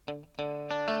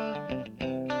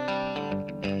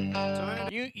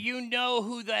 You know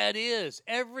who that is.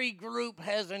 Every group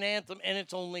has an anthem, and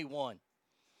it's only one.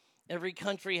 Every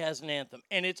country has an anthem,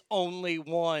 and it's only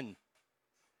one.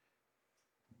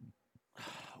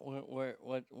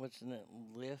 What's in that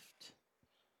lift?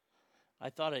 I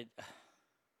thought it.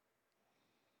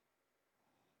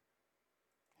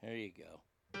 There you go.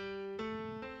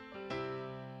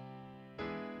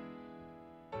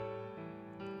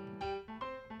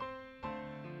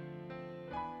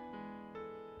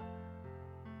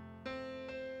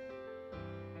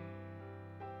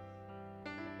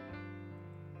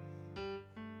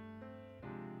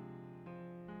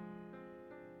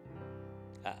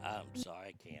 I'm sorry,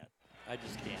 I can't. I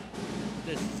just can't.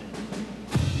 This is it.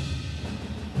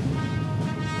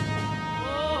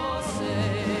 Oh,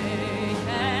 say,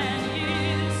 can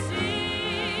you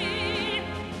see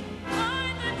by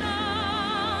the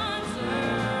dawn's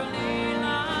early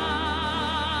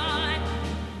light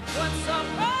what so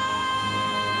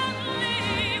proudly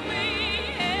we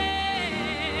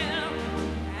hailed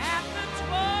at the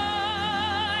twilight's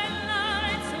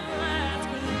last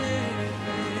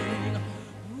gleaming,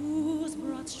 whose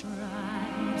broad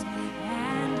stripes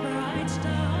and bright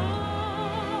stars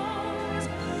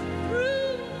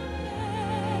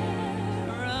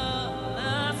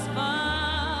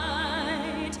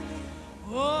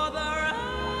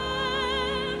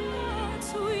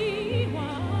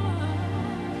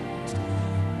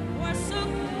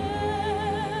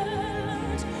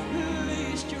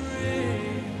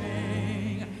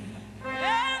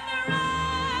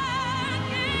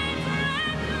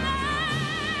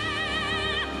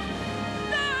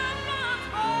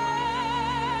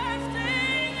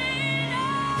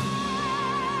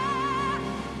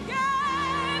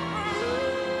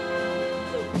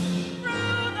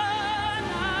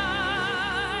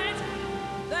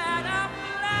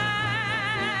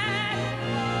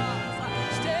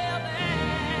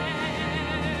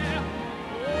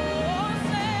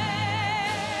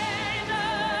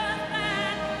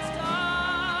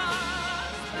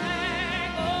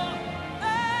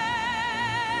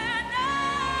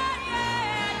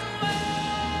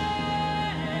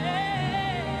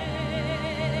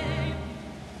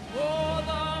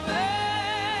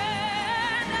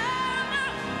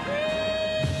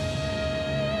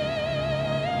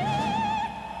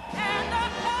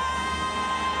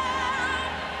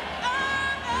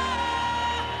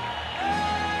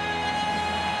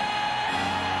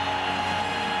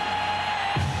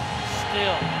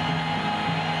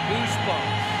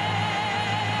Goosebumps.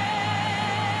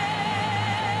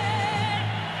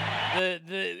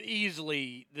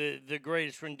 Easily the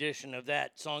greatest rendition of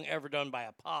that song ever done by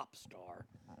a pop star.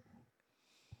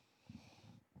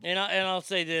 And I'll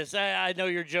say this. I know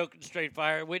you're joking, Straight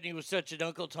Fire. Whitney was such an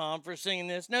Uncle Tom for singing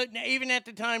this. No, even at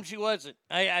the time she wasn't.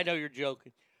 I know you're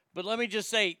joking. But let me just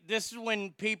say, this is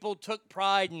when people took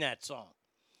pride in that song.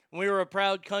 We were a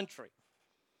proud country.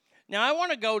 Now, I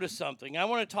want to go to something. I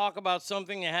want to talk about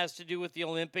something that has to do with the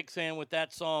Olympics and with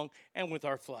that song and with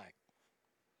our flag.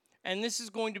 And this is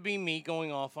going to be me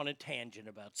going off on a tangent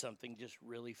about something just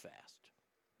really fast.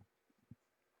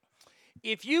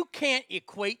 If you can't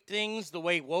equate things the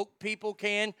way woke people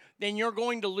can, then you're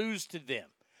going to lose to them.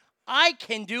 I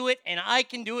can do it, and I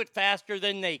can do it faster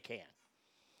than they can.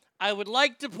 I would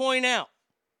like to point out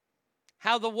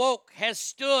how the woke has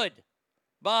stood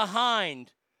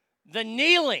behind the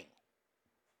kneeling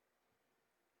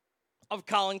of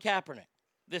Colin Kaepernick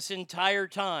this entire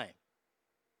time.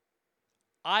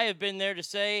 I have been there to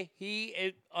say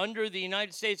under the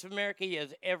United States of America, he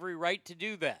has every right to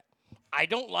do that. I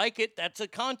don't like it. That's a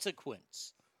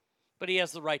consequence. But he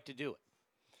has the right to do it.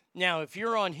 Now, if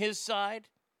you're on his side,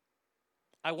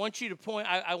 I want to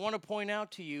point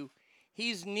out to you,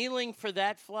 he's kneeling for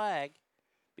that flag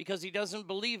because he doesn't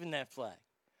believe in that flag.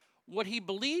 What he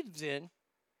believes in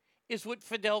is what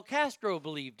Fidel Castro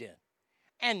believed in,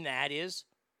 and that is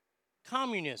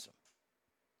communism.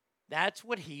 That's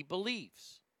what he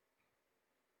believes.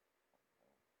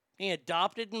 He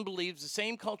adopted and believes the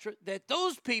same culture that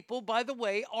those people, by the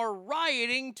way, are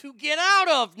rioting to get out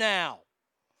of now.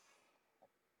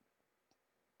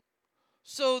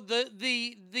 So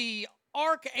the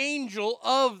archangel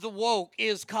of the woke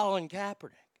is Colin Kaepernick.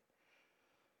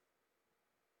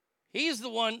 He's the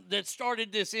one that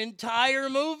started this entire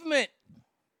movement.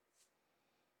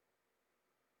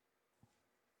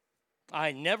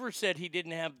 I never said he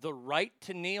didn't have the right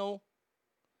to kneel.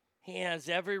 He has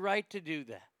every right to do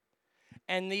that.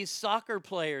 And these soccer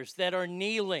players that are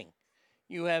kneeling,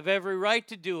 you have every right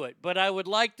to do it. But I would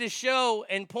like to show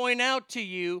and point out to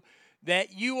you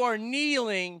that you are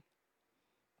kneeling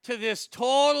to this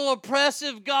total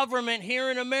oppressive government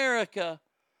here in America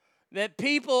that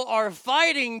people are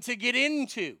fighting to get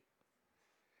into.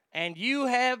 And you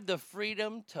have the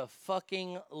freedom to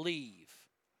fucking leave.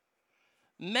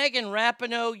 Megan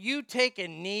Rapinoe, you take a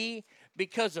knee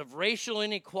because of racial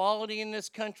inequality in this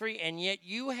country, and yet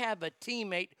you have a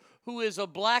teammate who is a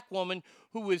black woman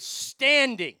who is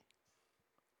standing.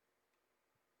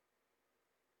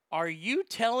 Are you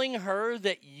telling her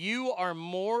that you're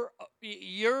more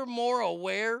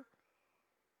aware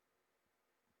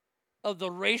of the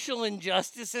racial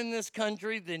injustice in this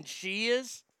country than she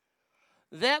is?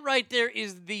 That right there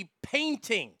is the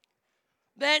painting.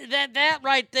 That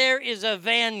right there is a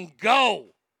Van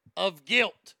Gogh of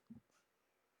guilt.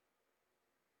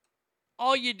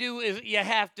 All you do is you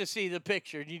have to see the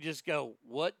picture and you just go,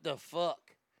 what the fuck?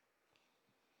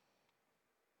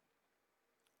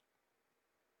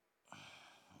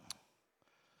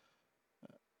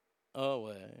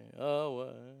 Away.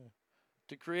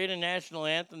 To create a national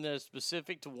anthem that is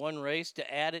specific to one race,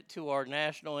 to add it to our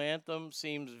national anthem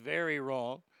seems very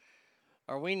wrong.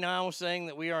 Are we now saying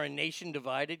that we are a nation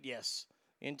divided? Yes.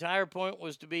 The entire point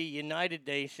was to be a united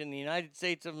nation, the United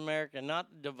States of America, not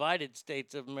the divided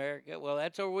states of America. Well,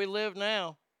 that's where we live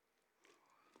now.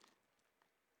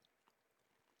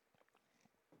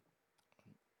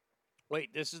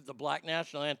 Wait, this is the black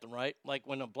national anthem, right? Like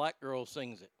when a black girl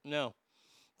sings it. No,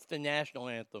 it's the national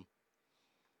anthem.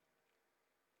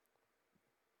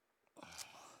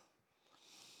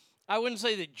 I wouldn't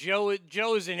say that Joe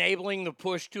is enabling the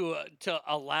push to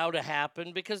allow to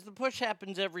happen, because the push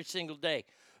happens every single day.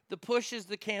 The push is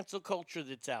the cancel culture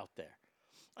that's out there.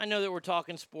 I know that we're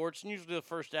talking sports, and usually the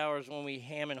first hour is when we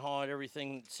ham and haw at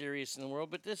everything that's serious in the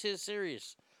world, but this is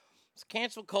serious. This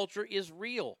cancel culture is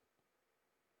real.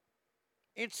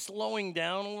 It's slowing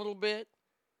down a little bit,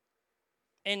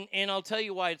 and I'll tell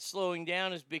you why it's slowing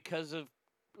down is because of,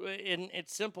 and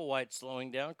it's simple why it's slowing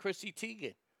down, Chrissy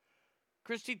Teigen.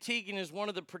 Chrissy Teigen is one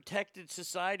of the protected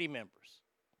society members.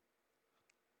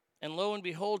 And lo and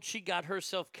behold, she got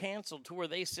herself canceled to where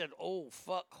they said, oh,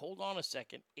 fuck, hold on a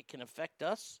second. It can affect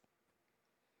us?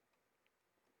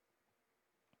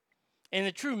 And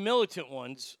the true militant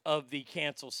ones of the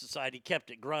cancel society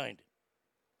kept it grinding.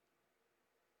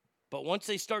 But once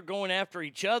they start going after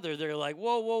each other, they're like,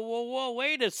 whoa,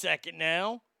 wait a second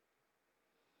now.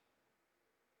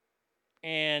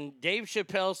 And Dave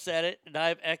Chappelle said it, and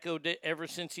I've echoed it ever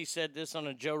since he said this on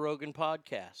a Joe Rogan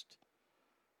podcast.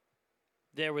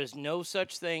 There is no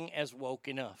such thing as woke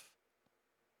enough.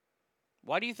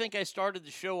 Why do you think I started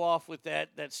the show off with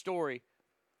that story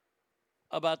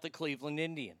about the Cleveland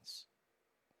Indians?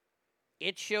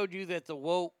 It showed you that the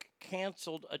woke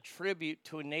canceled a tribute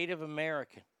to a Native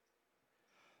American.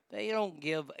 They don't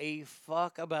give a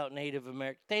fuck about Native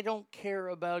Americans. They don't care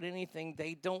about anything.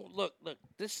 They don't look,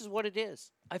 this is what it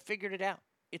is. I figured it out.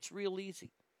 It's real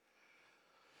easy.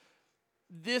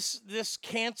 This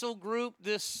cancel group,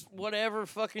 this whatever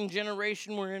fucking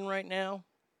generation we're in right now,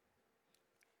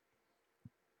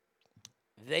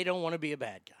 they don't want to be a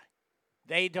bad guy.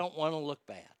 They don't want to look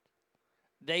bad.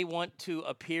 They want to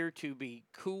appear to be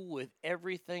cool with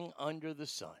everything under the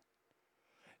sun.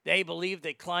 They believe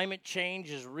that climate change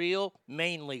is real,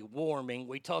 mainly warming.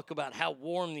 We talk about how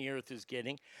warm the earth is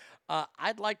getting.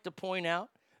 I'd like to point out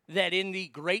that in the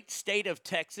great state of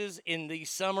Texas in the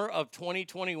summer of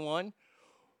 2021,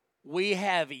 we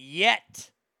have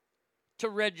yet to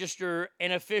register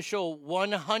an official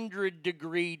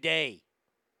 100-degree day.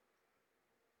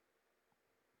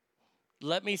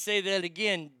 Let me say that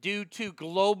again. Due to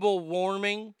global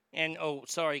warming and,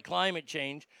 climate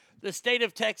change, the state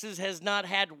of Texas has not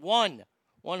had one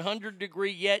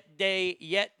 100-degree day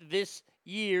yet this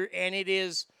year, and it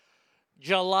is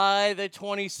July the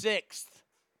 26th.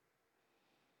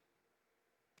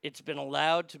 It's been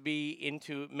allowed to be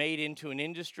made into an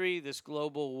industry, this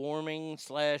global warming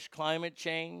 / climate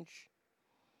change.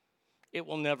 It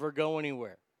will never go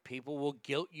anywhere. People will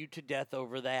guilt you to death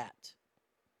over that.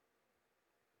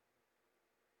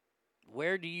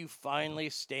 Where do you finally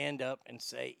stand up and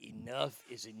say enough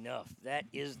is enough? That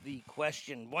is the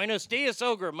question. Buenos dias,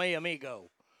 Ogre, mi amigo.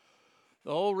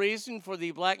 The whole reason for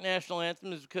the Black National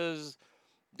Anthem is because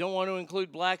don't want to include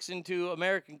blacks into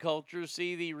American culture.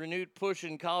 See the renewed push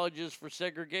in colleges for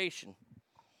segregation.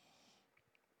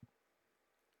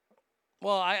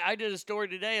 Well, I did a story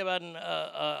today about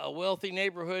a wealthy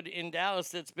neighborhood in Dallas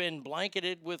that's been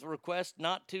blanketed with requests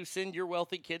not to send your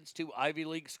wealthy kids to Ivy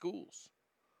League schools.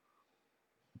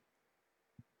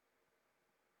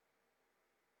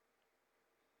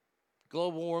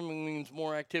 Global warming means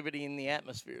more activity in the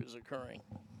atmosphere is occurring.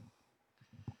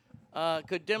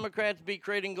 Could Democrats be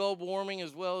creating global warming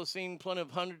as well as seeing plenty of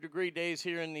 100-degree days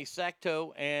here in the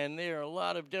Sacto? And there are a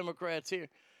lot of Democrats here.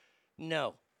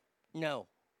 No.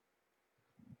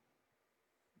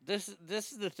 This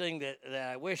is the thing that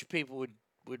I wish people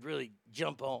would really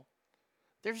jump on.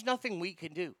 There's nothing we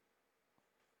can do.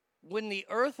 When the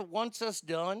earth wants us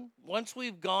done, once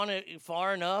we've gone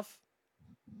far enough,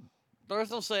 the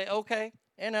earth will say, okay,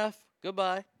 enough,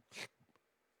 goodbye.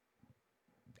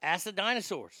 Ask the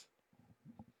dinosaurs.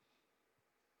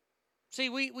 See,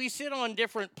 we sit on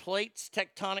different plates,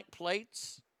 tectonic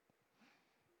plates,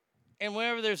 and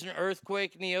whenever there's an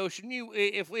earthquake in the ocean,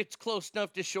 if it's close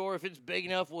enough to shore, if it's big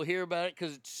enough, we'll hear about it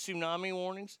because it's tsunami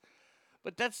warnings.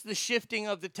 But that's the shifting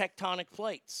of the tectonic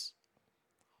plates.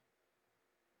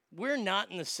 We're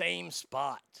not in the same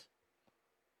spot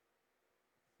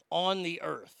on the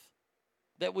earth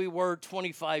that we were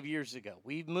 25 years ago.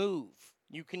 We move.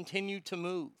 You continue to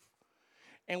move.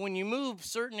 And when you move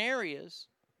certain areas,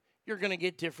 you're going to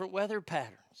get different weather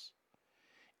patterns.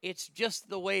 It's just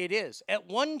the way it is. At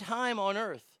one time on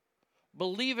Earth,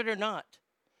 believe it or not,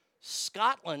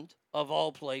 Scotland, of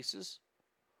all places,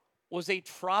 was a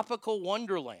tropical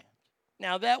wonderland.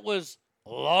 Now, that was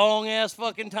a long-ass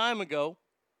fucking time ago,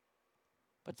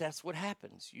 but that's what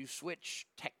happens. You switch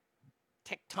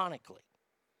tectonically.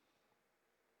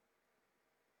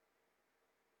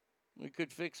 We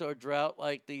could fix our drought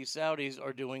like the Saudis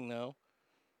are doing, though.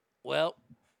 Well,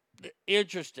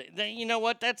 interesting. You know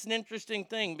what? That's an interesting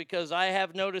thing because I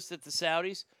have noticed that the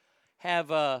Saudis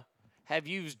have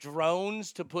used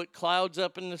drones to put clouds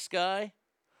up in the sky.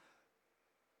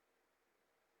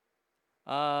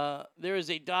 There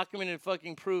is a documented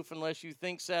fucking proof, unless you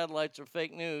think satellites are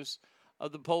fake news,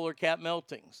 of the polar cap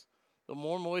meltings. The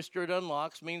more moisture it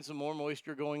unlocks means the more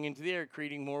moisture going into the air,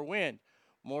 creating more wind,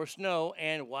 more snow,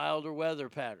 and wilder weather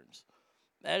patterns.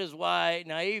 That is why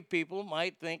naive people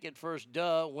might think at first,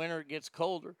 winter gets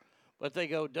colder, but they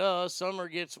go, summer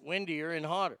gets windier and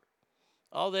hotter.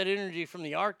 All that energy from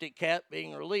the Arctic cap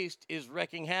being released is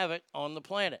wreaking havoc on the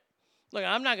planet. Look,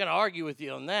 I'm not going to argue with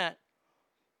you on that,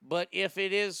 but if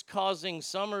it is causing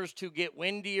summers to get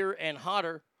windier and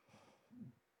hotter,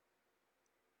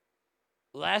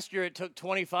 last year it took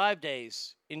 25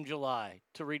 days in July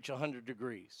to reach 100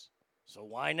 degrees. So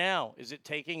why now? Is it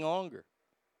taking longer?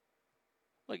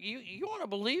 Look, you want to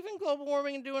believe in global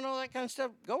warming and doing all that kind of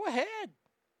stuff? Go ahead.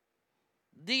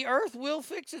 The earth will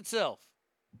fix itself.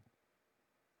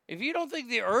 If you don't think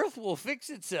the earth will fix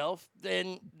itself,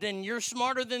 then you're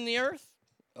smarter than the earth?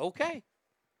 Okay.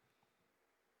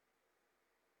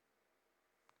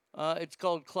 It's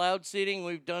called cloud seeding.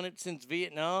 We've done it since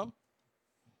Vietnam.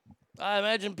 I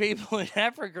imagine people in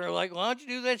Africa are like, why don't you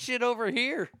do that shit over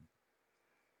here?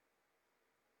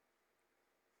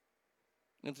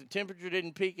 If the temperature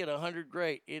didn't peak at 100,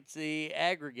 great. It's the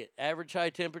aggregate. Average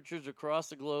high temperatures across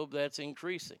the globe, that's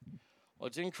increasing. Well,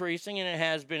 it's increasing, and it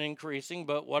has been increasing,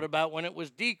 but what about when it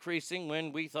was decreasing,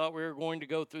 when we thought we were going to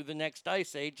go through the next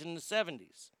ice age in the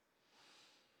 70s?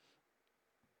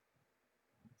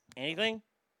 Anything?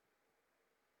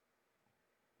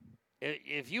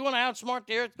 If you want to outsmart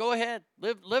the Earth, go ahead.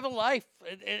 Live a life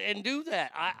and do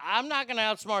that. I'm not going to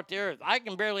outsmart the Earth. I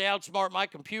can barely outsmart my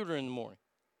computer in the morning.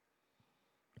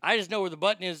 I just know where the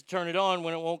button is to turn it on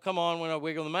when it won't come on when I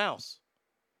wiggle the mouse.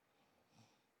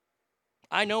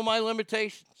 I know my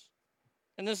limitations.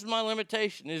 And this is my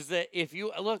limitation, is that if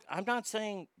you, look, I'm not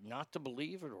saying not to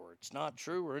believe it or it's not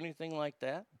true or anything like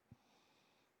that.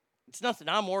 It's nothing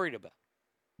I'm worried about.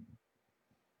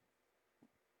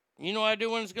 You know what I do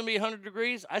when it's going to be 100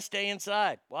 degrees? I stay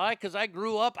inside. Why? Because I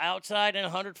grew up outside in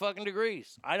 100 fucking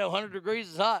degrees. I know 100 degrees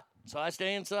is hot, so I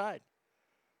stay inside.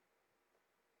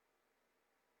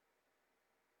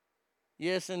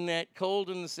 Yes, and that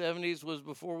cold in the 70s was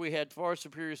before we had far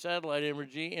superior satellite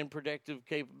imagery and predictive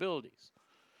capabilities.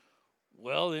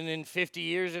 Well, then in 50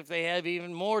 years, if they have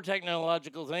even more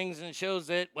technological things, and it shows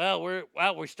that,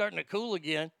 we're starting to cool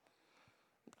again.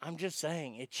 I'm just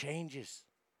saying, it changes.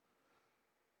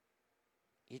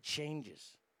 It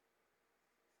changes.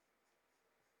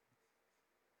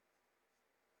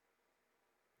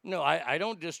 No, I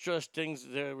don't distrust things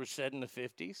that were said in the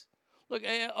 50s. Look,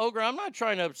 Ogre, I'm not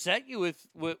trying to upset you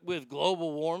with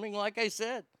global warming. Like I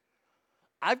said,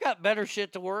 I've got better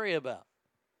shit to worry about.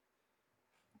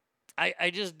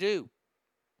 I just do.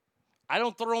 I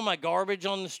don't throw my garbage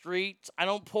on the streets. I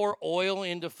don't pour oil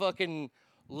into fucking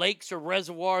lakes or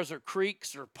reservoirs or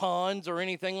creeks or ponds or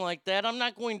anything like that. I'm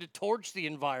not going to torch the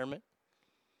environment.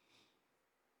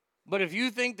 But if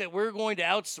you think that we're going to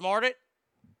outsmart it,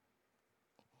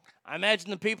 I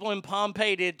imagine the people in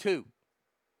Pompeii did too.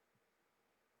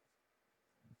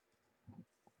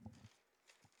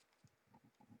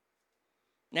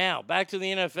 Now, back to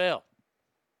the NFL,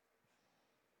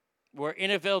 where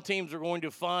NFL teams are going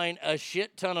to fine a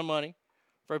shit ton of money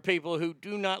for people who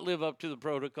do not live up to the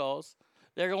protocols.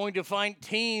 They're going to fine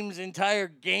teams entire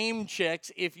game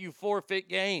checks if you forfeit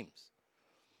games.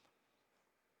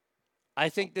 I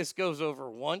think this goes over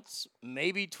once,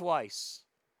 maybe twice.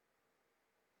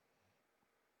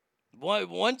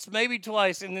 Once, maybe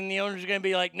twice, and then the owner's going to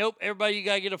be like, nope, everybody, you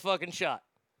got to get a fucking shot.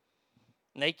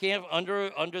 And they can't, under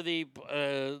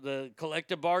the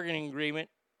collective bargaining agreement,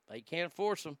 they can't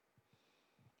force them.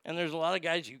 And there's a lot of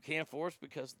guys you can't force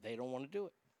because they don't want to do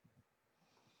it.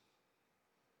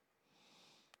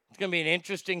 It's going to be an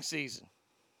interesting season.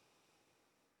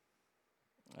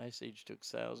 Ice Age took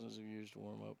thousands of years to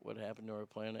warm up. What happened to our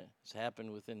planet has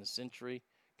happened within a century.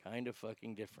 Kind of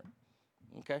fucking different.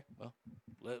 Okay, well,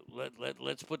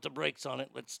 let's put the brakes on it.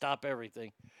 Let's stop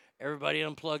everything. Everybody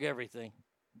unplug everything.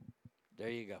 There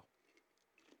you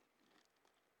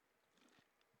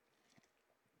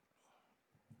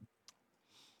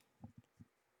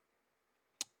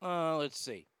go. Let's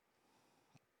see.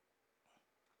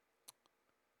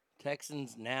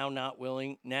 Texans now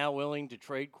willing to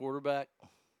trade quarterback.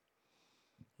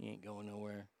 He ain't going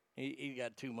nowhere. He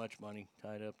got too much money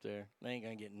tied up there. They ain't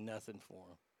gonna get nothing for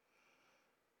him.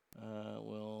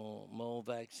 Will Mole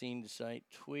vaccine to site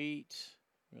tweet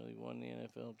really won the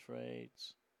NFL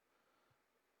trades?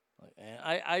 And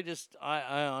I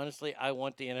honestly, I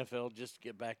want the NFL just to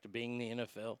get back to being the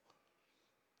NFL.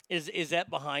 Is that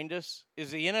behind us?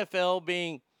 Is the NFL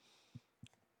being,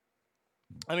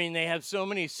 I mean, they have so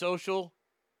many social.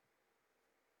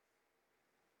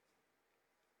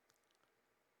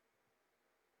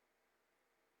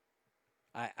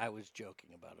 I was joking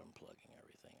about unplugging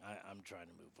everything. I'm trying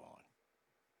to move on.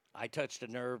 I touched a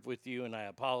nerve with you, and I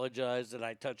apologize that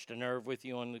I touched a nerve with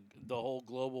you on the whole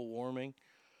global warming.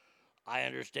 I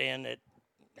understand that,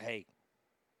 hey,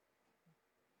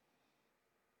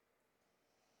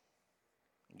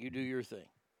 you do your thing.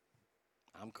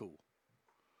 I'm cool.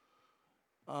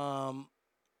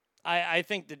 I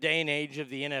think the day and age of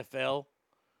the NFL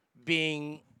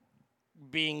being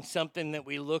something that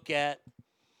we look at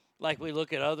like we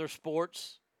look at other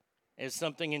sports as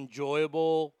something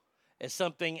enjoyable, as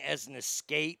something as an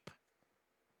escape,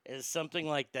 as something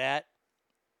like that,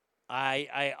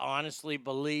 I honestly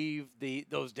believe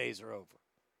those days are over.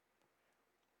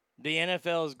 The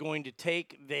NFL is going to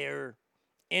take their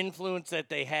influence that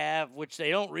they have, which they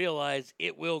don't realize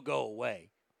it will go away.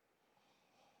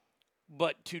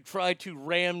 but to try to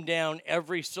ram down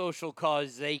every social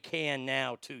cause they can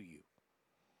now to you.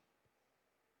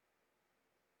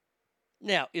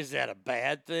 Now, is that a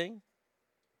bad thing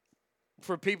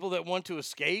for people that want to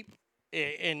escape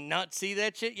and not see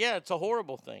that shit? Yeah, it's a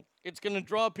horrible thing. It's going to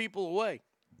draw people away.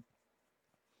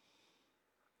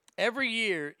 Every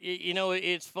year, you know,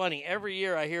 it's funny. Every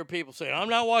year I hear people say, I'm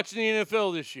not watching the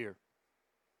NFL this year.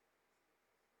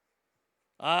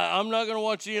 I'm not going to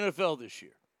watch the NFL this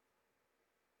year.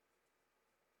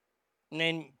 And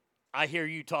then I hear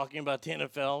you talking about the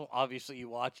NFL. Obviously, you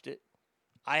watched it.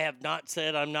 I have not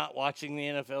said I'm not watching the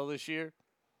NFL this year.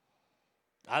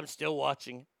 I'm still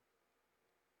watching it.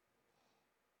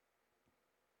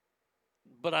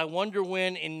 But I wonder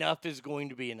when enough is going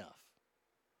to be enough.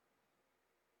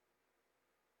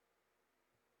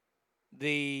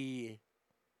 The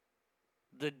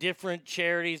different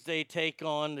charities they take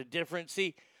on, the different...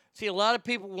 See, a lot of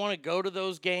people want to go to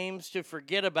those games to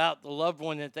forget about the loved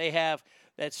one that they have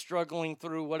that's struggling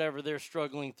through whatever they're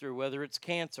struggling through, whether it's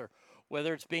cancer,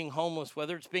 whether it's being homeless,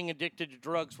 whether it's being addicted to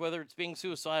drugs, whether it's being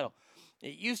suicidal.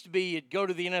 It used to be you'd go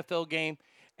to the NFL game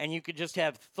and you could just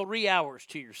have 3 hours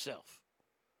to yourself.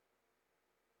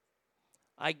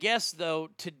 I guess, though,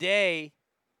 today,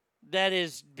 that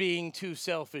is being too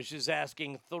selfish, is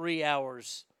asking 3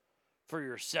 hours for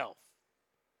yourself.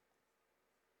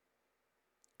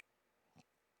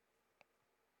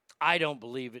 I don't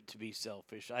believe it to be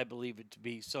selfish. I believe it to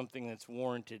be something that's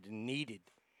warranted and needed.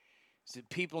 Is that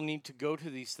people need to go to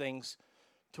these things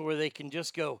to where they can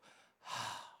just go,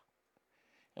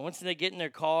 and once they get in their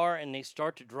car and they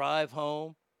start to drive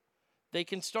home, they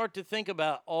can start to think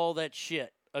about all that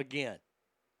shit again.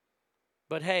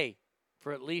 But hey,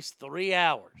 for at least 3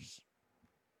 hours,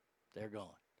 they're gone.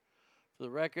 For the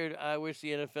record, I wish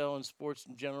the NFL and sports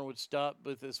in general would stop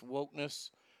with this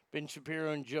wokeness. Ben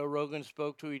Shapiro and Joe Rogan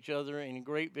spoke to each other in a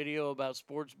great video about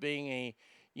sports being a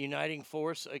uniting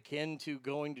force akin to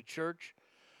going to church.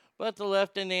 But the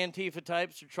left and Antifa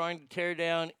types are trying to tear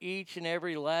down each and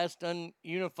every last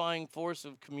unifying force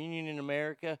of communion in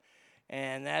America.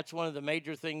 And that's one of the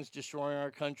major things destroying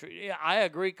our country. Yeah, I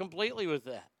agree completely with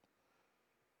that.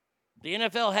 The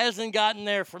NFL hasn't gotten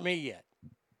there for me yet.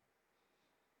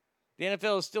 The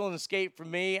NFL is still an escape for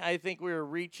me. I think we are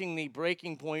reaching the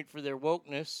breaking point for their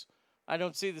wokeness. I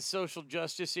don't see the social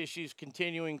justice issues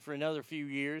continuing for another few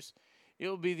years. It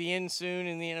will be the end soon,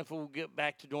 and the NFL will get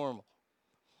back to normal.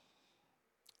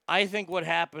 I think what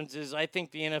happens is I think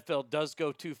the NFL does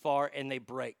go too far, and they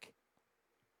break.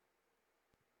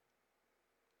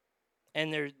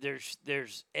 And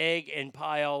there's egg and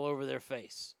pie all over their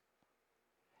face.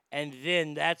 And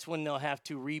then that's when they'll have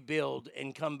to rebuild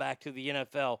and come back to the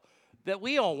NFL that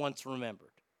we all once remembered.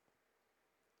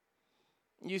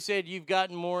 You said you've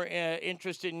gotten more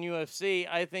interested in UFC.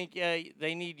 I think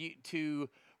they need you to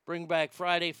bring back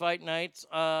Friday fight nights.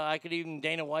 I could even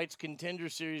Dana White's Contender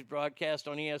Series broadcast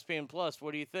on ESPN+.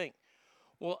 What do you think?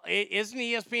 Well, isn't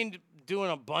ESPN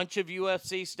doing a bunch of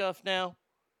UFC stuff now?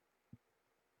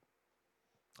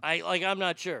 I'm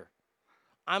not sure.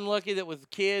 I'm lucky that with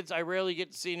kids, I rarely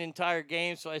get to see an entire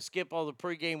game, so I skip all the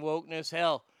pregame wokeness.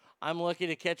 Hell, I'm lucky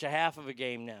to catch a half of a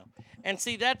game now. And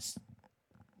see, that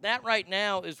right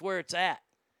now is where it's at.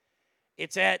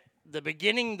 It's at the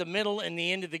beginning, the middle, and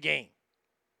the end of the game.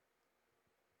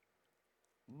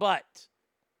 But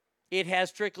it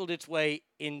has trickled its way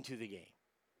into the game.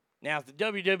 Now, if the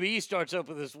WWE starts up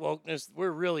with this wokeness,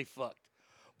 we're really fucked.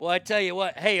 Well, I tell you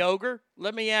what. Hey, Ogre,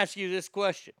 let me ask you this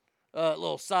question. A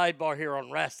little sidebar here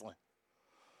on wrestling.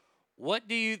 What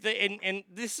do you think? And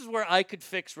this is where I could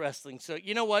fix wrestling. So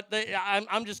you know what?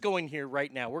 I'm just going here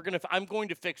right now. I'm going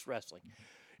to fix wrestling.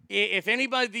 If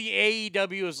anybody the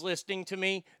AEW is listening to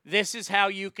me, this is how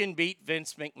you can beat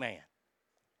Vince McMahon.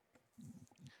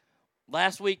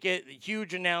 Last week, a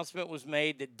huge announcement was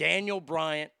made that Daniel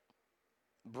Bryant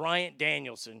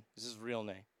Danielson, is his real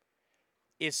name,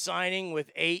 is signing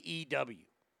with AEW.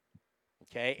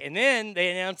 Okay, and then they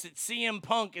announced that CM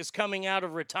Punk is coming out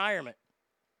of retirement.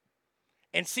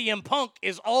 And CM Punk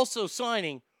is also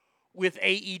signing with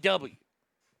AEW.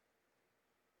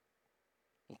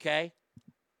 Okay?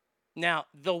 Now,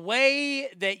 the way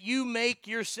that you make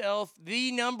yourself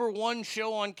the number one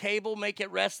show on cable, Make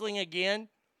It Wrestling again,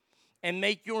 and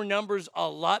make your numbers a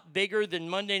lot bigger than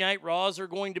Monday Night Raws are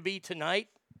going to be tonight,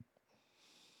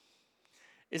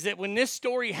 is that when this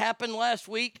story happened last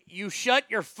week, you shut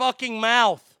your fucking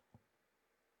mouth.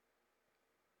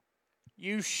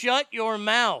 You shut your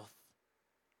mouth.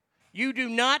 You do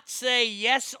not say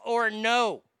yes or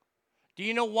no. Do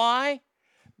you know why?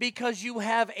 Because you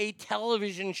have a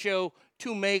television show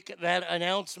to make that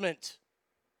announcement.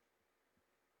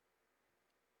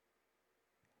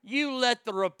 You let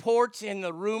the reports and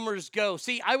the rumors go.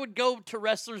 See, I would go to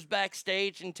wrestlers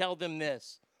backstage and tell them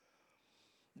this.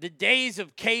 The days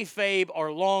of kayfabe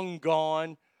are long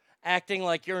gone, acting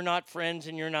like you're not friends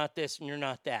and you're not this and you're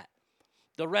not that.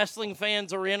 The wrestling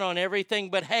fans are in on everything,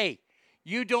 but hey,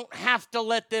 you don't have to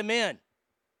let them in.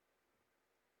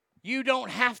 You don't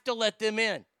have to let them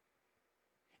in.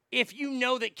 If you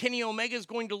know that Kenny Omega is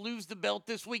going to lose the belt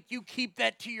this week, you keep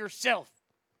that to yourself.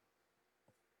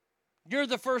 You're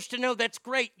the first to know. That's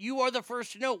great. You are the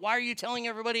first to know. Why are you telling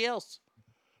everybody else?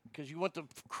 Because you want the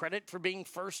credit for being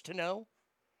first to know?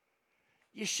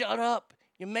 You shut up.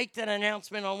 You make that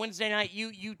announcement on Wednesday night.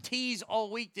 You tease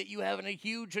all week that you have a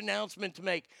huge announcement to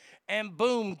make. And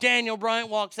boom, Daniel Bryan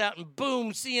walks out. And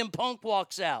boom, CM Punk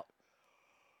walks out.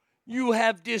 You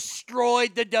have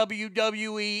destroyed the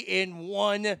WWE in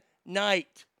one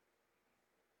night.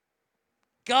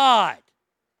 God.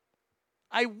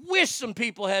 I wish some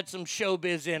people had some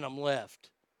showbiz in them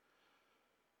left.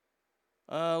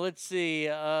 Let's see.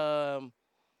 I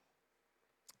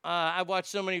watched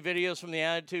so many videos from the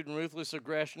Attitude and Ruthless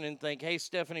Aggression and think, hey,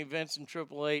 Stephanie, Vince, and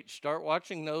Triple H, start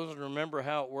watching those and remember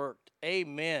how it worked.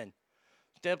 Amen.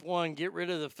 Step 1, get rid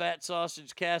of the fat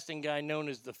sausage casting guy known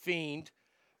as The Fiend.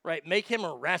 Right, make him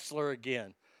a wrestler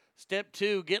again. Step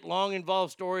 2, get long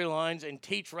involved storylines and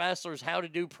teach wrestlers how to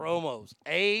do promos.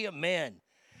 Amen.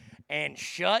 And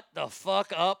shut the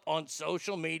fuck up on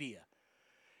social media.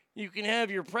 You can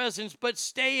have your presence, but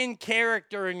stay in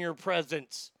character in your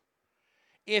presence.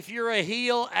 If you're a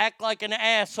heel, act like an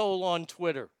asshole on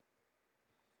Twitter.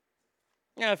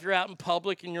 Now, if you're out in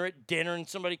public and you're at dinner and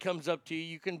somebody comes up to you,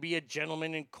 you can be a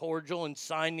gentleman and cordial and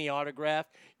sign the autograph.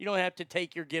 You don't have to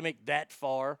take your gimmick that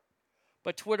far.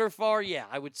 But Twitter far, yeah,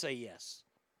 I would say yes.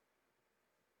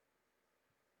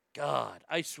 God,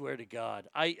 I swear to God.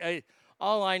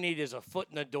 All I need is a foot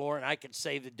in the door and I can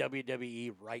save the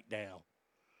WWE right now.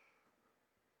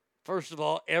 First of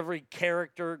all, every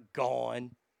character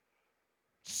gone.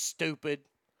 Stupid.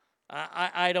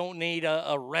 I don't need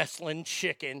a wrestling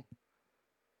chicken.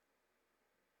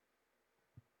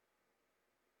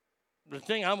 The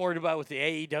thing I'm worried about with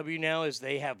the AEW now is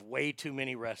they have way too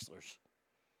many wrestlers.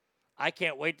 I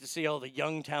can't wait to see all the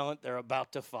young talent they're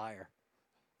about to fire.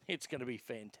 It's going to be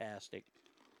fantastic.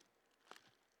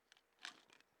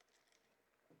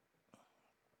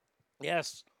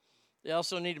 Yes, they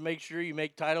also need to make sure you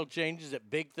make title changes at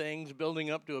big things,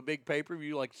 building up to a big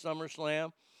pay-per-view like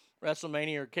SummerSlam,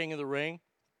 WrestleMania, or King of the Ring.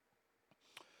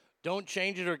 Don't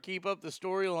change it or keep up the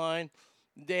storyline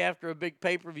the day after a big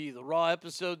pay-per-view. The Raw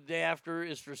episode the day after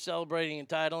is for celebrating a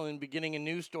title and beginning a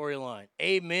new storyline.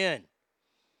 Amen.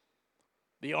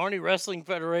 The Arnie Wrestling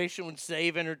Federation would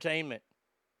save entertainment.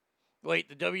 Wait,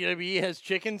 the WWE has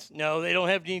chickens? No, they don't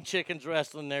have any chickens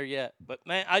wrestling there yet. But,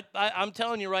 man, I'm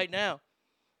telling you right now,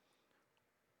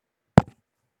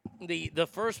 the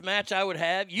first match I would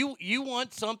have, you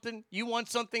want something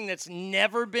that's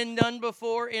never been done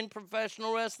before in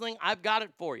professional wrestling? I've got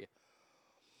it for you.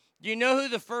 Do you know who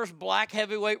the first black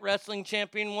heavyweight wrestling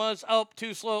champion was? Oh,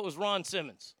 too slow. It was Ron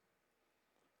Simmons.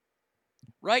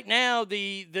 Right now,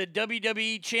 the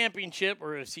WWE Championship,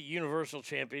 or is he Universal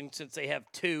Champion, since they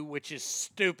have two, which is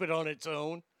stupid on its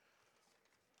own.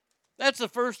 That's the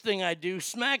first thing I do.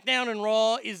 SmackDown and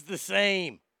Raw is the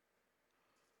same.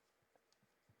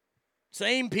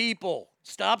 Same people.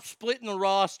 Stop splitting the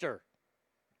roster.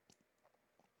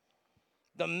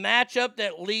 The matchup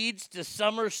that leads to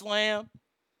SummerSlam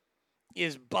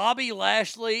is Bobby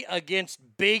Lashley against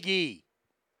Big E.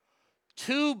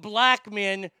 Two black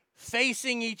men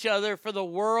facing each other for the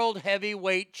World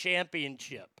Heavyweight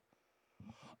Championship.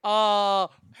 Hello,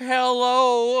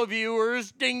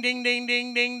 viewers. Ding, ding, ding,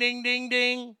 ding, ding, ding, ding,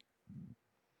 ding.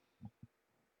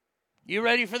 You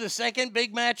ready for the second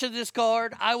big match of this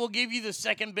card? I will give you the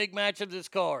second big match of this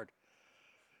card.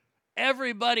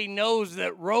 Everybody knows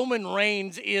that Roman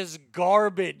Reigns is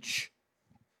garbage.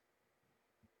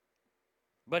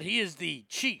 But he is the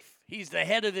chief. He's the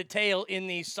head of the tail in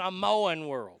the Samoan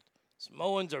world.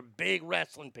 Samoans are big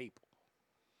wrestling people.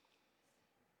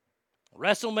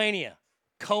 WrestleMania,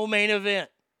 co-main event.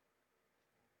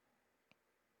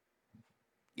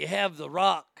 You have The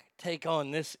Rock take on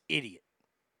this idiot.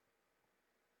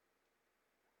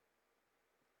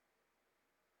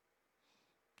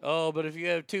 Oh, but if you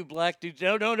have two black dudes,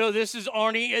 no, this is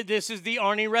Arnie. This is the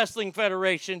Arnie Wrestling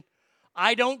Federation.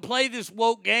 I don't play this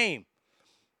woke game.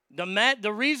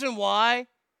 The reason why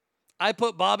I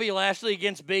put Bobby Lashley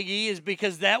against Big E is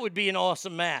because that would be an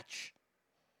awesome match.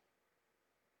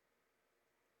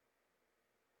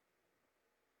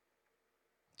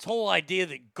 This whole idea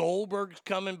that Goldberg's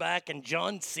coming back and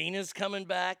John Cena's coming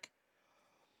back.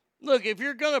 Look, if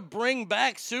you're going to bring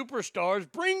back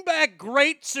superstars, bring back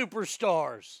great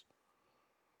superstars.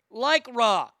 Like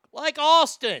Rock, like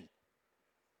Austin.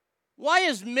 Why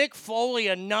is Mick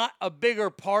Foley not a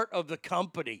bigger part of the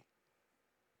company?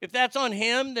 If that's on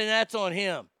him, then that's on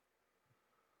him.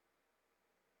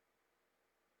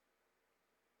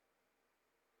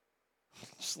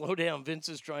 Slow down. Vince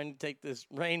is trying to take this.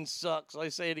 Reigns sucks. I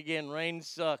say it again. Reigns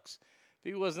sucks.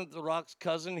 If he wasn't The Rock's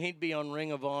cousin, he'd be on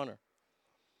Ring of Honor.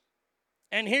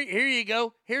 And here you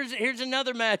go. Here's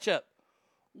another matchup.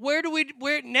 Where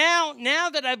now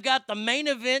that I've got the main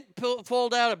event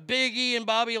pulled out of Big E and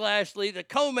Bobby Lashley, the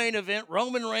co-main event,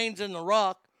 Roman Reigns and The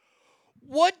Rock,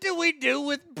 what do we do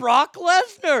with Brock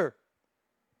Lesnar?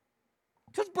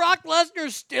 Because Brock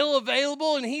Lesnar's still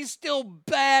available and he's still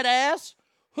badass.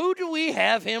 Who do we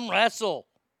have him wrestle?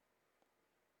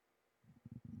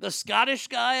 The Scottish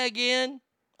guy again?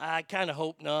 I kind of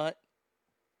hope not.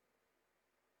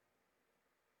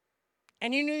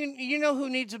 And you know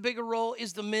who needs a bigger role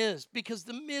is The Miz, because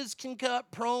The Miz can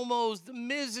cut promos. The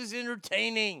Miz is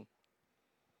entertaining.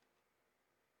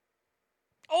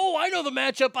 Oh, I know the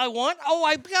matchup I want. Oh,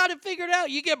 I've got it figured out.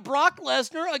 You get Brock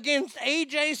Lesnar against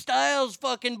AJ Styles'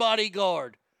 fucking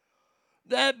bodyguard.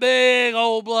 That big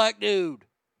old black dude.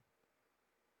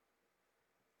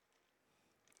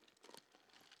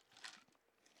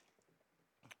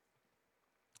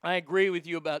 I agree with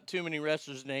you about too many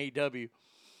wrestlers in AEW.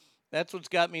 That's what's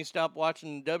got me stopped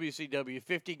watching the WCW.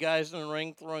 50 guys in the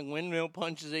ring throwing windmill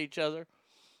punches at each other.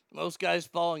 Most guys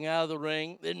falling out of the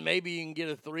ring. Then maybe you can get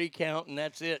a 3 count, and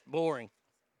that's it. Boring.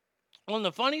 Well, and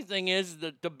the funny thing is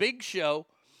that the Big Show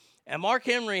and Mark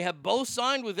Henry have both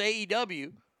signed with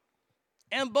AEW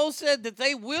and both said that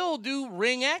they will do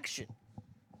ring action.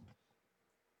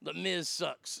 The Miz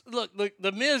sucks. Look,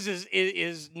 The Miz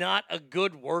is not a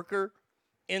good worker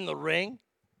in the ring.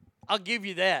 I'll give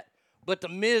you that. But The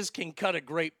Miz can cut a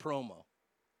great promo.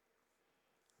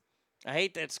 I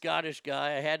hate that Scottish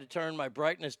guy. I had to turn my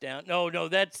brightness down. No,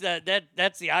 that's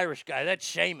the Irish guy. That's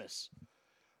Sheamus.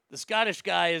 The Scottish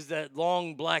guy is that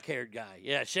long black-haired guy.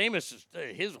 Yeah, Sheamus is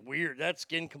his weird. That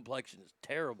skin complexion is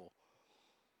terrible.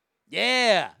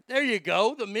 Yeah, there you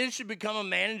go. The Miz should become a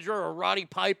manager or Roddy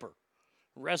Piper.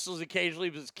 Wrestles occasionally,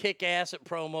 but is kick-ass at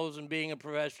promos and being a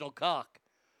professional cock.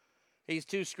 He's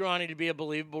too scrawny to be a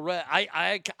believable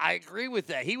I agree with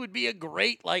that. He would be a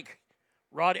great, like,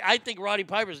 Roddy. I think Roddy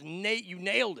Piper's, you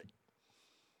nailed it.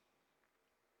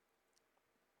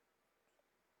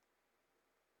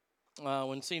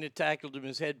 When Cena tackled him,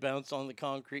 his head bounced on the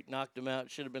concrete, knocked him out.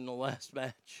 Should have been the last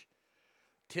match.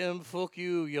 Tim, fuck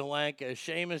you, Yolanka.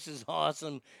 Sheamus is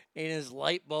awesome in his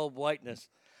light bulb whiteness.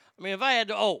 I mean, if I had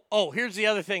to, here's the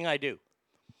other thing I do.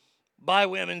 Buy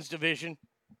women's division.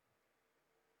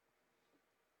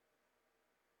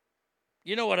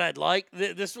 You know what I'd like?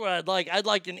 This is what I'd like. I'd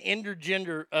like an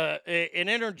intergender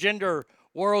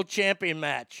world champion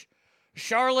match.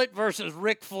 Charlotte versus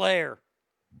Ric Flair.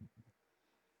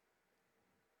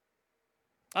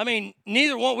 I mean,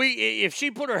 neither one. If she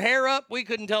put her hair up, we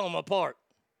couldn't tell them apart.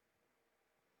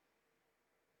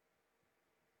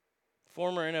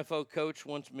 Former NFL coach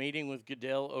once meeting with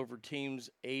Goodell over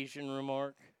team's Asian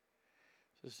remark.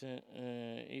 Assistant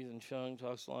Ethan Chung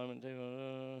talks to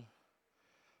lineman.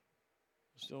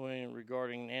 Still waiting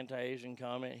regarding an anti-Asian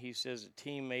comment he says a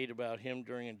team made about him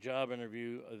during a job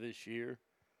interview this year.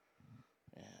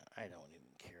 Yeah, I don't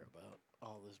even care about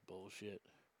all this bullshit.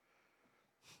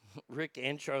 Rick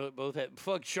and Charlotte both had...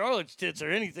 Fuck, Charlotte's tits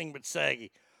are anything but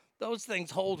saggy. Those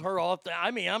things hold her off.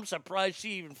 I'm surprised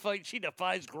she even fights. She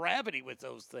defies gravity with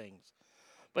those things.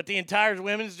 But the entire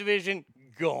women's division,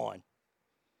 gone.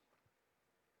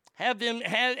 Have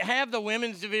the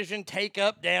women's division take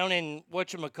up down in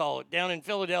down in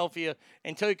Philadelphia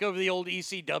and take over the old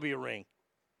ECW ring.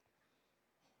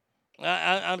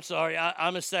 I'm sorry,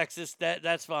 I'm a sexist.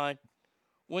 That's fine.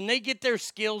 When they get their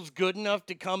skills good enough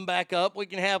to come back up, we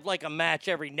can have like a match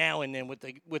every now and then with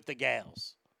the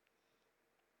gals.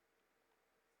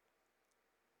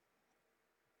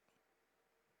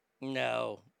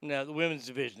 No, the women's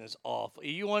division is awful.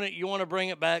 You want to bring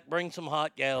it back? Bring some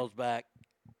hot gals back.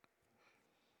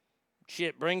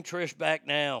 Shit, bring Trish back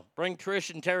now. Bring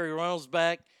Trish and Terry Reynolds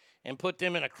back and put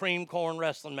them in a cream corn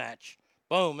wrestling match.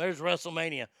 Boom, there's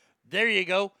WrestleMania. There you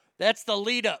go. That's the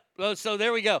lead up. So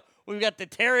there we go. We've got the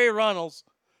Terry Reynolds,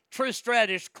 Trish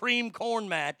Stratus cream corn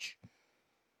match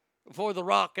before The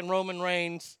Rock and Roman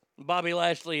Reigns, Bobby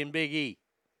Lashley and Big E.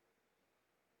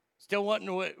 Still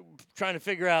trying to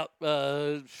figure out.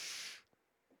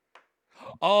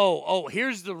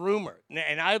 Here's the rumor.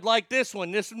 And I'd like this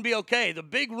one. This would be okay. The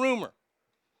big rumor.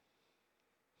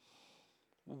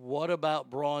 What about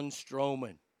Braun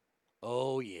Strowman?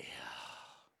 Oh, yeah.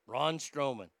 Braun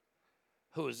Strowman,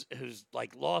 who's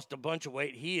like lost a bunch of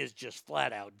weight. He is just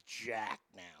flat out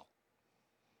jacked now.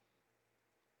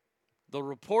 The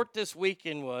report this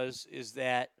weekend is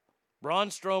that Braun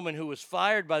Strowman, who was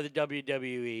fired by the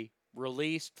WWE,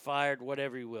 released, fired,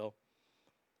 whatever you will,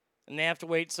 and they have to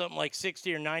wait something like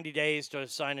 60 or 90 days to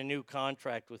sign a new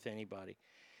contract with anybody.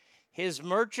 His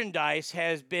merchandise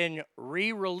has been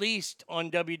re-released on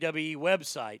WWE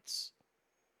websites,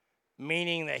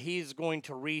 meaning that he's going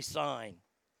to re-sign.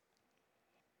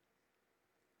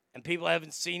 And people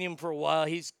haven't seen him for a while.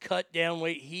 He's cut down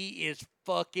weight. He is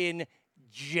fucking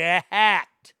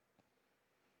jacked.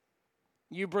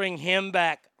 You bring him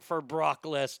back for Brock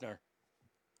Lesnar.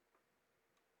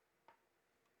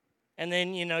 And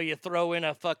then, you throw in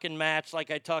a fucking match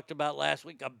like I talked about last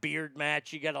week, a beard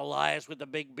match. You got Elias with a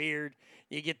big beard.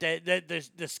 You get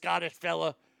the Scottish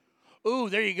fella. Ooh,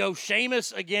 there you go.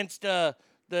 Sheamus against the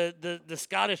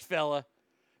Scottish fella.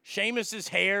 Sheamus's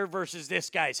hair versus this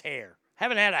guy's hair.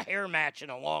 Haven't had a hair match in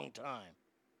a long time.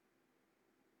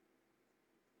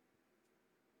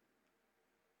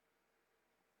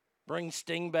 Bring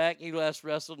Sting back. He last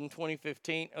wrestled in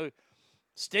 2015. Oh,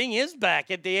 Sting is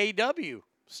back at the AEW.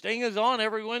 Sting is on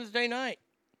every Wednesday night.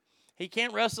 He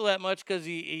can't wrestle that much because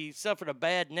he suffered a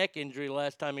bad neck injury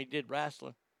last time he did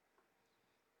wrestling.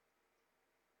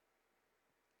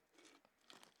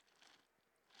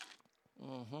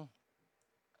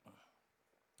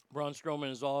 Braun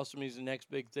Strowman is awesome. He's the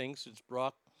next big thing since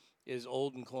Brock is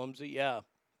old and clumsy. Yeah.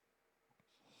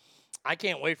 I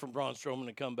can't wait for Braun Strowman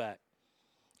to come back.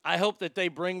 I hope that they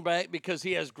bring back, because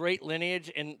he has great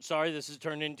lineage, and sorry this has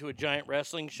turned into a giant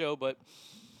wrestling show, but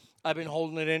I've been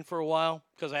holding it in for a while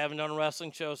because I haven't done a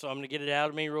wrestling show, so I'm going to get it out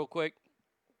of me real quick.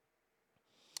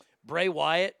 Bray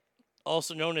Wyatt,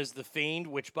 also known as The Fiend,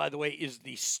 which, by the way, is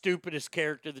the stupidest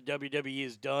character the WWE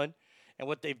has done, and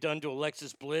what they've done to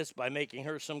Alexis Bliss by making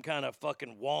her some kind of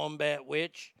fucking wombat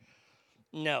witch.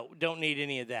 No, don't need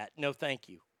any of that. No, thank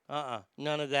you.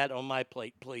 None of that on my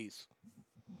plate, please.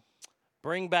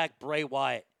 Bring back Bray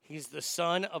Wyatt. He's the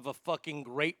son of a fucking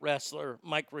great wrestler,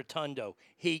 Mike Rotundo.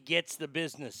 He gets the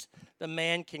business. The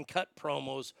man can cut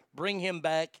promos. Bring him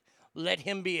back. Let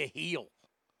him be a heel.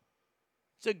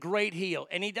 It's a great heel.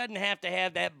 And he doesn't have to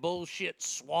have that bullshit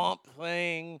swamp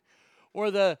thing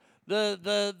or the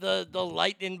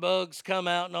lightning bugs come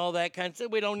out and all that kind of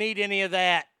stuff. We don't need any of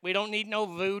that. We don't need no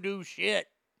voodoo shit.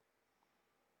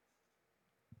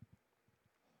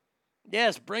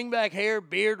 Yes, bring back hair,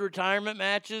 beard, retirement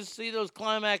matches. See those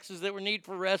climaxes that we need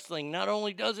for wrestling. Not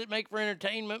only does it make for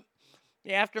entertainment,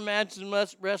 the aftermatch,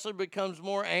 the wrestler becomes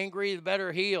more angry, the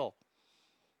better heel.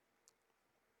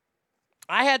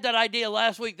 I had that idea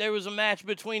last week. There was a match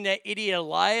between that idiot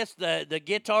Elias, the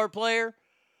guitar player,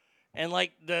 and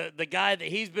like the guy that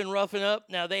he's been roughing up.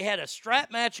 Now, they had a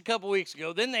strap match a couple weeks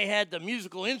ago. Then they had the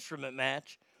musical instrument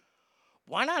match.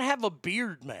 Why not have a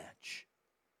beard match?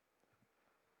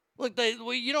 Look,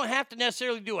 you don't have to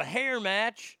necessarily do a hair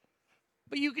match,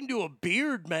 but you can do a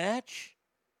beard match.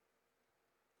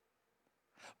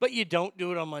 But you don't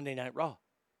do it on Monday Night Raw.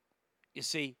 You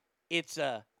see, it's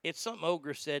something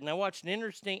Ogre said, and I watched an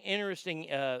interesting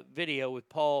video with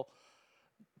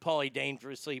Paulie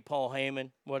Dangerously, Paul Heyman,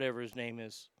 whatever his name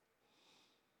is.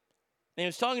 And he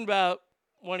was talking about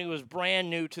when he was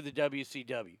brand new to the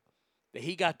WCW, that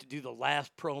he got to do the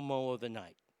last promo of the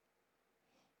night.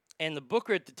 And the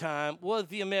booker at the time was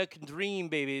the American Dream,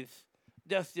 babies,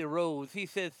 Dusty Rhodes. He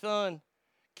said, son,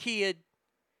 kid,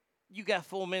 you got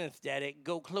 4 minutes, daddy.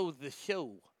 Go close the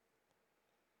show.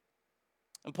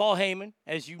 And Paul Heyman,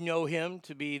 as you know him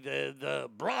to be the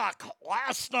Brock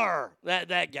Lesnar,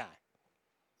 that guy.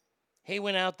 He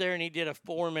went out there and he did a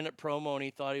 4-minute promo and he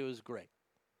thought he was great.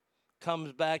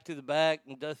 Comes back to the back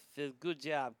and Dusty says, good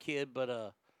job, kid,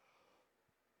 but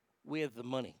where's the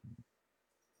money?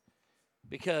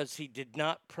 Because he did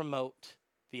not promote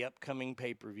the upcoming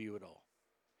pay-per-view at all.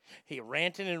 He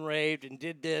ranted and raved and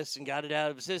did this and got it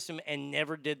out of his system and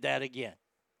never did that again.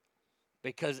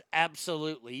 Because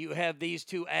absolutely, you have these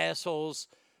two assholes,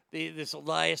 this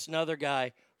Elias and other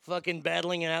guy, fucking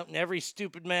battling it out in every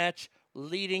stupid match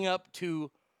leading up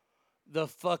to the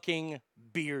fucking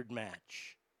beard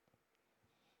match.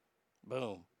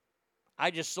 Boom. I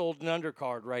just sold an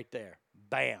undercard right there.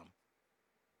 Bam.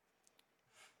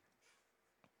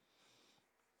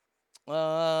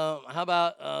 How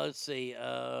about, let's see,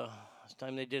 the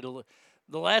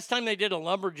last time they did a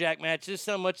lumberjack match, this is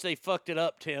how much they fucked it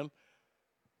up, Tim.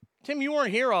 Tim, you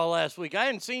weren't here all last week. I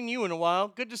hadn't seen you in a while.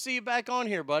 Good to see you back on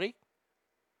here, buddy.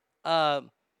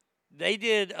 They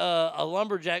did a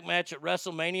lumberjack match at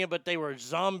WrestleMania, but they were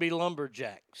zombie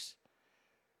lumberjacks.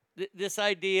 This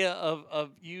idea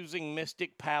of using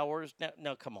mystic powers,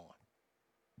 no, come on.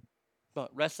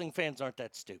 But wrestling fans aren't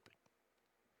that stupid.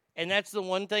 And that's the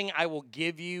one thing I will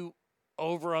give you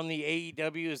over on the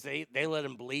AEW is they let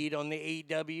them bleed on the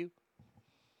AEW.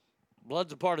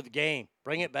 Blood's a part of the game.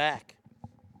 Bring it back.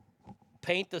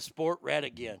 Paint the sport red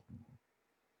again.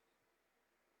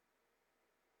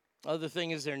 Other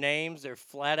thing is their names. They're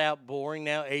flat out boring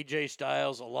now. AJ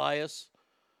Styles, Elias.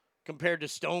 Compared to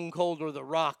Stone Cold or The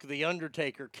Rock, The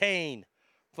Undertaker, Kane.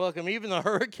 Fuck him. Even the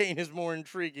Hurricane is more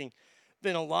intriguing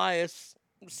than Elias.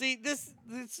 See, this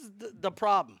is the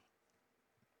problem.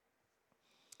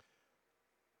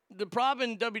 The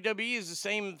problem in WWE is the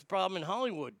same as the problem in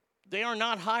Hollywood. They are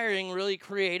not hiring really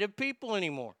creative people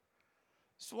anymore.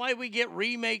 That's why we get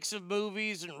remakes of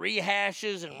movies and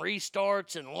rehashes and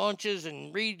restarts and launches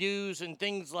and redos and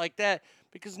things like that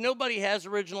because nobody has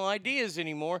original ideas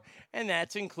anymore, and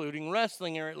that's including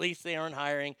wrestling, or at least they aren't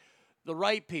hiring the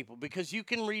right people because you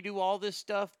can redo all this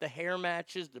stuff, the hair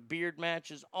matches, the beard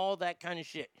matches, all that kind of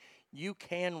shit. You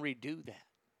can redo that.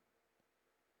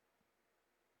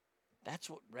 That's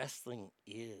what wrestling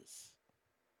is.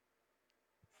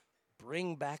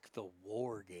 Bring back the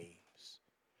War Games.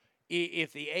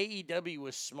 If the AEW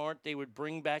was smart, they would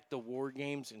bring back the War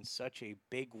Games in such a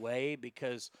big way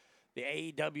because the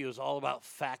AEW is all about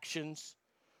factions.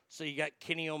 So you got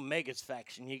Kenny Omega's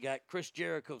faction. You got Chris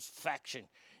Jericho's faction.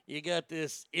 You got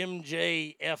this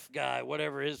MJF guy,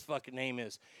 whatever his fucking name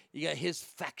is. You got his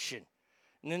faction.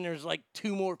 And then there's like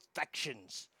 2 more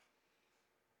factions.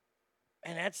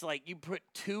 And that's like you put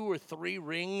 2 or 3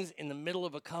 rings in the middle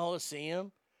of a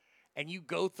coliseum and you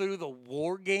go through the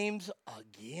War Games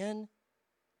again?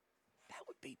 That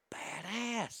would be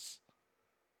badass.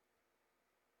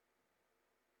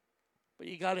 But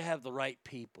you got to have the right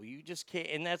people. You just can't,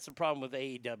 and that's the problem with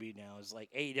AEW now. Is like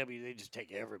AEW, they just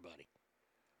take everybody.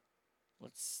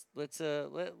 Let's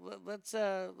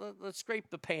scrape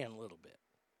the pan a little bit.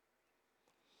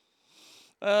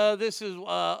 This is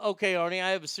okay, Arnie. I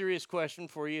have a serious question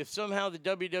for you. If somehow the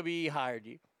WWE hired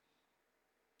you,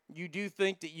 you do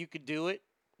think that you could do it?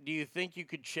 Do you think you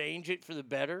could change it for the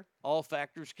better, all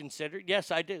factors considered?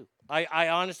 Yes, I do. I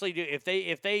honestly do. If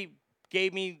they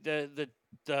gave me the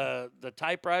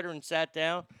typewriter and sat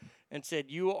down and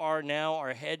said, "You are now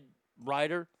our head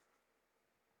writer,"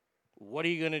 what are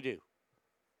you going to do?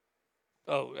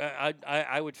 Oh,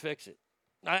 I would fix it.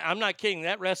 I'm not kidding.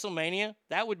 That WrestleMania,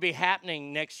 that would be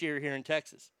happening next year here in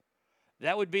Texas.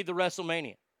 That would be the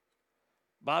WrestleMania.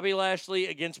 Bobby Lashley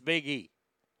against Big E.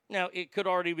 Now, it could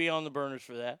already be on the burners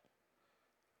for that.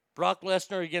 Brock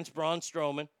Lesnar against Braun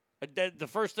Strowman. The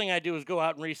first thing I do is go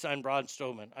out and re-sign Braun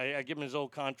Strowman. I give him his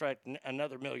old contract,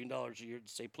 another $1 million a year to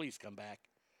say, please come back.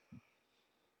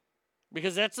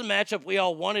 Because that's the matchup we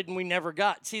all wanted and we never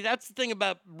got. See, that's the thing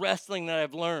about wrestling that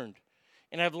I've learned.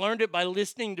 And I've learned it by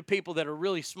listening to people that are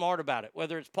really smart about it,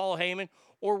 whether it's Paul Heyman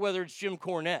or whether it's Jim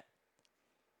Cornette.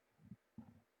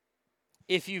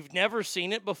 If you've never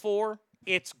seen it before,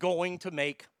 it's going to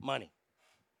make money.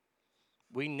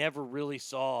 We never really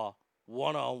saw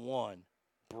one-on-one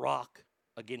Brock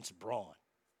against Braun.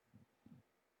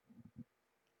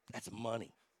 That's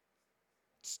money.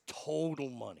 It's total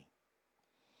money.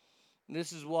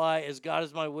 This is why, as God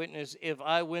is my witness, if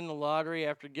I win the lottery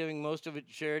after giving most of it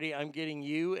to charity, I'm getting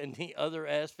you and the other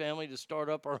ass family to start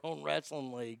up our own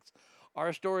wrestling leagues. Our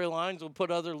storylines will put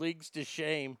other leagues to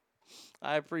shame.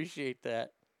 I appreciate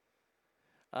that.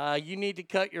 You need to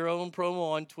cut your own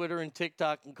promo on Twitter and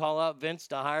TikTok and call out Vince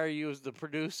to hire you as the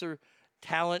producer,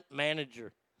 talent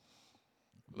manager.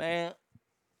 Man,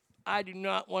 I do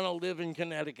not want to live in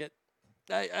Connecticut.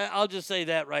 I'll just say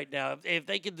that right now. If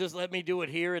they could just let me do it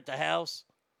here at the house,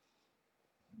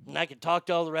 and I could talk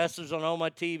to all the wrestlers on all my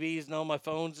TVs and all my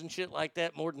phones and shit like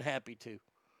that, more than happy to.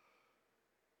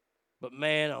 But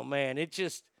man, oh man, it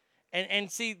just,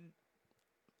 and see,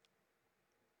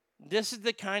 this is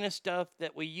the kind of stuff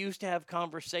that we used to have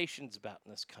conversations about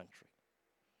in this country.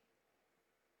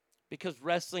 Because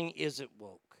wrestling isn't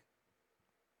woke.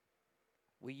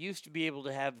 We used to be able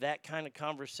to have that kind of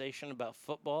conversation about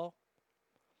football.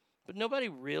 But nobody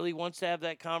really wants to have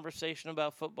that conversation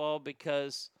about football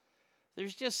because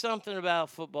there's just something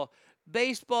about football.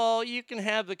 Baseball, you can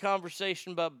have the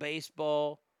conversation about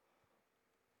baseball.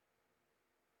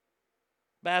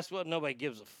 Basketball, nobody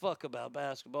gives a fuck about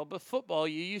basketball. But football,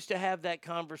 you used to have that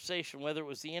conversation, whether it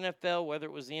was the NFL, whether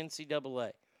it was the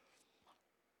NCAA.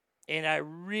 And I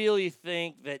really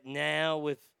think that now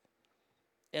with,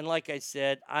 and like I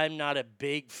said, I'm not a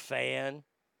big fan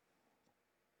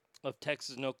of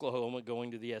Texas and Oklahoma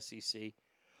going to the SEC.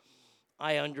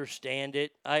 I understand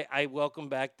it. I welcome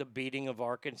back the beating of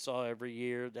Arkansas every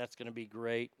year. That's going to be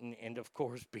great. And, of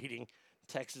course, beating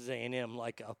Texas A&M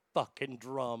like a fucking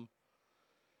drum.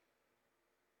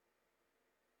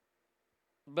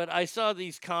 But I saw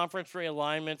these conference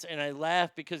realignments, and I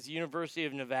laughed because the University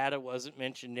of Nevada wasn't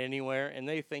mentioned anywhere, and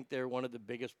they think they're one of the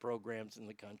biggest programs in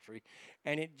the country.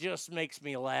 And it just makes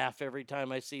me laugh every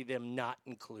time I see them not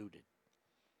included.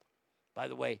 By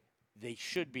the way, they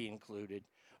should be included,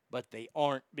 but they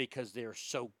aren't because they're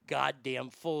so goddamn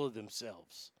full of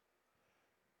themselves.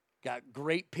 Got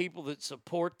great people that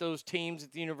support those teams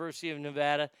at the University of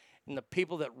Nevada, and the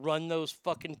people that run those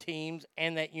fucking teams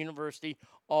and that university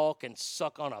all can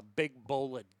suck on a big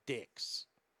bowl of dicks.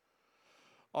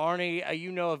 Arnie,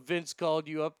 you know if Vince called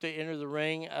you up to enter the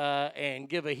ring and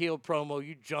give a heel promo,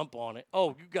 you jump on it.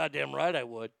 Oh, you goddamn right I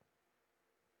would.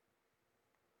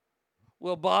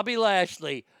 Well, Bobby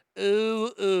Lashley,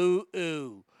 ooh, ooh,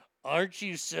 ooh. Aren't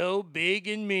you so big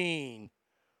and mean?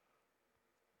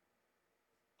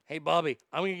 Hey, Bobby,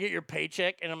 I'm going to get your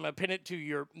paycheck, and I'm going to pin it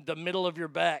to the middle of your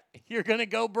back. You're going to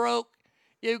go broke.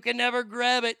 You can never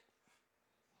grab it.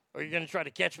 Are you going to try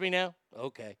to catch me now?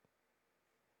 Okay.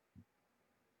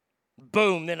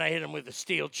 Boom, then I hit him with a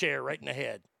steel chair right in the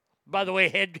head. By the way,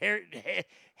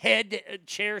 head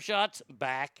chair shots,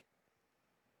 back.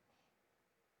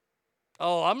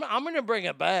 Oh, I'm going to bring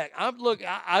it back.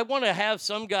 I want to have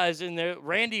some guys in there.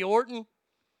 Randy Orton.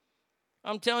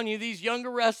 I'm telling you, these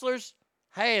younger wrestlers,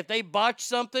 hey, if they botch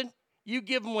something, you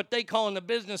give them what they call in the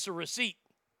business a receipt.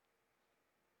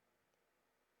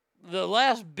 The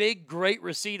last big, great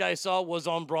receipt I saw was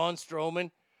on Braun Strowman.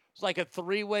 It was like a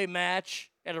 3-way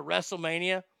match at a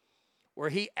WrestleMania where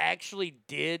he actually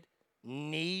did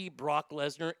knee Brock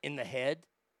Lesnar in the head.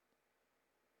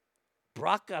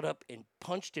 Brock got up and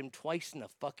punched him twice in the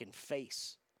fucking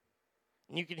face.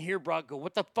 And you can hear Brock go,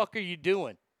 "What the fuck are you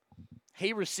doing?"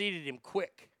 He receipted him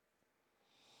quick.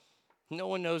 No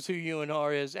one knows who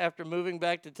UNR is. After moving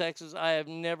back to Texas, I have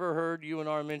never heard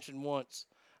UNR mentioned once.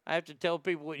 I have to tell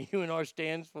people what UNR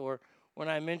stands for when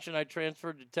I mention I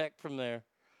transferred to Tech from there.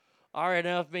 All right,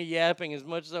 enough of me yapping. As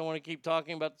much as I want to keep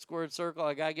talking about the squared circle,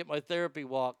 I got to get my therapy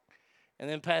walk and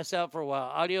then pass out for a while.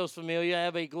 Adios, familia.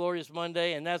 Have a glorious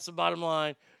Monday, and that's the bottom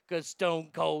line because Stone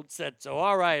Cold said so.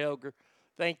 All right, Ogre.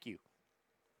 Thank you.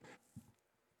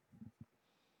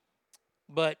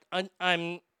 But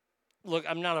I'm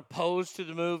not opposed to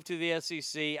the move to the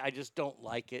SEC. I just don't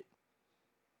like it.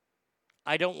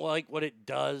 I don't like what it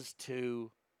does to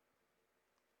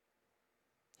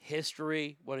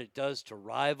history, what it does to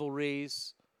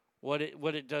rivalries, what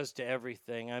it does to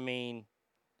everything. I mean,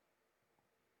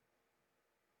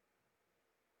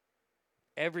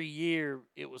 every year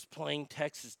it was playing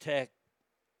Texas Tech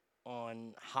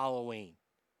on Halloween,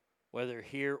 whether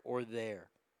here or there.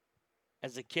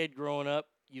 As a kid growing up,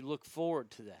 you look forward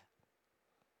to that.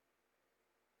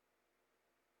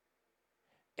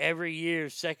 Every year,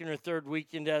 second or third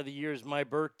weekend out of the year is my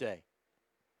birthday,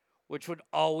 which would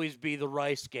always be the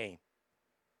Rice game,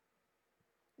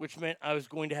 which meant I was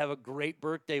going to have a great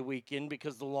birthday weekend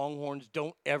because the Longhorns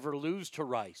don't ever lose to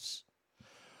Rice.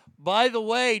 By the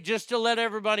way, just to let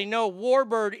everybody know,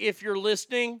 Warbird, if you're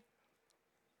listening,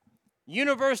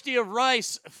 University of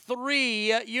Rice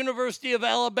 3, University of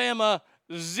Alabama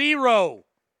 0.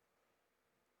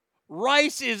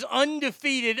 Rice is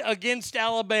undefeated against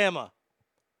Alabama.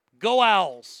 Go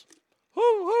Owls. Hoo,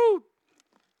 hoo.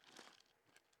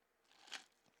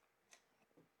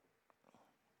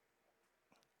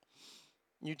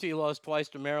 UT lost twice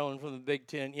to Maryland from the Big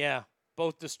Ten. Yeah,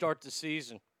 both to start the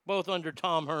season. Both under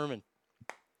Tom Herman.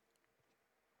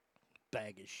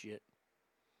 Bag of shit.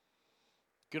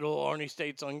 Good old Arnie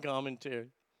State's on commentary.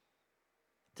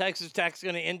 Texas Tech's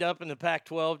going to end up in the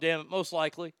Pac-12, damn it, most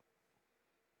likely.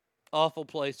 Awful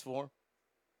place for him.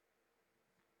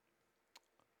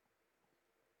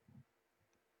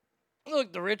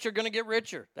 Look, the rich are going to get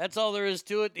richer. That's all there is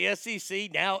to it. The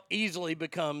SEC now easily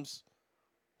becomes...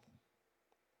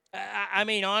 I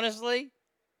mean, honestly,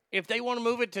 if they want to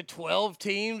move it to 12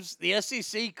 teams, the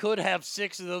SEC could have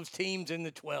 6 of those teams in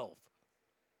the 12.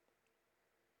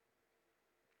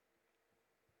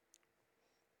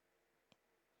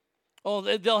 Oh,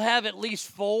 they'll have at least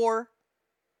 4.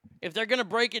 If they're going to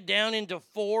break it down into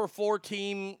 4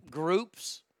 4-team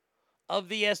groups of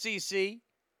the SEC,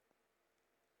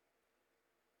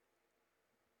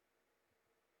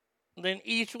 then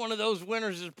each one of those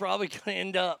winners is probably going to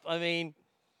end up, I mean,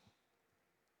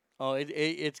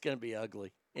 it's going to be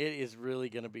ugly. It is really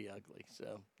going to be ugly.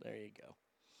 So there you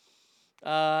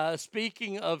go.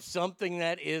 Speaking of something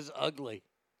that is ugly,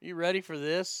 You ready for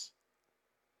this?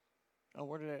 Oh,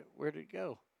 where did it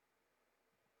go?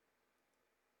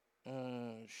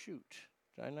 Shoot.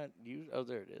 Did I not use? Oh,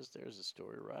 there it is. There's the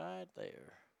story right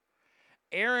there.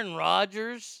 Aaron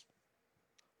Rodgers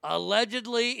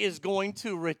allegedly is going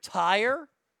to retire.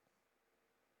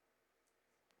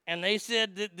 And they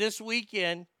said that this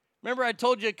weekend, remember I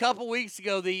told you a couple weeks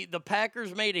ago, the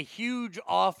Packers made a huge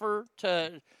offer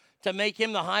to make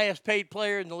him the highest paid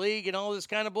player in the league and all this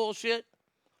kind of bullshit?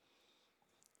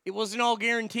 It wasn't all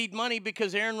guaranteed money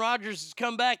because Aaron Rodgers has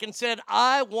come back and said,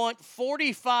 I want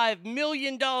 $45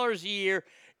 million a year,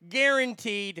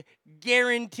 guaranteed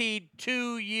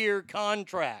 2-year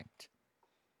contract.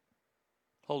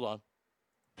 Hold on.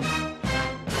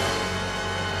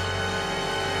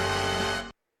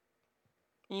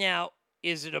 Now,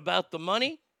 is it about the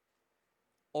money?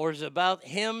 Or is it about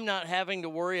him not having to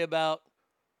worry about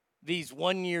these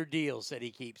 1-year deals that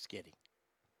he keeps getting?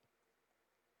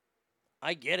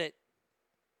 I get it.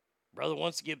 Brother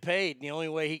wants to get paid, and the only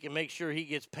way he can make sure he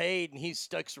gets paid and he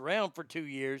sticks around for 2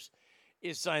 years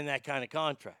is sign that kind of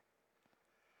contract.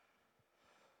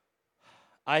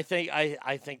 I think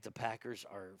the Packers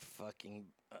are fucking.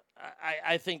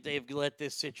 I think they've let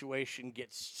this situation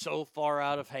get so far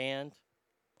out of hand.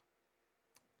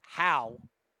 How?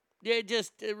 Yeah,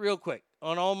 just real quick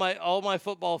on all my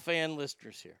football fan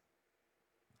listeners here.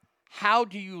 How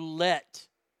do you let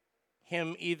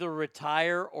him either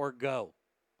retire or go?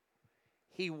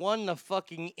 He won the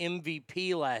fucking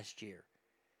MVP last year.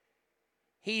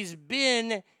 He's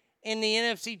been in the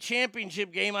NFC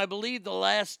Championship game, I believe, the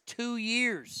last 2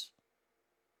 years.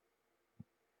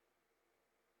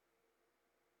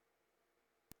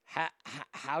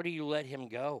 How do you let him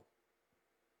go?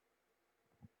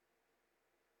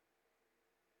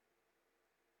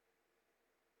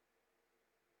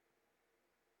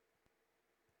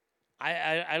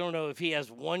 I don't know if he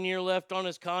has 1 year left on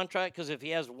his contract, because if he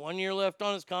has 1 year left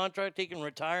on his contract, he can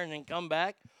retire and then come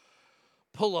back.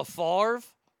 Pull a Favre.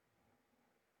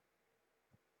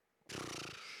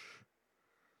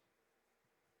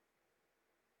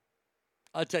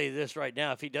 I'll tell you this right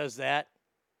now. If he does that,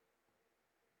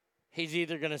 he's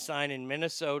either going to sign in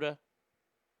Minnesota,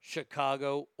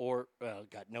 Chicago, or, well,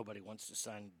 God, nobody wants to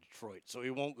sign in Detroit, so he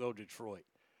won't go to Detroit.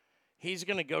 He's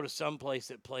going to go to some place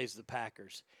that plays the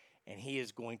Packers, and he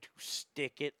is going to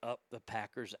stick it up the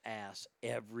Packers' ass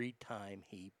every time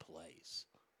he plays.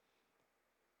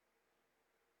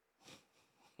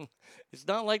 It's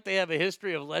not like they have a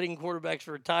history of letting quarterbacks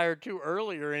retire too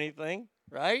early or anything,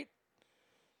 right?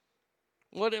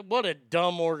 What a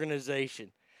dumb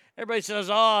organization. Everybody says,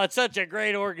 oh, it's such a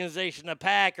great organization, the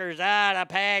Packers. The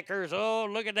Packers. Oh,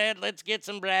 look at that. Let's get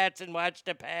some brats and watch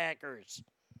the Packers.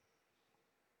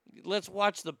 Let's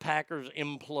watch the Packers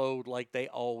implode like they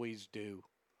always do.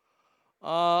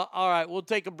 All right, we'll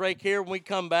take a break here. When we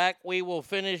come back, we will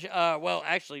finish. Well,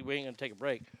 actually, we ain't going to take a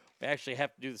break. We actually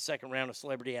have to do the second round of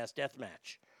Celebrity Ass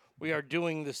Deathmatch. We are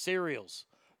doing the cereals,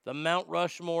 the Mount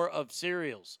Rushmore of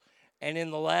cereals. And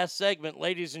in the last segment,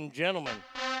 ladies and gentlemen,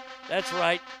 that's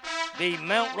right, the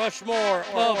Mount Rushmore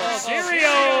of cereals.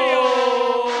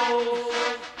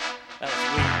 That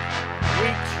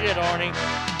was weak shit, Arnie.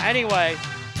 Anyway,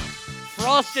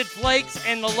 Frosted Flakes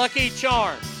and the Lucky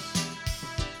Charms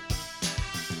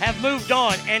have moved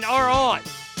on and are on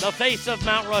the face of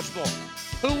Mount Rushmore.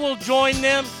 Who will join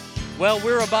them? Well,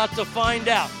 we're about to find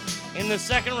out in the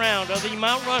second round of the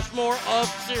Mount Rushmore of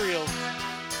cereals.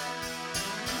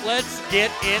 Let's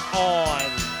get it on.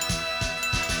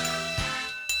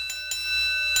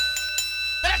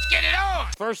 Let's get it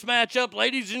on. First matchup,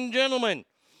 ladies and gentlemen,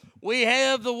 we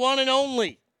have the one and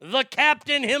only, the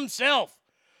captain himself,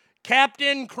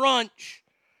 Captain Crunch.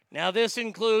 Now, this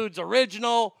includes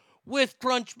original with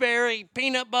Crunch Berry,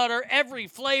 peanut butter, every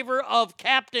flavor of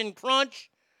Captain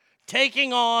Crunch,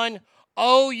 taking on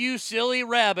Oh You Silly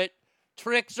Rabbit,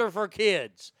 Tricks Are for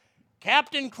Kids.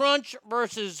 Captain Crunch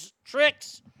versus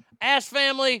Tricks. Ass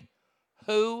Family,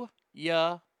 who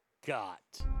ya got?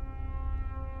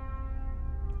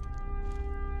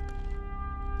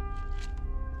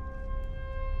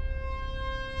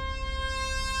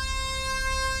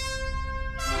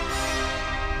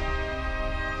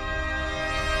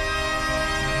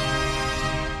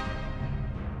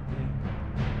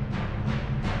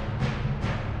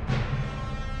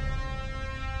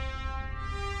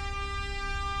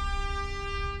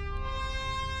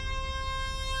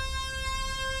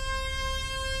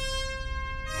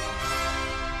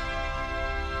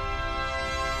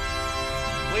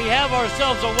 We have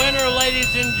ourselves a winner,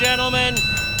 ladies and gentlemen.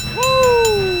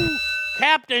 Woo!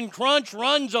 Captain Crunch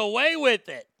runs away with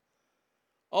it.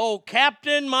 Oh,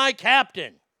 Captain, my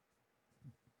Captain.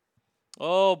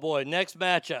 Oh, boy. Next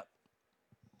matchup.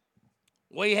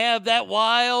 We have that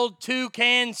wild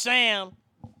Toucan Sam.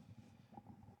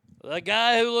 The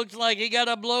guy who looks like he got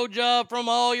a blowjob from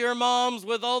all your moms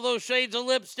with all those shades of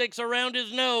lipsticks around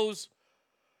his nose.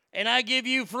 And I give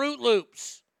you Fruit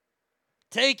Loops.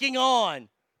 Taking on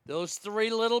those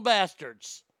three little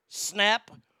bastards.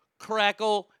 Snap,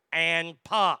 Crackle, and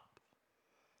Pop.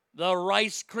 The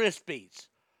Rice Krispies.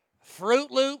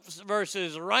 Fruit Loops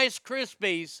versus Rice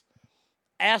Krispies.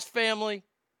 Ask family,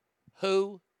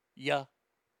 who ya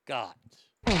got?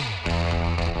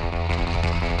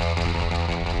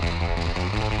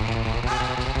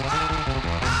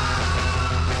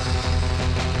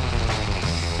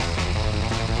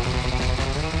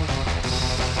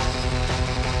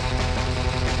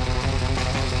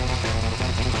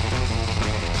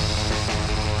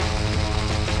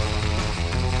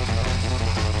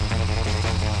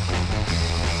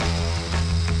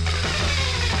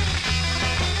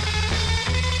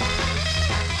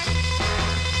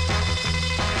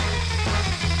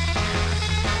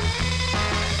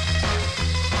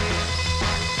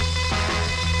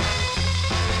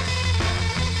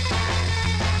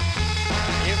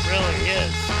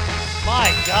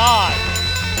 My God.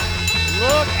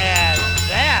 Look at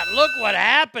that. Look what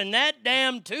happened. That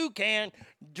damn toucan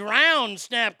drowned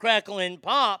Snap, Crackle, and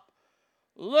Pop.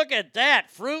 Look at that.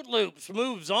 Fruit Loops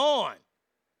moves on.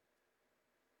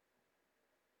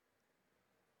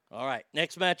 All right.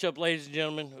 Next matchup, ladies and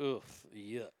gentlemen. Oof.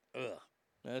 Yeah. Ugh.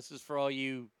 Now, this is for all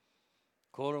you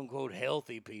quote-unquote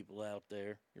healthy people out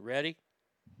there. You ready?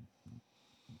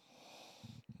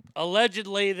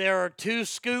 Allegedly, there are 2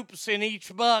 scoops in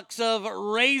each box of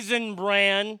Raisin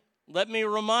Bran. Let me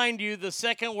remind you, the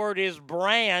second word is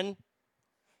bran.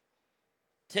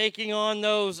 Taking on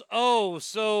those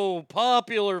so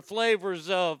popular flavors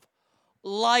of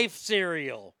Life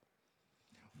cereal.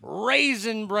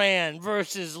 Raisin Bran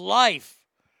versus Life.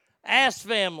 Ask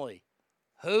family,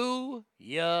 who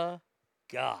ya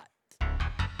got?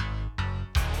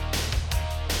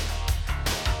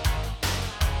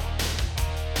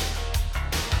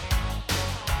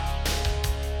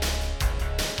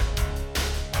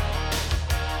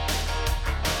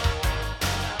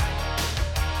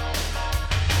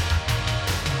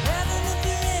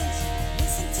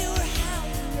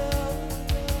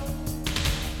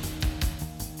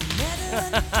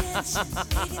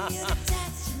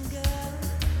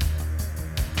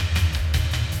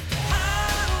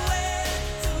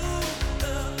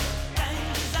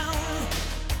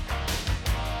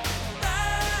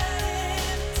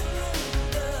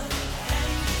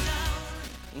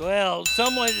 Well,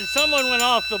 someone went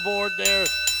off the board there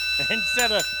and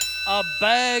said a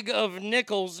bag of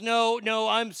nickels. No,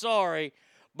 I'm sorry,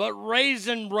 but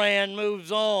Raisin Bran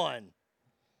moves on.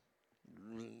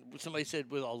 Somebody said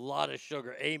with a lot of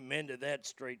sugar. Amen to that,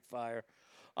 straight fire.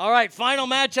 All right, final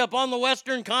matchup on the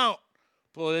Western count.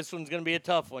 Boy, this one's going to be a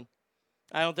tough one.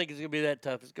 I don't think it's going to be that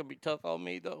tough. It's going to be tough on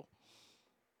me, though.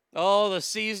 Oh, the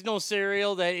seasonal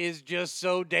cereal that is just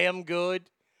so damn good.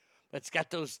 It's got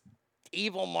those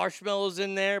evil marshmallows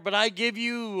in there. But I give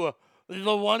you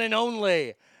the one and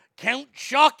only Count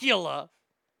Chocula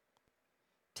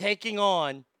taking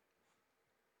on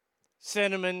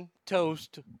Cinnamon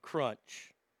Toast Crunch.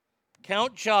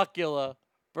 Count Chocula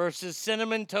versus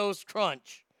Cinnamon Toast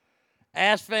Crunch.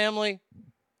 Ask family,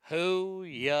 who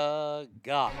ya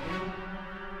got?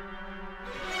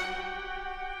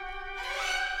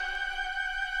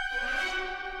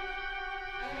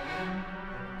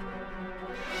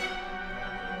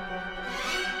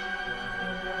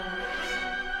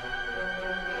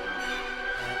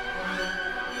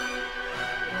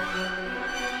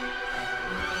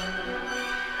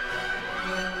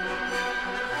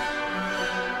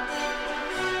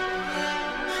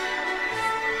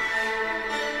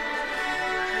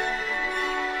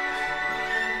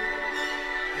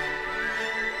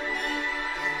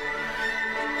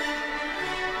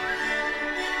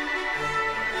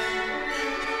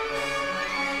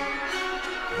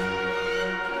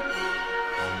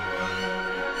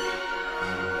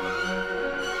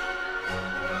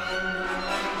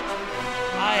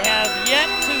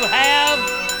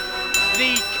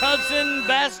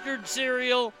 Bastard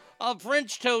cereal of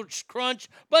French Toast Crunch,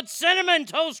 but Cinnamon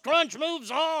Toast Crunch moves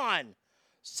on.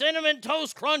 Cinnamon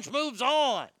Toast Crunch moves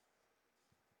on.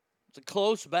 It's a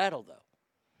close battle, though.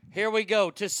 Here we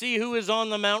go to see who is on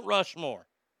the Mount Rushmore.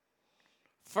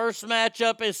 First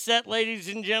matchup is set, ladies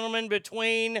and gentlemen,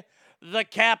 between the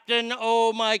captain,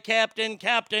 oh my captain,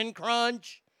 Captain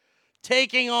Crunch,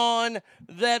 taking on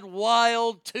that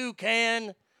wild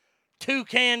Toucan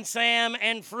Sam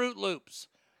and Fruit Loops.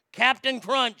 Captain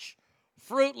Crunch,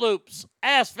 Fruit Loops,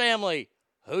 Ass Family,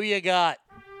 who you got?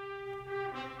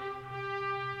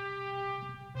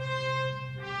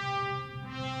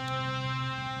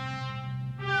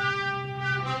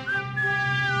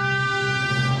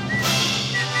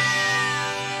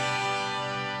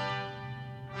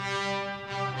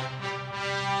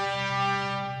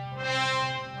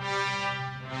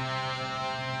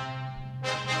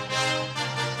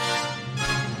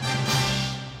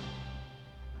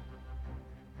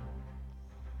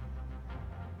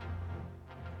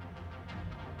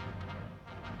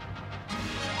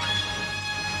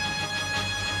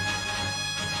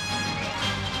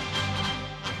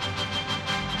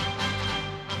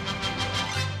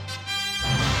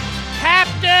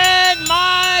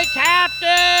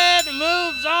 Captain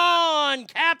moves on.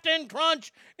 Captain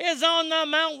Crunch is on the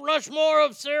Mount Rushmore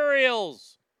of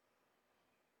cereals.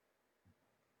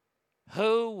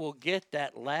 Who will get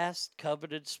that last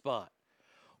coveted spot?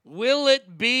 Will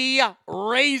it be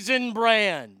Raisin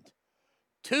Bran,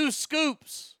 2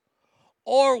 Scoops,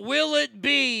 or will it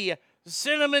be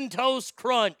Cinnamon Toast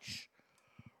Crunch?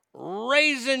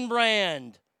 Raisin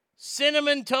Bran,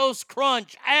 Cinnamon Toast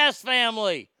Crunch, Ass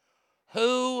Family,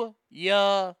 who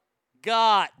ya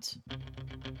got?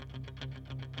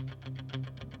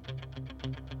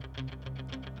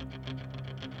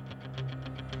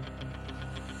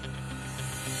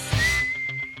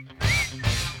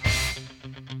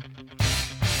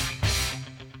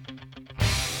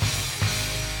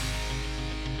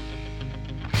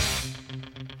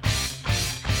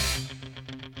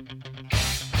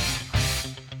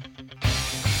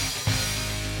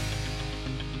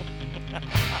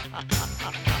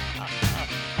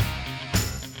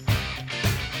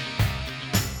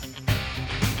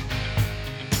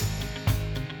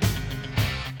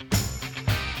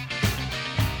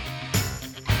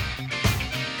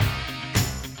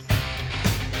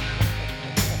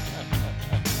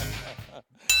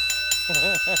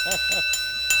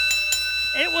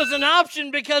 It was an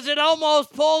option because it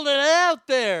almost pulled it out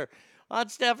there.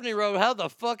 Aunt Stephanie wrote, how the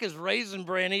fuck is Raisin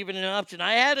Bran even an option?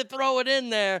 I had to throw it in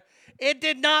there. It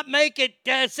did not make it.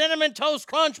 Cinnamon Toast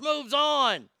Crunch moves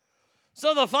on.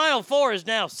 So the final 4 is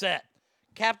now set.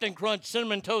 Captain Crunch,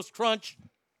 Cinnamon Toast Crunch,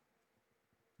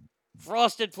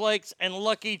 Frosted Flakes, and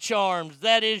Lucky Charms.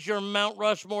 That is your Mount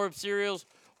Rushmore of cereals.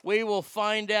 We will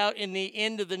find out in the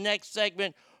end of the next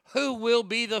segment who will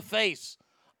be the face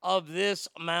of this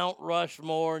Mount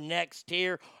Rushmore next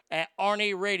here at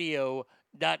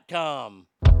ArnieRadio.com.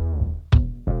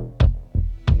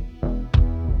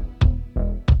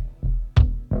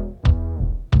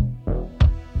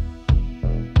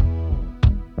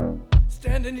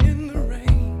 Standing in the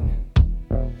rain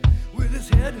with his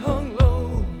head hung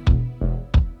low,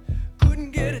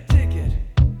 couldn't get a ticket,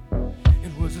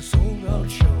 it was a sold-out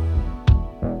show.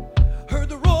 Heard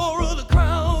the roar of the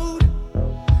crowd,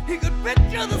 he could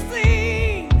picture the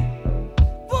scene,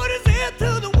 put his ear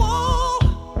to the wall,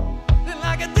 and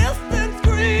like a distant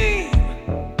scream,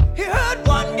 he heard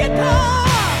one guitar.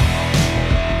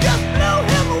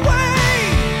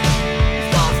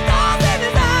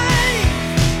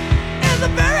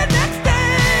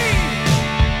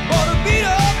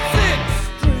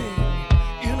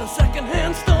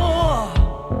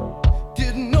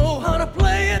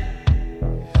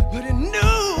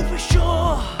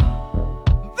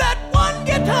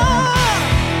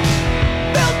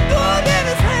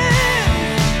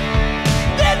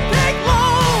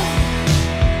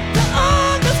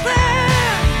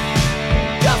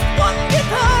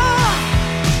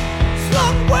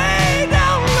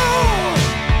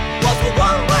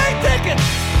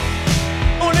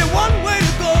 One way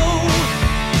to go,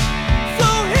 so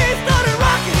he started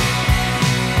rocking.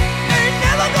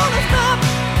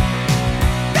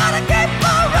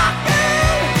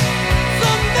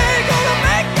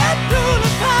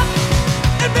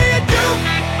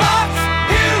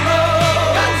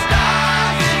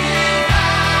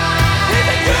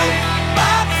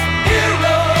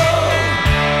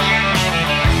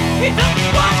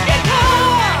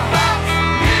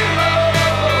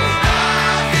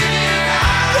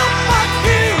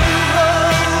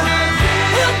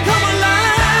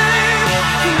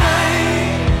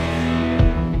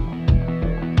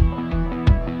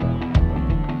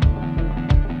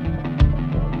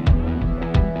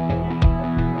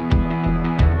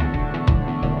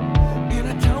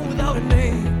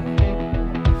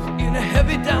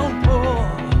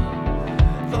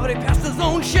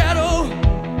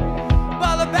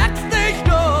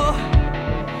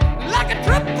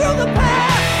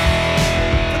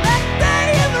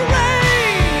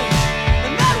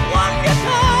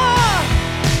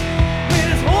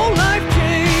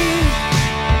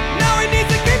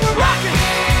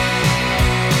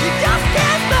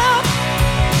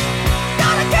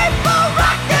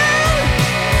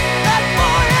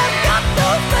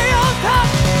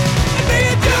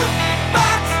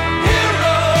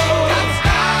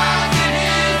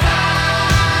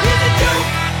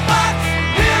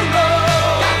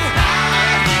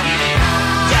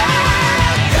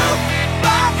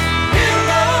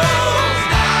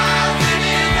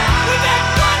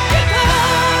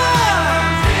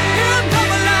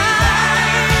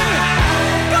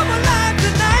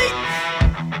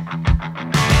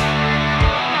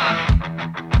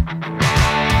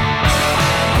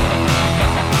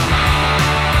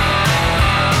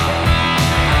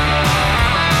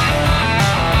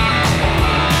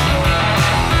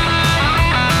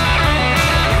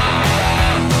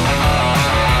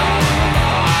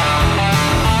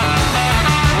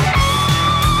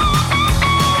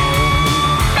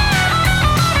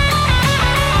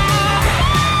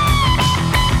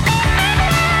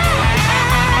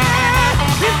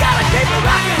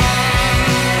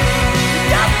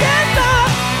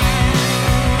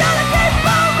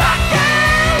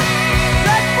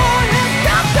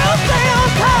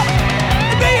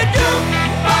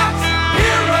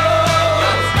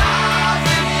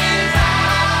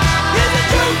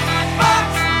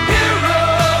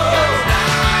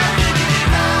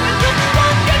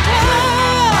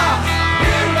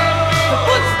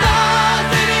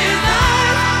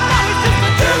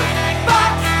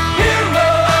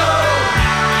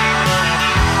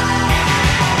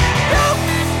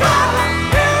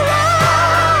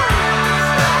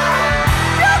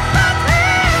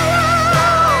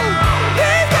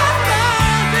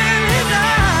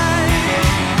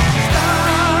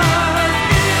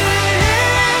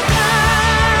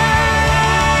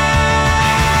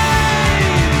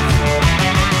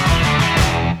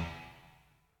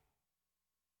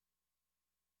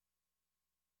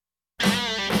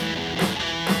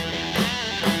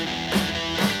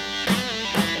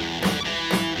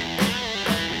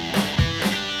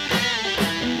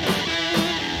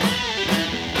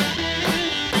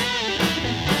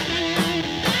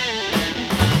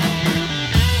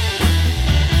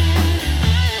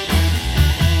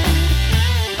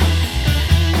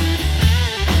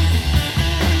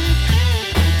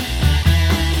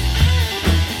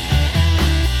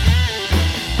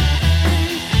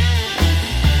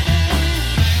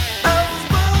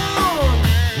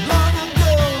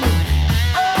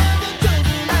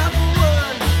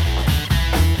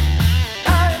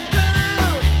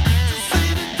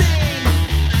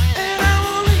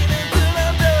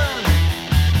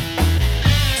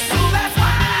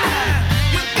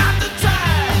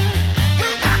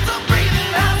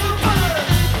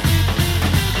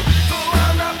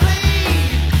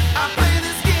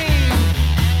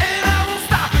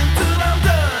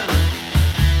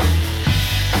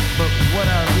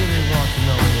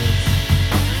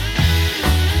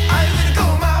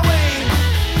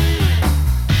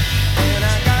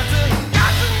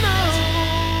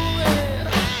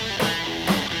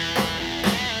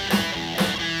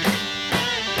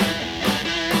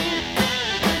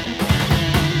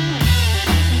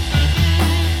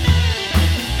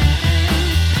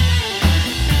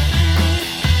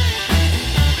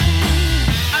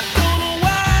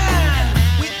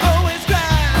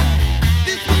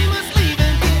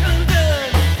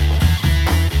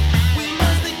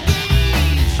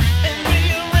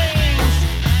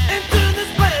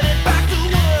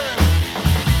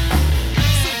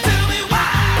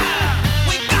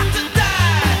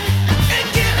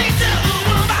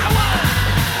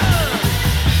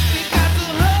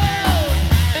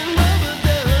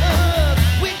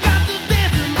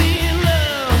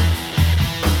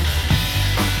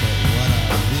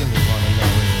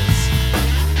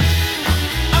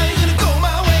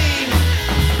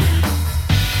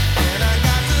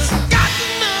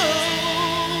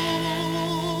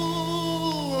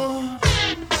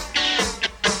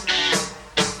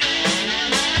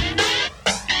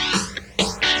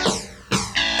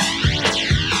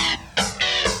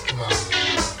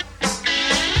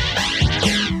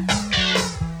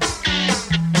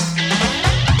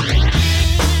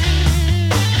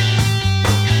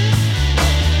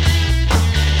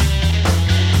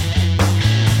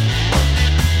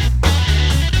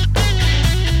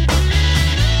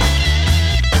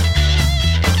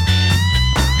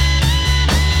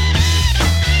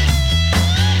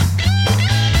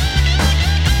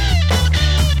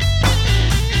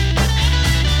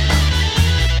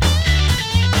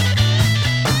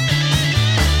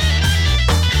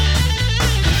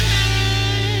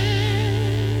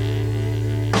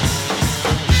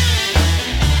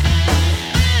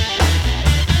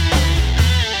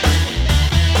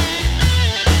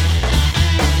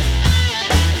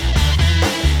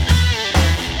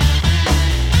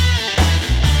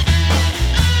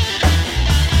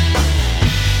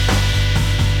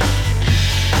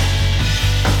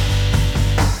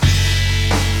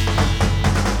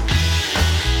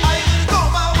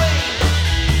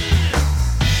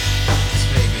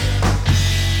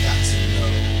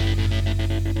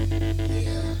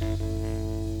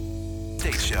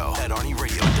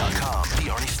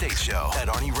 State Show at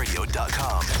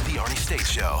ArnieRadio.com. The Arnie State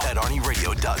Show at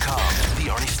ArnieRadio.com.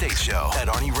 The Arnie State Show at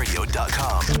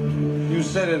ArnieRadio.com. You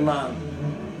said it, man.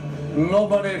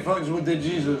 Nobody fucks with the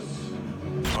Jesus.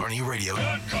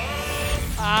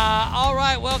 ArnieRadio.com. All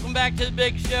right, welcome back to the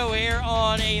big show here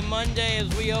on a Monday as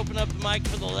we open up the mic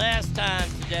for the last time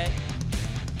today.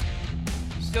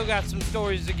 Still got some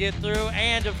stories to get through,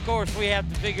 and of course we have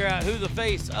to figure out who the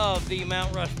face of the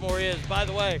Mount Rushmore is. By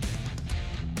the way,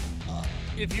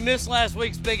 if you missed last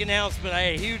week's big announcement, I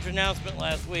had a huge announcement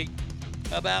last week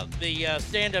about the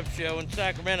stand-up show in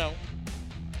Sacramento,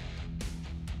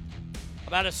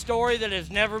 about a story that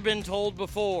has never been told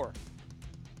before.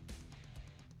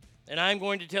 And I'm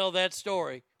going to tell that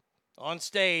story on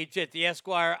stage at the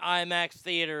Esquire IMAX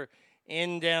Theater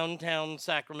in downtown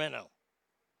Sacramento.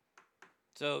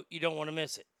 So you don't want to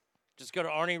miss it. Just go to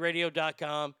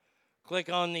ArnieRadio.com,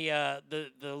 click on the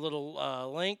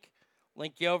little link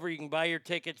you over. You can buy your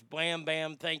tickets. Blam,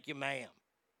 bam, thank you, ma'am.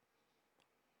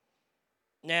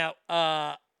 Now,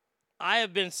 I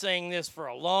have been saying this for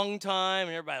a long time,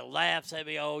 and everybody laughs at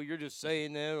me. Oh, you're just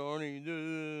saying that,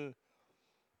 Arnie.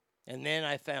 And then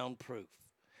I found proof.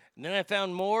 And then I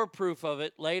found more proof of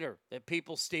it later that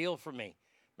people steal from me.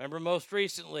 Remember, most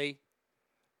recently,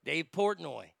 Dave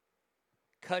Portnoy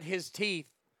cut his teeth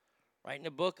writing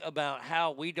a book about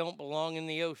how we don't belong in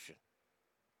the ocean.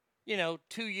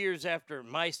 2 years after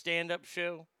my stand-up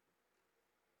show.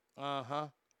 I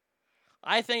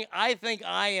think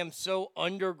I am so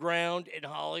underground in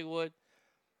Hollywood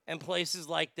and places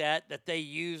like that they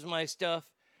use my stuff.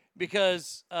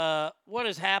 Because what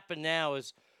has happened now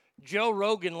is Joe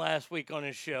Rogan last week on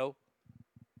his show,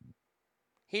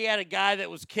 he had a guy that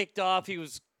was kicked off. He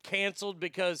was canceled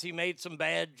because he made some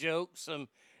bad jokes, some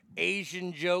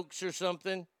Asian jokes or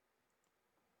something.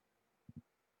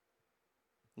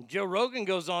 And Joe Rogan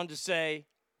goes on to say,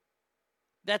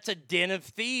 that's a den of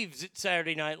thieves at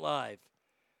Saturday Night Live.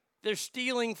 They're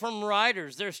stealing from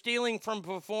writers. They're stealing from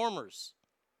performers.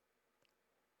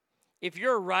 If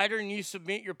you're a writer and you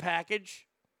submit your package,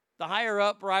 the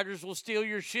higher-up writers will steal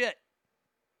your shit.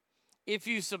 If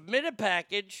you submit a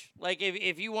package, like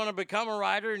if you want to become a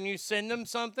writer and you send them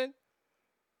something,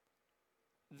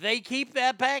 they keep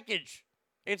that package.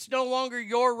 It's no longer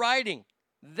your writing.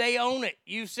 They own it.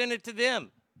 You send it to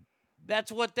them.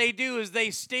 That's what they do is they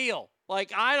steal.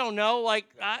 Like, I don't know,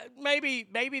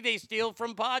 maybe they steal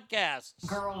from podcasts.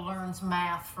 Girl learns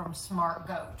math from smart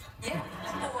goat. Yeah,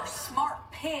 or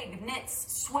smart pig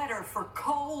knits sweater for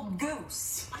cold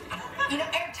goose.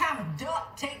 Every time a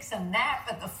duck takes a nap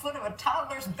at the foot of a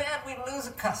toddler's bed, we lose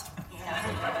a customer.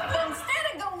 Yeah. But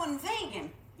instead of going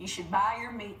vegan, you should buy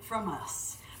your meat from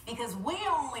us. Because we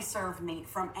only serve meat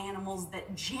from animals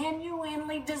that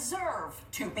genuinely deserve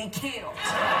to be killed.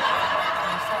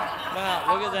 Wow,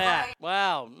 look at that.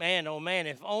 Wow, man, oh man,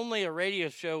 if only a radio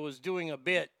show was doing a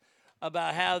bit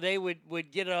about how they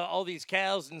would get all these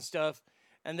cows and stuff,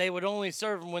 and they would only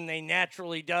serve them when they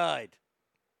naturally died.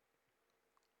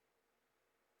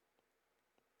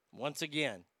 Once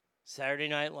again, Saturday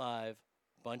Night Live,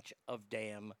 bunch of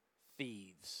damn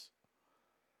thieves.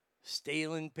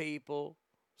 Stealing people.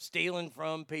 Stealing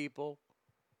from people.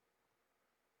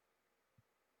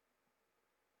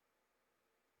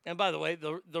 And by the way,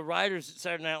 the writers at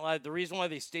Saturday Night Live, the reason why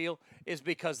they steal is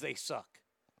because they suck.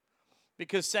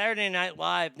 Because Saturday Night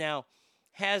Live now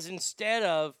has, instead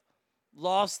of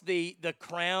lost the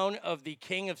crown of the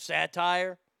king of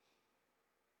satire,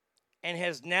 and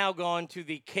has now gone to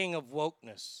the king of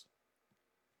wokeness.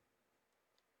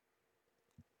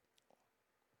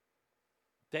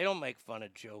 They don't make fun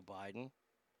of Joe Biden.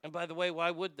 And by the way,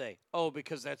 why would they? Oh,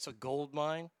 because that's a gold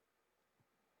mine?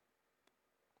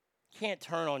 Can't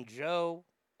turn on Joe.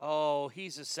 Oh,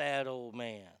 he's a sad old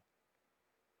man.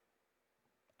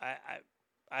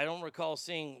 I don't recall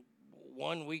seeing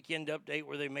one Weekend Update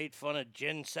where they made fun of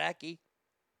Jen Psaki.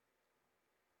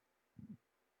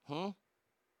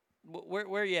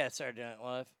 Where you at, Saturday Night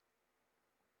Live?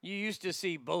 You used to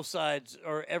see both sides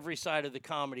or every side of the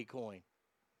comedy coin.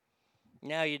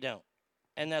 Now you don't.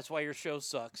 And that's why your show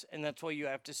sucks. And that's why you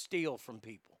have to steal from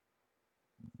people.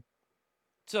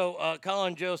 So,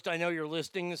 Colin Jost, I know you're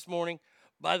listening this morning.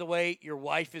 By the way, your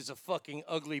wife is a fucking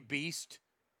ugly beast.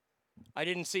 I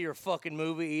didn't see her fucking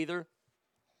movie either.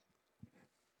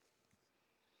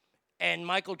 And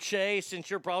Michael Che, since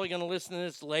you're probably going to listen to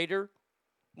this later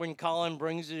when Colin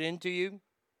brings it into you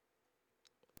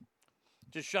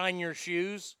to shine your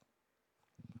shoes,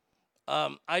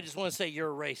 I just want to say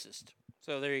you're a racist.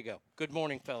 So there you go. Good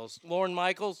morning, fellas. Lauren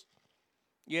Michaels,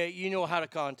 yeah, you know how to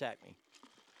contact me.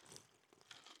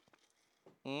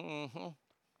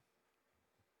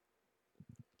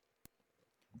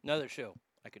 Another show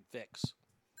I could fix.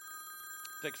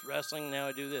 Fix wrestling, now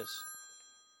I do this.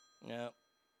 No,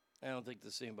 I don't think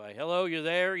this is anybody. Hello, you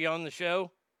there? You on the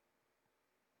show?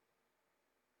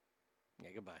 Yeah,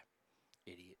 goodbye.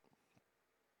 Idiot.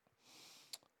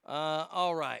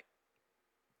 All right.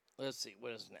 Let's see,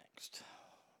 what is next?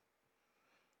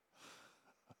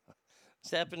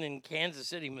 This happened in Kansas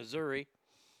City, Missouri.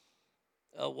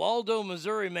 A Waldo,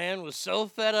 Missouri man was so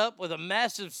fed up with a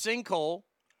massive sinkhole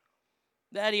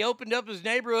that he opened up his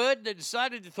neighborhood and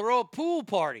decided to throw a pool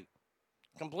party,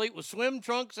 complete with swim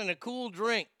trunks and a cool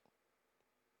drink.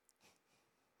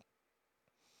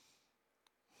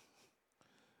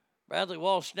 Bradley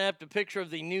Walsh snapped a picture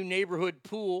of the new neighborhood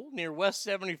pool near West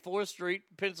 74th Street,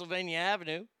 Pennsylvania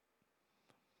Avenue.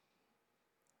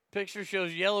 Picture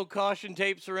shows yellow caution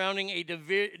tape surrounding a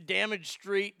damaged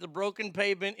street. The broken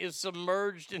pavement is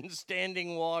submerged in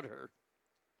standing water.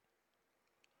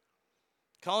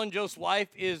 Colin Jost's wife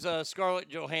is Scarlett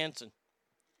Johansson.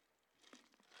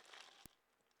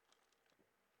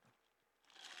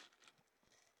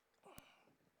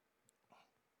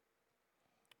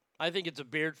 I think it's a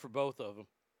beard for both of them.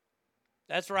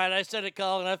 That's right. I said it,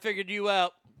 Colin. I figured you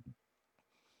out.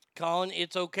 Colin,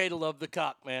 it's okay to love the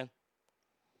cock, man.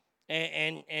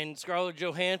 And Scarlett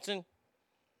Johansson,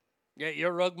 yeah, you're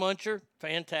a rug muncher.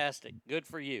 Fantastic. Good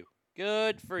for you.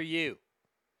 Good for you.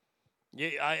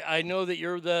 Yeah, I know that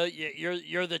you're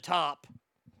the top,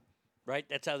 right?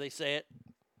 That's how they say it.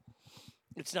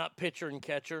 It's not pitcher and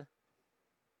catcher.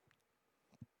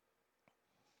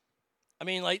 I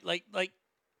mean, like, look,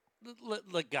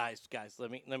 guys.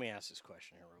 Let me ask this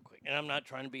question here real quick, and I'm not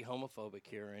trying to be homophobic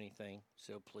here or anything.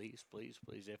 So please,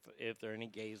 if there are any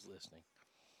gays listening,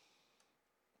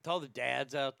 to all the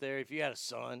dads out there, if you got a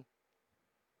son,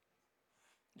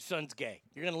 your son's gay.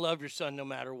 You're gonna love your son no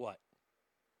matter what.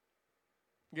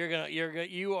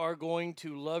 You are going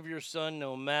to love your son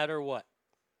no matter what.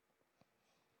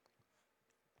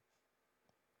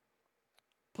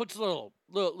 Puts a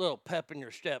little pep in your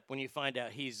step when you find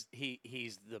out he's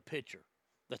the pitcher,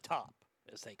 the top,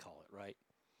 as they call it, right?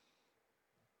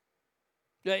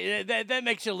 That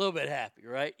makes you a little bit happy,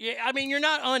 right? Yeah, I mean, you're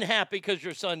not unhappy because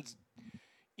your son's,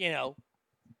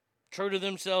 true to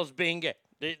themselves being gay.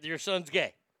 Your son's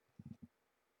gay.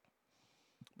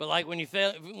 But like when you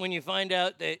find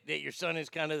out that your son is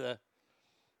kind of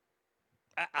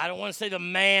I don't want to say the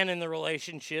man in the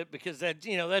relationship because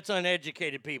that's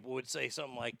uneducated people would say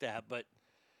something like that. But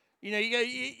you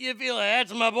feel like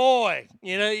that's my boy.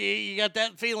 You got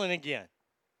that feeling again.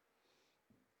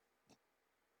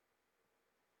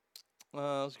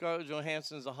 Scarlett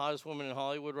Johansson is the hottest woman in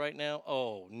Hollywood right now.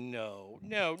 Oh no.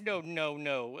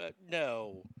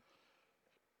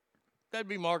 That'd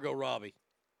be Margot Robbie.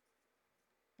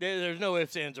 There's no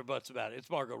ifs, ands, or buts about it. It's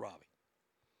Margot Robbie.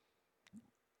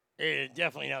 It's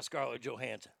definitely not Scarlett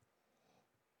Johansson.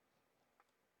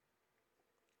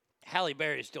 Halle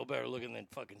Berry is still better looking than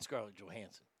fucking Scarlett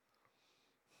Johansson.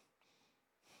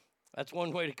 That's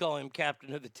one way to call him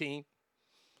captain of the team.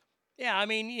 Yeah, I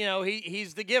mean,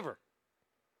 he's the giver.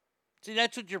 See,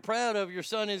 that's what you're proud of. Your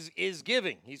son is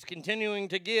giving. He's continuing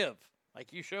to give,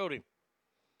 like you showed him.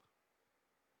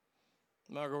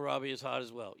 Margot Robbie is hot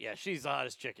as well. Yeah, she's the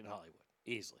hottest chick in Hollywood,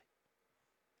 easily.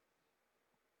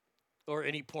 Or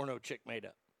any porno chick made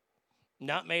up.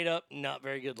 Not made up, not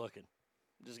very good looking.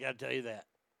 Just got to tell you that.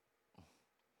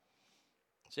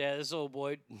 So yeah, this old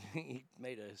boy, he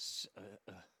made a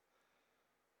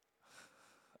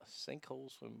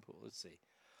sinkhole swimming pool. Let's see.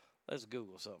 Let's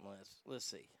Google something. Let's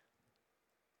see.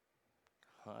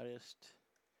 Hottest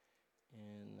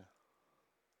in...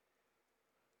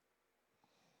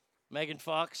 Megan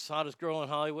Fox, hottest girl in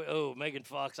Hollywood. Oh, Megan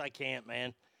Fox, I can't,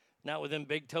 man. Not with them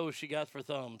big toes she got for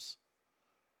thumbs.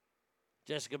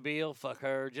 Jessica Biel, fuck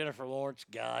her. Jennifer Lawrence,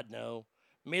 God, no.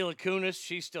 Mila Kunis,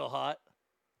 she's still hot.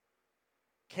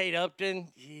 Kate Upton,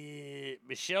 yeah.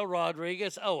 Michelle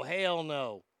Rodriguez, oh, hell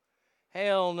no.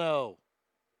 Hell no.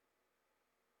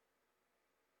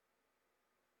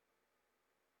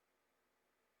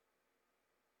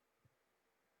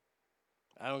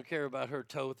 I don't care about her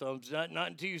toe thumbs. Not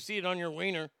until you see it on your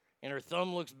wiener and her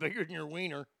thumb looks bigger than your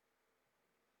wiener.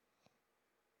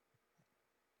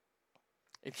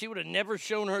 If she would have never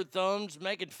shown her thumbs,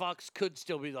 Megan Fox could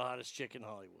still be the hottest chick in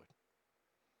Hollywood.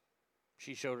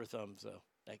 She showed her thumbs, though.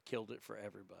 That killed it for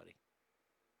everybody.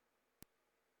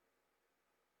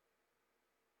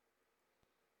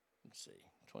 Let's see.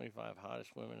 25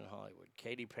 hottest women in Hollywood.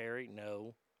 Katy Perry,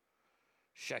 no.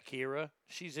 Shakira,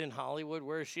 she's in Hollywood.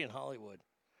 Where is she in Hollywood?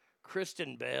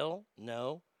 Kristen Bell,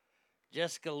 no.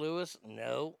 Jessica Lewis,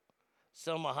 no.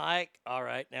 Selma Hayek, all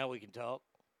right, now we can talk.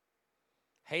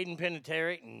 Hayden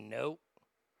Panettiere, nope.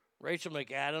 Rachel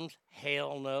McAdams,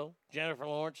 hell no. Jennifer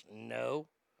Lawrence, no.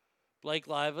 Blake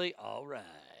Lively, all right.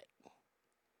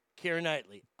 Keira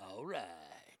Knightley, all right.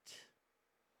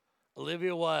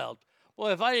 Olivia Wilde.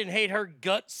 Boy, if I didn't hate her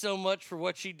guts so much for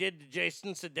what she did to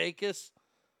Jason Sudeikis.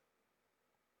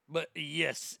 But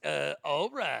yes, all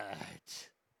right.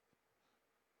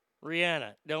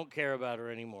 Rihanna, don't care about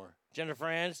her anymore. Jennifer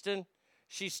Aniston,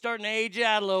 she's starting to age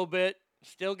out a little bit.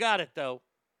 Still got it, though.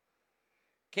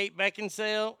 Kate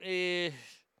Beckinsale,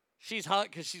 she's hot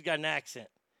because she's got an accent.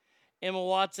 Emma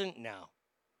Watson, no.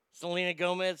 Selena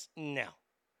Gomez, no.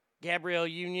 Gabrielle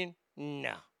Union,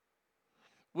 no.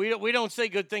 We don't say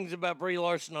good things about Brie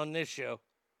Larson on this show.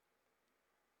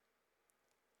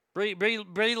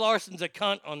 Brie Larson's a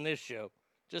cunt on this show.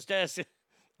 Just ask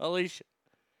Alicia.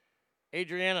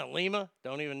 Adriana Lima,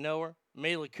 don't even know her.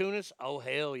 Mila Kunis, oh,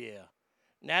 hell yeah.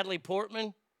 Natalie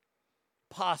Portman,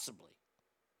 possibly.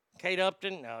 Kate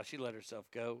Upton, no, she let herself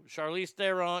go. Charlize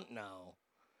Theron, no.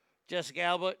 Jessica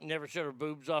Alba, never showed her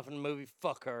boobs off in the movie.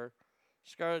 Fuck her.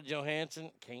 Scarlett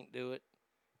Johansson, can't do it.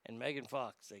 And Megan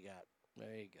Fox, they got.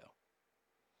 There you go.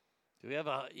 Do we have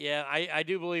a... Yeah, I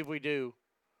do believe we do.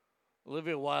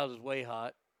 Olivia Wilde is way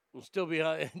hot. Will still be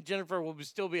hot. Jennifer will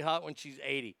still be hot when she's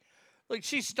 80. Look,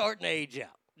 she's starting to age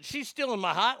out. She's still in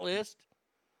my hot list.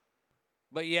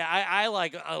 But yeah, I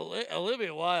like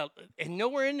Olivia Wilde. And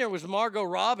nowhere in there was Margot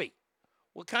Robbie.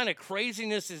 What kind of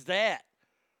craziness is that?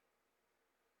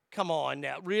 Come on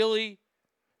now. Really?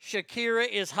 Shakira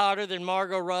is hotter than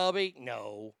Margot Robbie?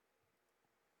 No.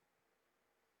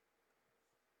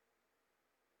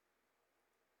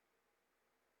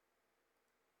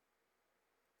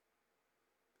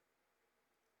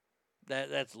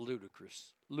 That's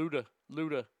ludicrous. Luda.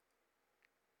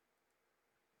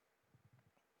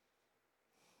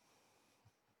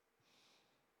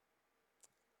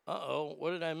 Uh-oh,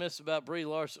 what did I miss about Brie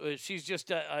Larson? She's just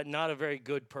not a very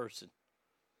good person.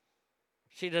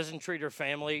 She doesn't treat her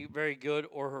family very good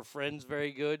or her friends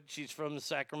very good. She's from the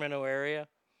Sacramento area.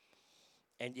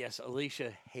 And yes,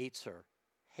 Alicia hates her.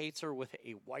 Hates her with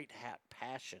a white hat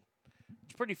passion.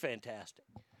 It's pretty fantastic.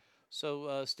 So,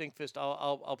 Stinkfist,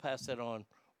 I'll pass that on.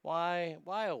 Why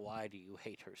do you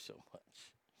hate her so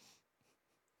much?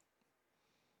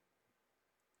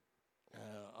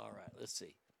 All right, let's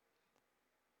see.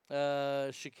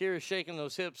 Shakira shaking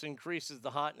those hips increases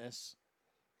the hotness.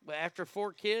 But after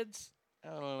 4 kids,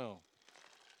 I don't know.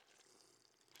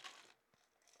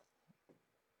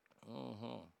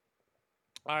 All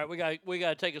right, we got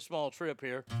to take a small trip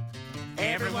here.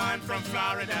 Everyone from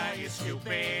Florida is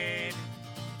stupid.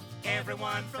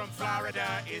 Everyone from Florida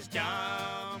is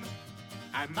dumb.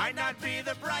 I might not be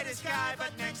the brightest guy,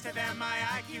 but next to them my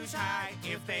IQ's high.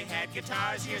 If they had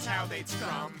guitars, here's how they'd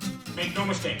strum. Make no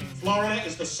mistake, Florida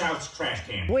is the South's trash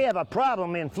can. We have a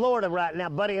problem in Florida right now,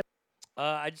 buddy.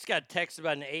 I just got a text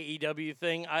about an AEW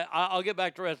thing. I'll get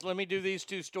back to wrestling. Let me do these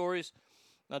 2 stories.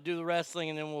 I'll do the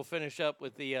wrestling, and then we'll finish up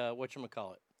with the,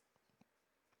 whatchamacallit,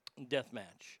 death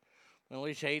match. When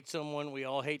Alicia hates someone, we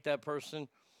all hate that person.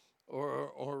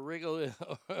 Or Wriggle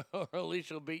or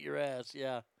Alicia will beat your ass,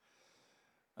 yeah.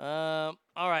 All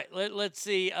right, let's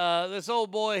see. This old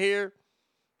boy here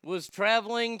was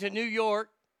traveling to New York.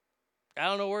 I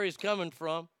don't know where he's coming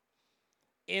from.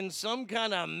 In some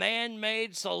kind of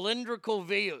man-made cylindrical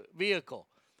vehicle.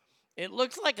 It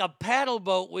looks like a paddle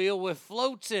boat wheel with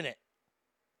floats in it.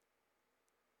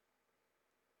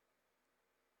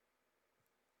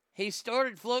 He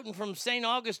started floating from St.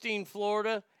 Augustine,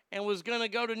 Florida, and was going to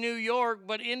go to New York,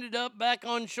 but ended up back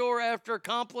on shore after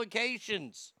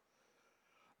complications.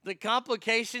 The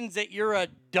complications that you're a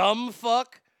dumb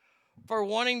fuck for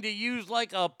wanting to use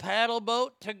like a paddle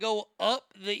boat to go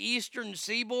up the eastern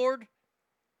seaboard?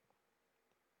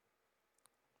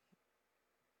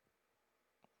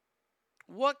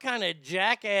 What kind of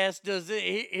jackass does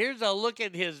it? Here's a look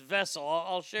at his vessel.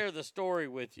 I'll share the story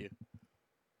with you.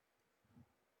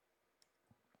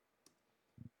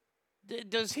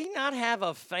 Does he not have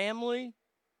a family?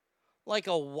 Like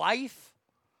a wife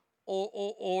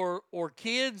or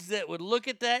kids that would look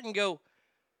at that and go,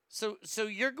 so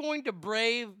you're going to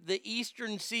brave the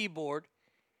eastern seaboard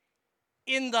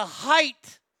in the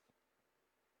height,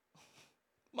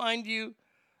 mind you,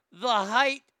 the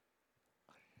height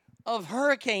of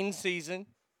hurricane season,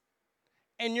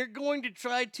 and you're going to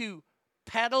try to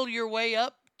paddle your way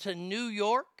up to New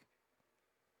York?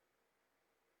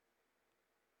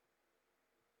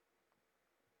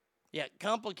 Yeah,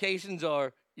 complications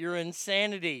are your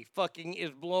insanity fucking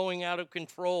is blowing out of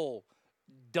control,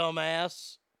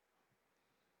 dumbass.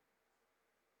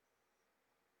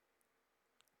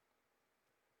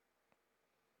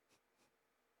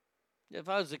 If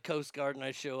I was the Coast Guard and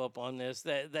I show up on this,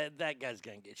 that guy's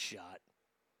going to get shot.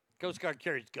 Coast Guard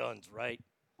carries guns, right?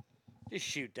 Just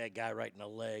shoot that guy right in the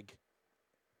leg.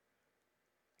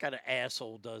 What kind of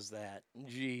asshole does that?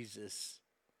 Jesus.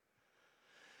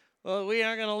 Well, we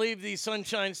aren't going to leave the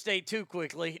Sunshine State too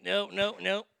quickly. No.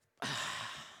 God.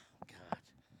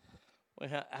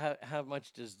 Well, how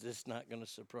much does this not going to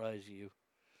surprise you?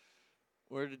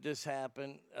 Where did this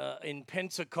happen? In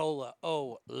Pensacola.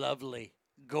 Oh, lovely.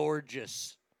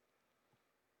 Gorgeous.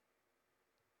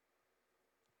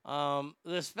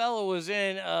 This fellow was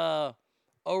in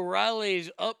O'Reilly's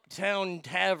Uptown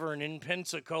Tavern in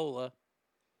Pensacola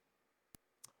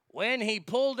when he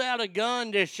pulled out a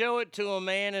gun to show it to a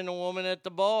man and a woman at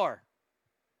the bar.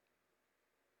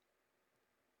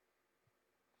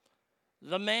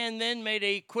 The man then made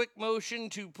a quick motion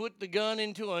to put the gun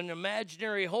into an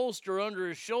imaginary holster under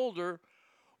his shoulder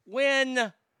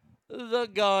when the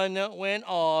gun went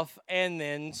off and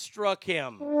then struck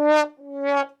him.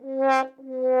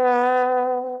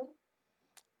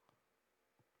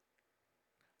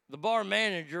 The bar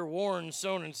manager, Warren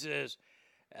Sonnen, says,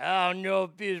 I don't know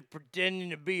if he was pretending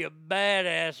to be a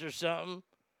badass or something,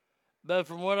 but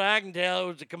from what I can tell, it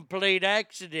was a complete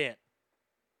accident.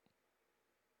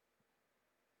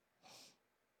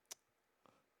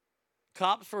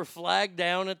 Cops were flagged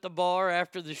down at the bar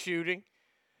after the shooting.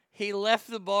 He left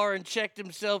the bar and checked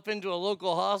himself into a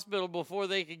local hospital before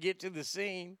they could get to the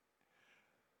scene.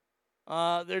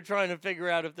 They're trying to figure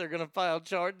out if they're going to file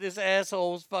charge. This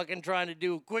asshole's fucking trying to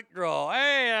do a quick draw.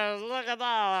 Hey, look at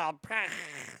that.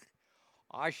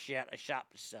 Oh, shit, I shot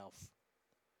myself.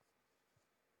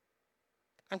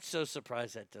 I'm so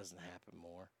surprised that doesn't happen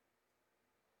more.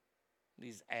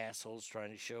 These assholes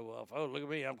trying to show off. Oh, look at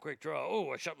me, I'm quick draw.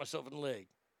 Oh, I shot myself in the leg.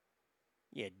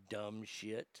 You dumb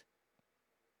shit.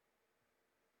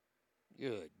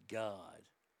 Good God.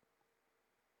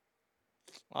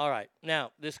 All right.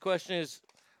 Now, this question is,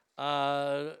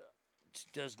 do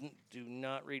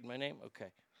not read my name? Okay.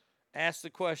 Ask the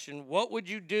question, what would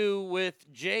you do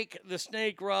with Jake the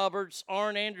Snake Roberts,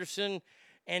 Arn Anderson,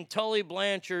 and Tully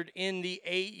Blanchard in the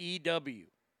AEW?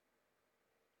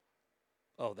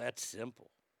 Oh, that's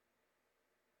simple.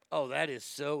 Oh, that is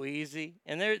so easy.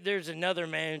 And there's another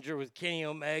manager with Kenny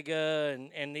Omega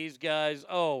and these guys.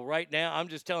 Oh, right now, I'm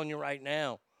just telling you right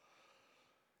now,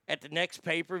 at the next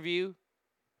pay-per-view,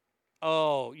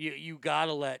 oh, you got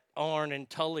to let Arn and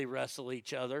Tully wrestle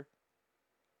each other.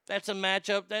 That's a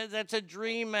matchup. That's a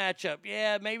dream matchup.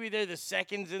 Yeah, maybe they're the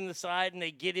seconds in the side and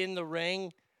they get in the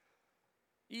ring.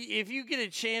 If you get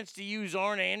a chance to use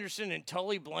Arn Anderson and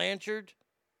Tully Blanchard,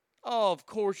 oh, of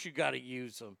course you got to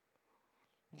use them.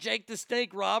 Jake the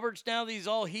Snake Roberts, now that he's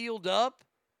all healed up,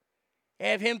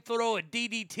 have him throw a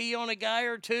DDT on a guy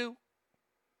or two.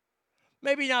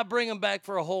 Maybe not bring him back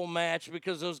for a whole match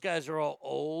because those guys are all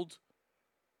old.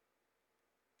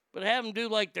 But have them do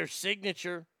like their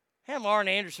signature. Have Arn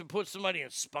Anderson put somebody in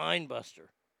Spine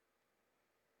Buster.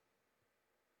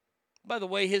 By the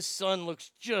way, his son looks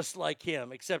just like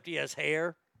him, except he has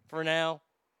hair for now.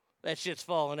 That shit's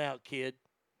falling out, kid.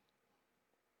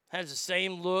 Has the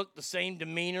same look, the same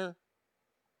demeanor.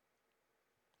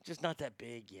 Just not that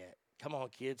big yet. Come on,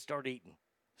 kid, start eating.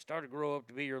 Start to grow up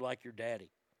to be like your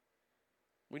daddy.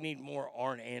 We need more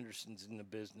Arn Andersons in the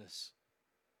business.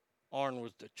 Arn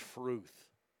was the truth.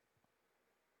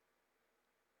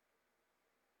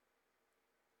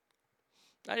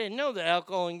 I didn't know that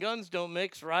alcohol and guns don't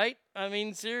mix, right? I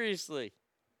mean, seriously.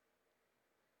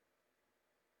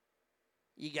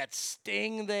 You got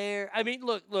Sting there. I mean,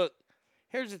 look.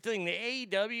 Here's the thing. The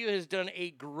AEW has done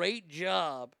a great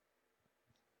job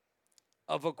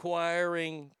of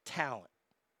acquiring talent.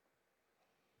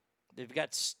 They've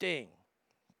got Sting.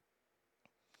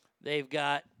 They've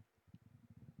got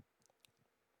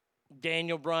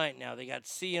Daniel Bryan now. They got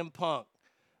CM Punk.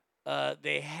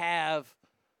 They have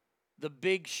The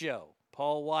Big Show,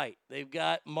 Paul White. They've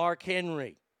got Mark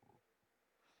Henry.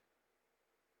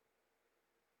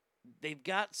 They've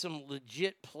got some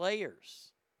legit players.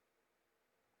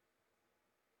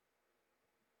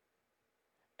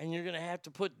 And you're going to have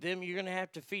to put them, you're going to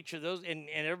have to feature those. And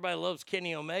everybody loves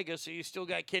Kenny Omega, so you still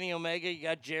got Kenny Omega, you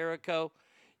got Jericho.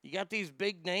 You got these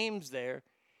big names there.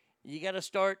 You got to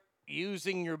start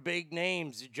using your big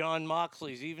names, John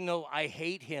Moxley's, even though I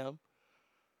hate him.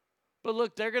 But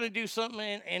look, they're going to do something,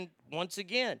 and once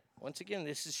again,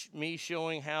 this is me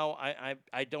showing how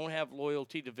I don't have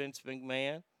loyalty to Vince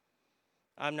McMahon.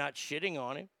 I'm not shitting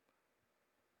on him.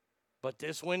 But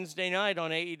this Wednesday night on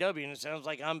AEW, and it sounds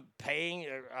like I'm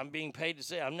being paid to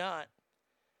say I'm not.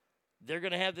 They're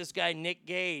going to have this guy, Nick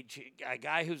Gage, a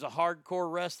guy who's a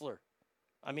hardcore wrestler.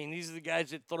 I mean, these are the guys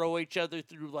that throw each other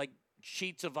through like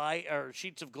sheets of ice or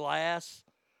sheets of glass,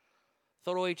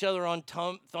 throw each other on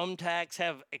thumbtacks,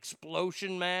 have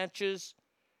explosion matches.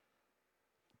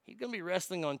 He's going to be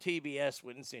wrestling on TBS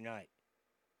Wednesday night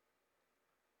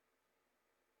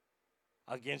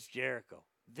against Jericho.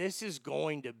 This is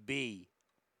going to be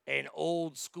an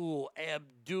old school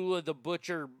Abdullah the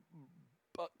Butcher,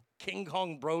 King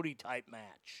Kong Brody type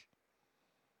match.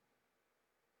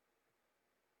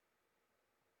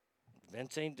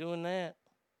 Vince ain't doing that.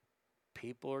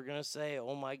 People are going to say,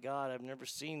 oh my God, I've never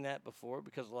seen that before,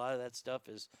 because a lot of that stuff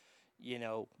is, you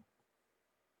know,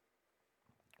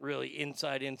 really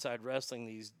inside wrestling,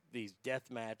 these death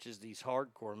matches, these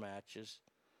hardcore matches.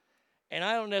 And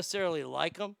I don't necessarily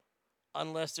like them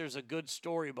unless there's a good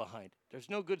story behind it. There's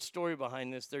no good story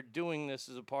behind this. They're doing this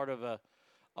as a part of a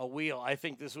wheel. I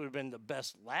think this would have been the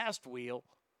best last wheel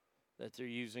that they're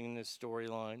using in this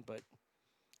storyline, but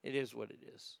it is what it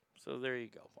is. So there you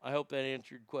go. I hope that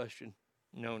answered your question.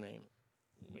 No name.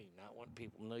 I mean, not want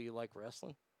people to know you like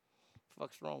wrestling? What the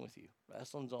fuck's wrong with you?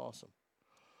 Wrestling's awesome.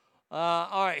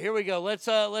 All right, here we go.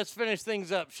 Let's finish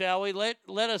things up, shall we? Let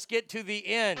us get to the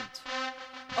end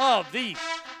of the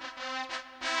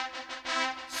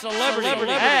Celebrity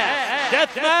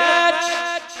Deathmatch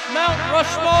Mount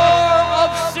Rushmore of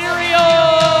cereal.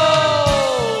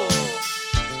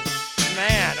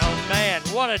 Man, oh man,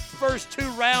 what a first 2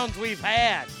 rounds we've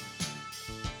had.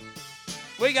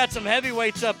 We got some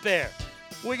heavyweights up there.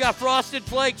 We got Frosted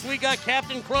Flakes, we got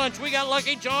Captain Crunch, we got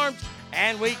Lucky Charms,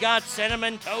 and we got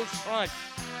Cinnamon Toast Crunch.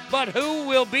 But who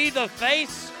will be the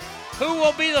face? Who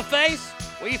will be the face?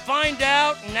 We find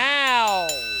out now.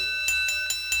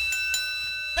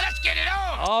 Let's get it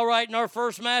on. All right, in our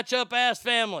first matchup, Ass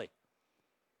Family,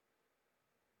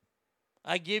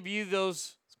 I give you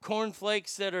those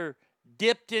cornflakes that are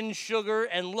dipped in sugar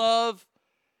and love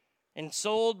and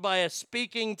sold by a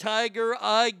speaking tiger.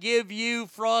 I give you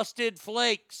Frosted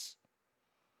Flakes.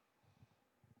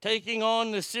 Taking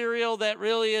on the cereal that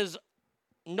really is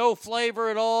no flavor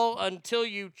at all until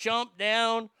you chomp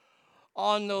down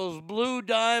on those blue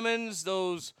diamonds,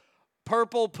 those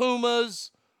purple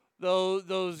pumas,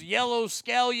 those yellow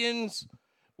scallions,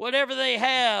 whatever they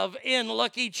have in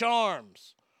Lucky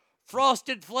Charms.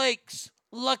 Frosted Flakes,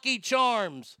 Lucky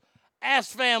Charms,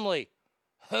 Ass Family,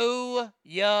 who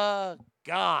ya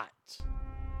got?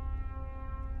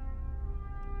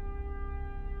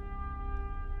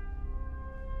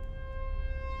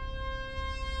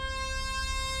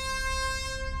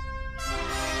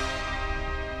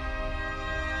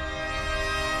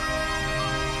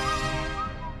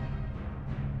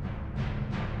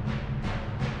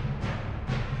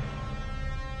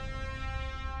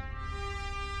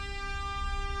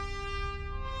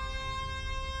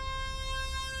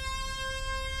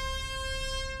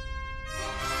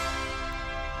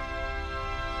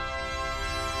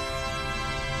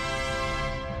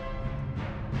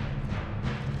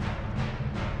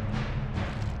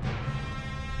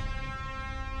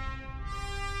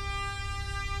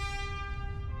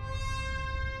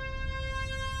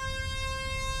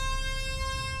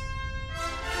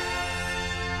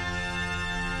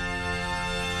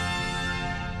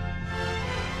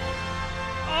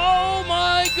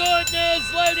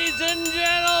 Goodness, ladies and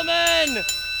gentlemen,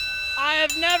 I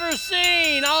have never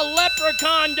seen a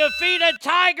leprechaun defeat a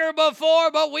tiger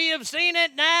before, but we have seen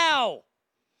it now.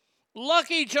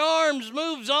 Lucky Charms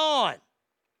moves on.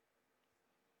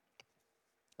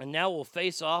 And now we'll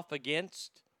face off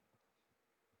against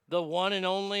the one and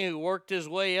only who worked his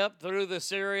way up through the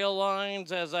cereal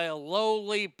lines as a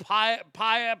lowly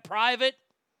private.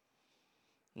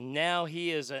 Now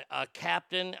he is a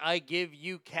captain. I give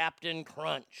you Captain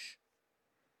Crunch.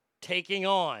 Taking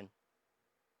on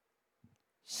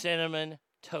Cinnamon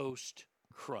Toast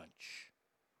Crunch.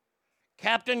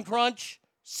 Captain Crunch,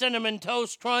 Cinnamon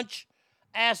Toast Crunch,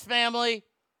 Ass Family,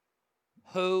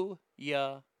 who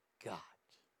ya got?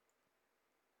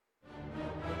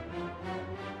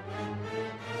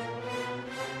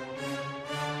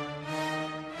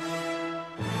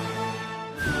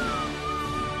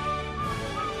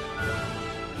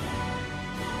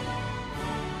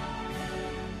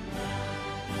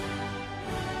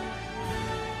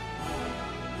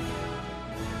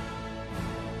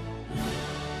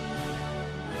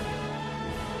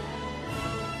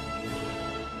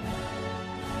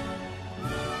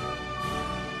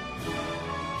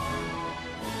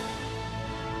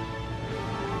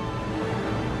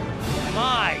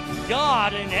 My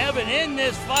God in heaven, in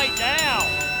this fight now.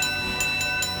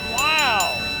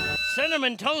 Wow.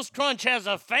 Cinnamon Toast Crunch has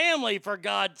a family, for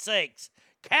God's sakes.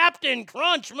 Captain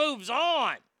Crunch moves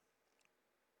on.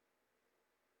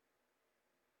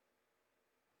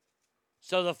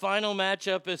 So the final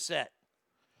matchup is set.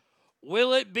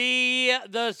 Will it be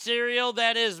the cereal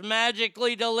that is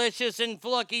magically delicious in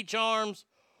Lucky Charms,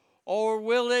 or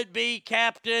will it be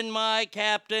Captain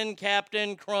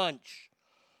Crunch?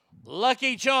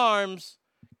 Lucky Charms,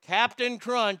 Captain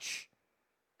Crunch.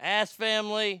 Ask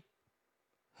family,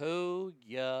 who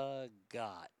ya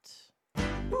got?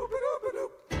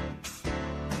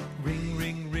 Ring,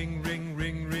 ring, ring, ring,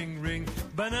 ring, ring, ring,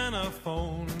 banana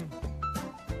phone.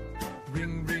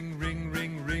 Ring, ring, ring,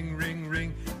 ring, ring, ring,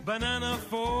 ring, banana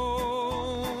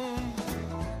phone.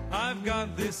 I've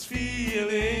got this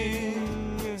feeling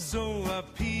so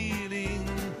appealing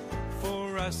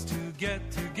for us to get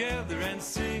together and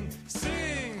sing,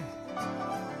 sing.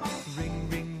 Ring,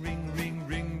 ring, ring, ring,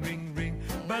 ring, ring, ring,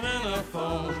 banana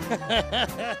phone.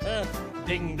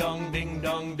 Ding dong, ding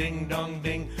dong, ding dong,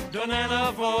 ding,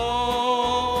 banana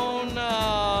phone.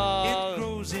 It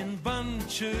grows in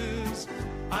bunches.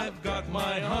 I've got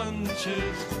my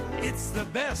hunches. It's the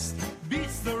best,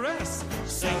 beats the rest.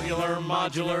 Cellular,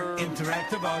 modular,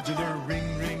 interactive, modular.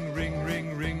 Ring, ring, ring,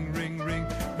 ring, ring, ring, ring,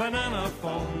 banana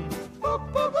phone.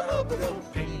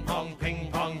 Ping pong, ping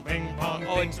pong, ping pong.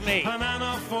 Oh, it's me.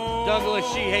 Banana phone. Douglas,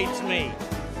 she hates me.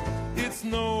 It's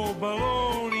no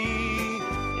baloney.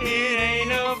 It ain't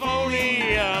no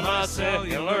phony. I'm a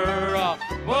cellular,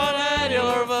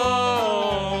 modular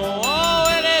phone. Oh,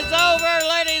 it is over,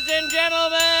 ladies and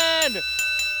gentlemen.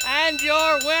 And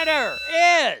your winner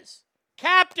is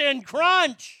Captain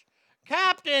Crunch.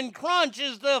 Captain Crunch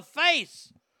is the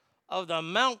face of the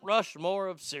Mount Rushmore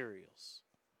of cereals.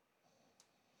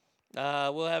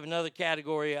 We'll have another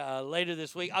category later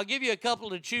this week. I'll give you a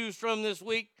couple to choose from this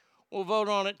week. We'll vote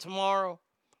on it tomorrow.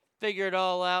 Figure it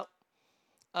all out.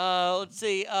 Let's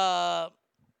see.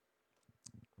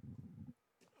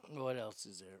 What else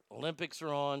is there? Olympics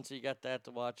are on, so you got that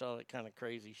to watch. All that kind of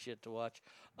crazy shit to watch.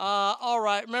 All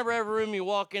right. Remember, every room you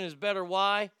walk in is better.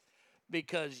 Why?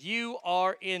 Because you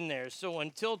are in there. So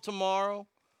until tomorrow,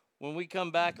 when we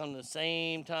come back on the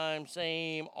same time,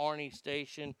 same Arnie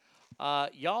station,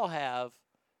 y'all have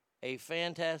a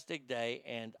fantastic day,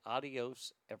 and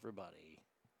adios, everybody.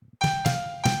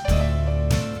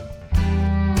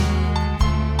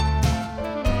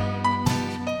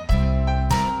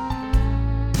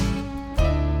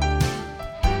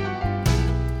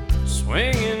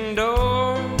 Swinging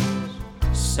doors,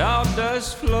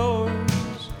 sawdust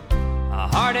floors, a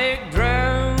heartache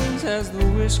drowns as the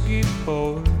whiskey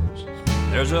pours.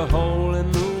 There's a hole in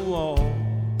the wall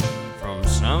from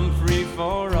some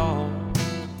free-for-all.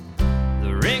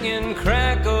 The ringing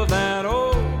crack of that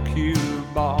old cue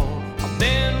ball. I've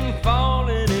been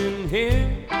falling in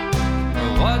here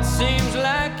for what seems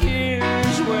like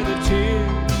years, where the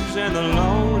tears and the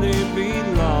lonely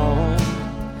belong.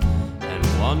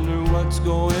 Wonder what's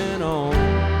going on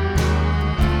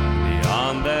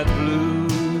beyond that blue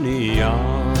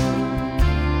neon.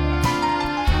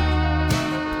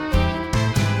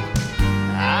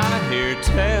 I hear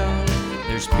tell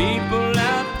there's people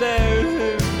out there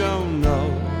who don't know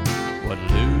what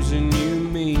losing you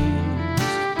means.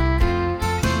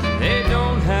 They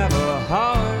don't have a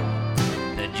heart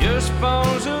that just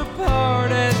falls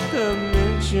apart at the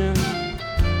mention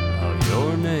of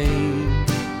your name.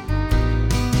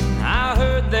 I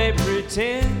heard they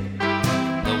pretend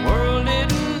the world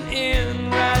didn't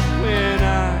end right when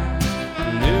I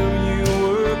knew you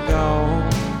were gone.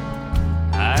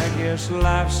 I guess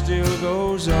life still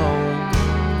goes on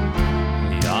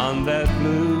beyond that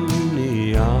blue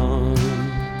neon.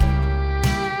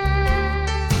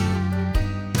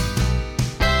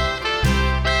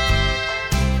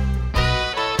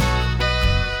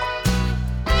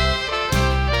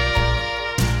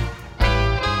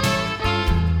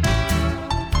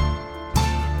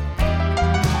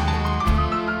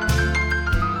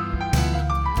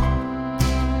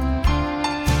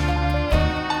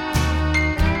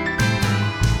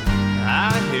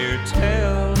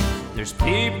 There's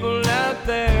people out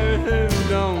there who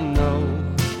don't know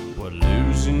what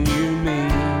losing you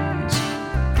means.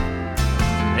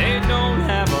 They don't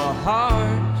have a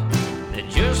heart that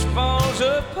just falls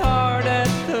apart at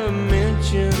the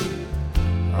mention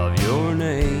of your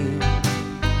name.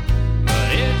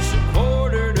 But it's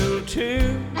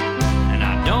 1:45, and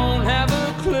I don't have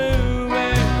a clue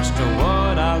as to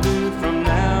what I'll do from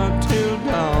now till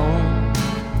dawn.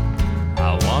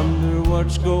 I wonder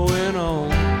what's going on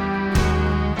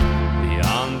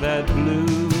that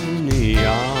blue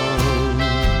neon.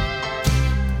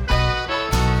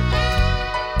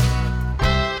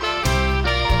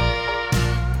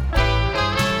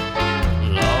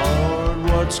 Lord,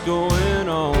 what's going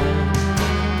on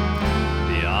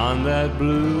beyond that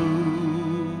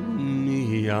blue neon?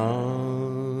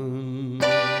 gone.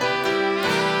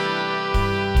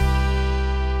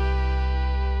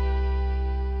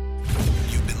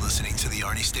 You've been listening to The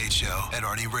Arnie State Show at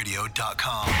ArnieRadio.com.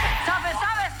 Stop it,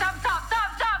 stop it, stop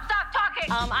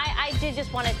talking. I did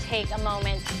just want to take a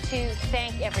moment to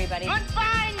thank everybody.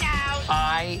 Goodbye now.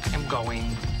 I am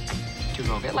going to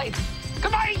go get laid.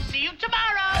 Goodbye. See you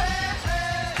tomorrow.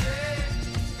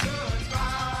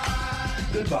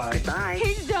 Goodbye. Bye.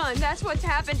 He's done. That's what's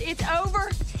happened. It's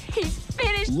over. He's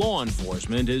finished. Law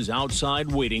enforcement is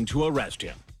outside waiting to arrest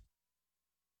him.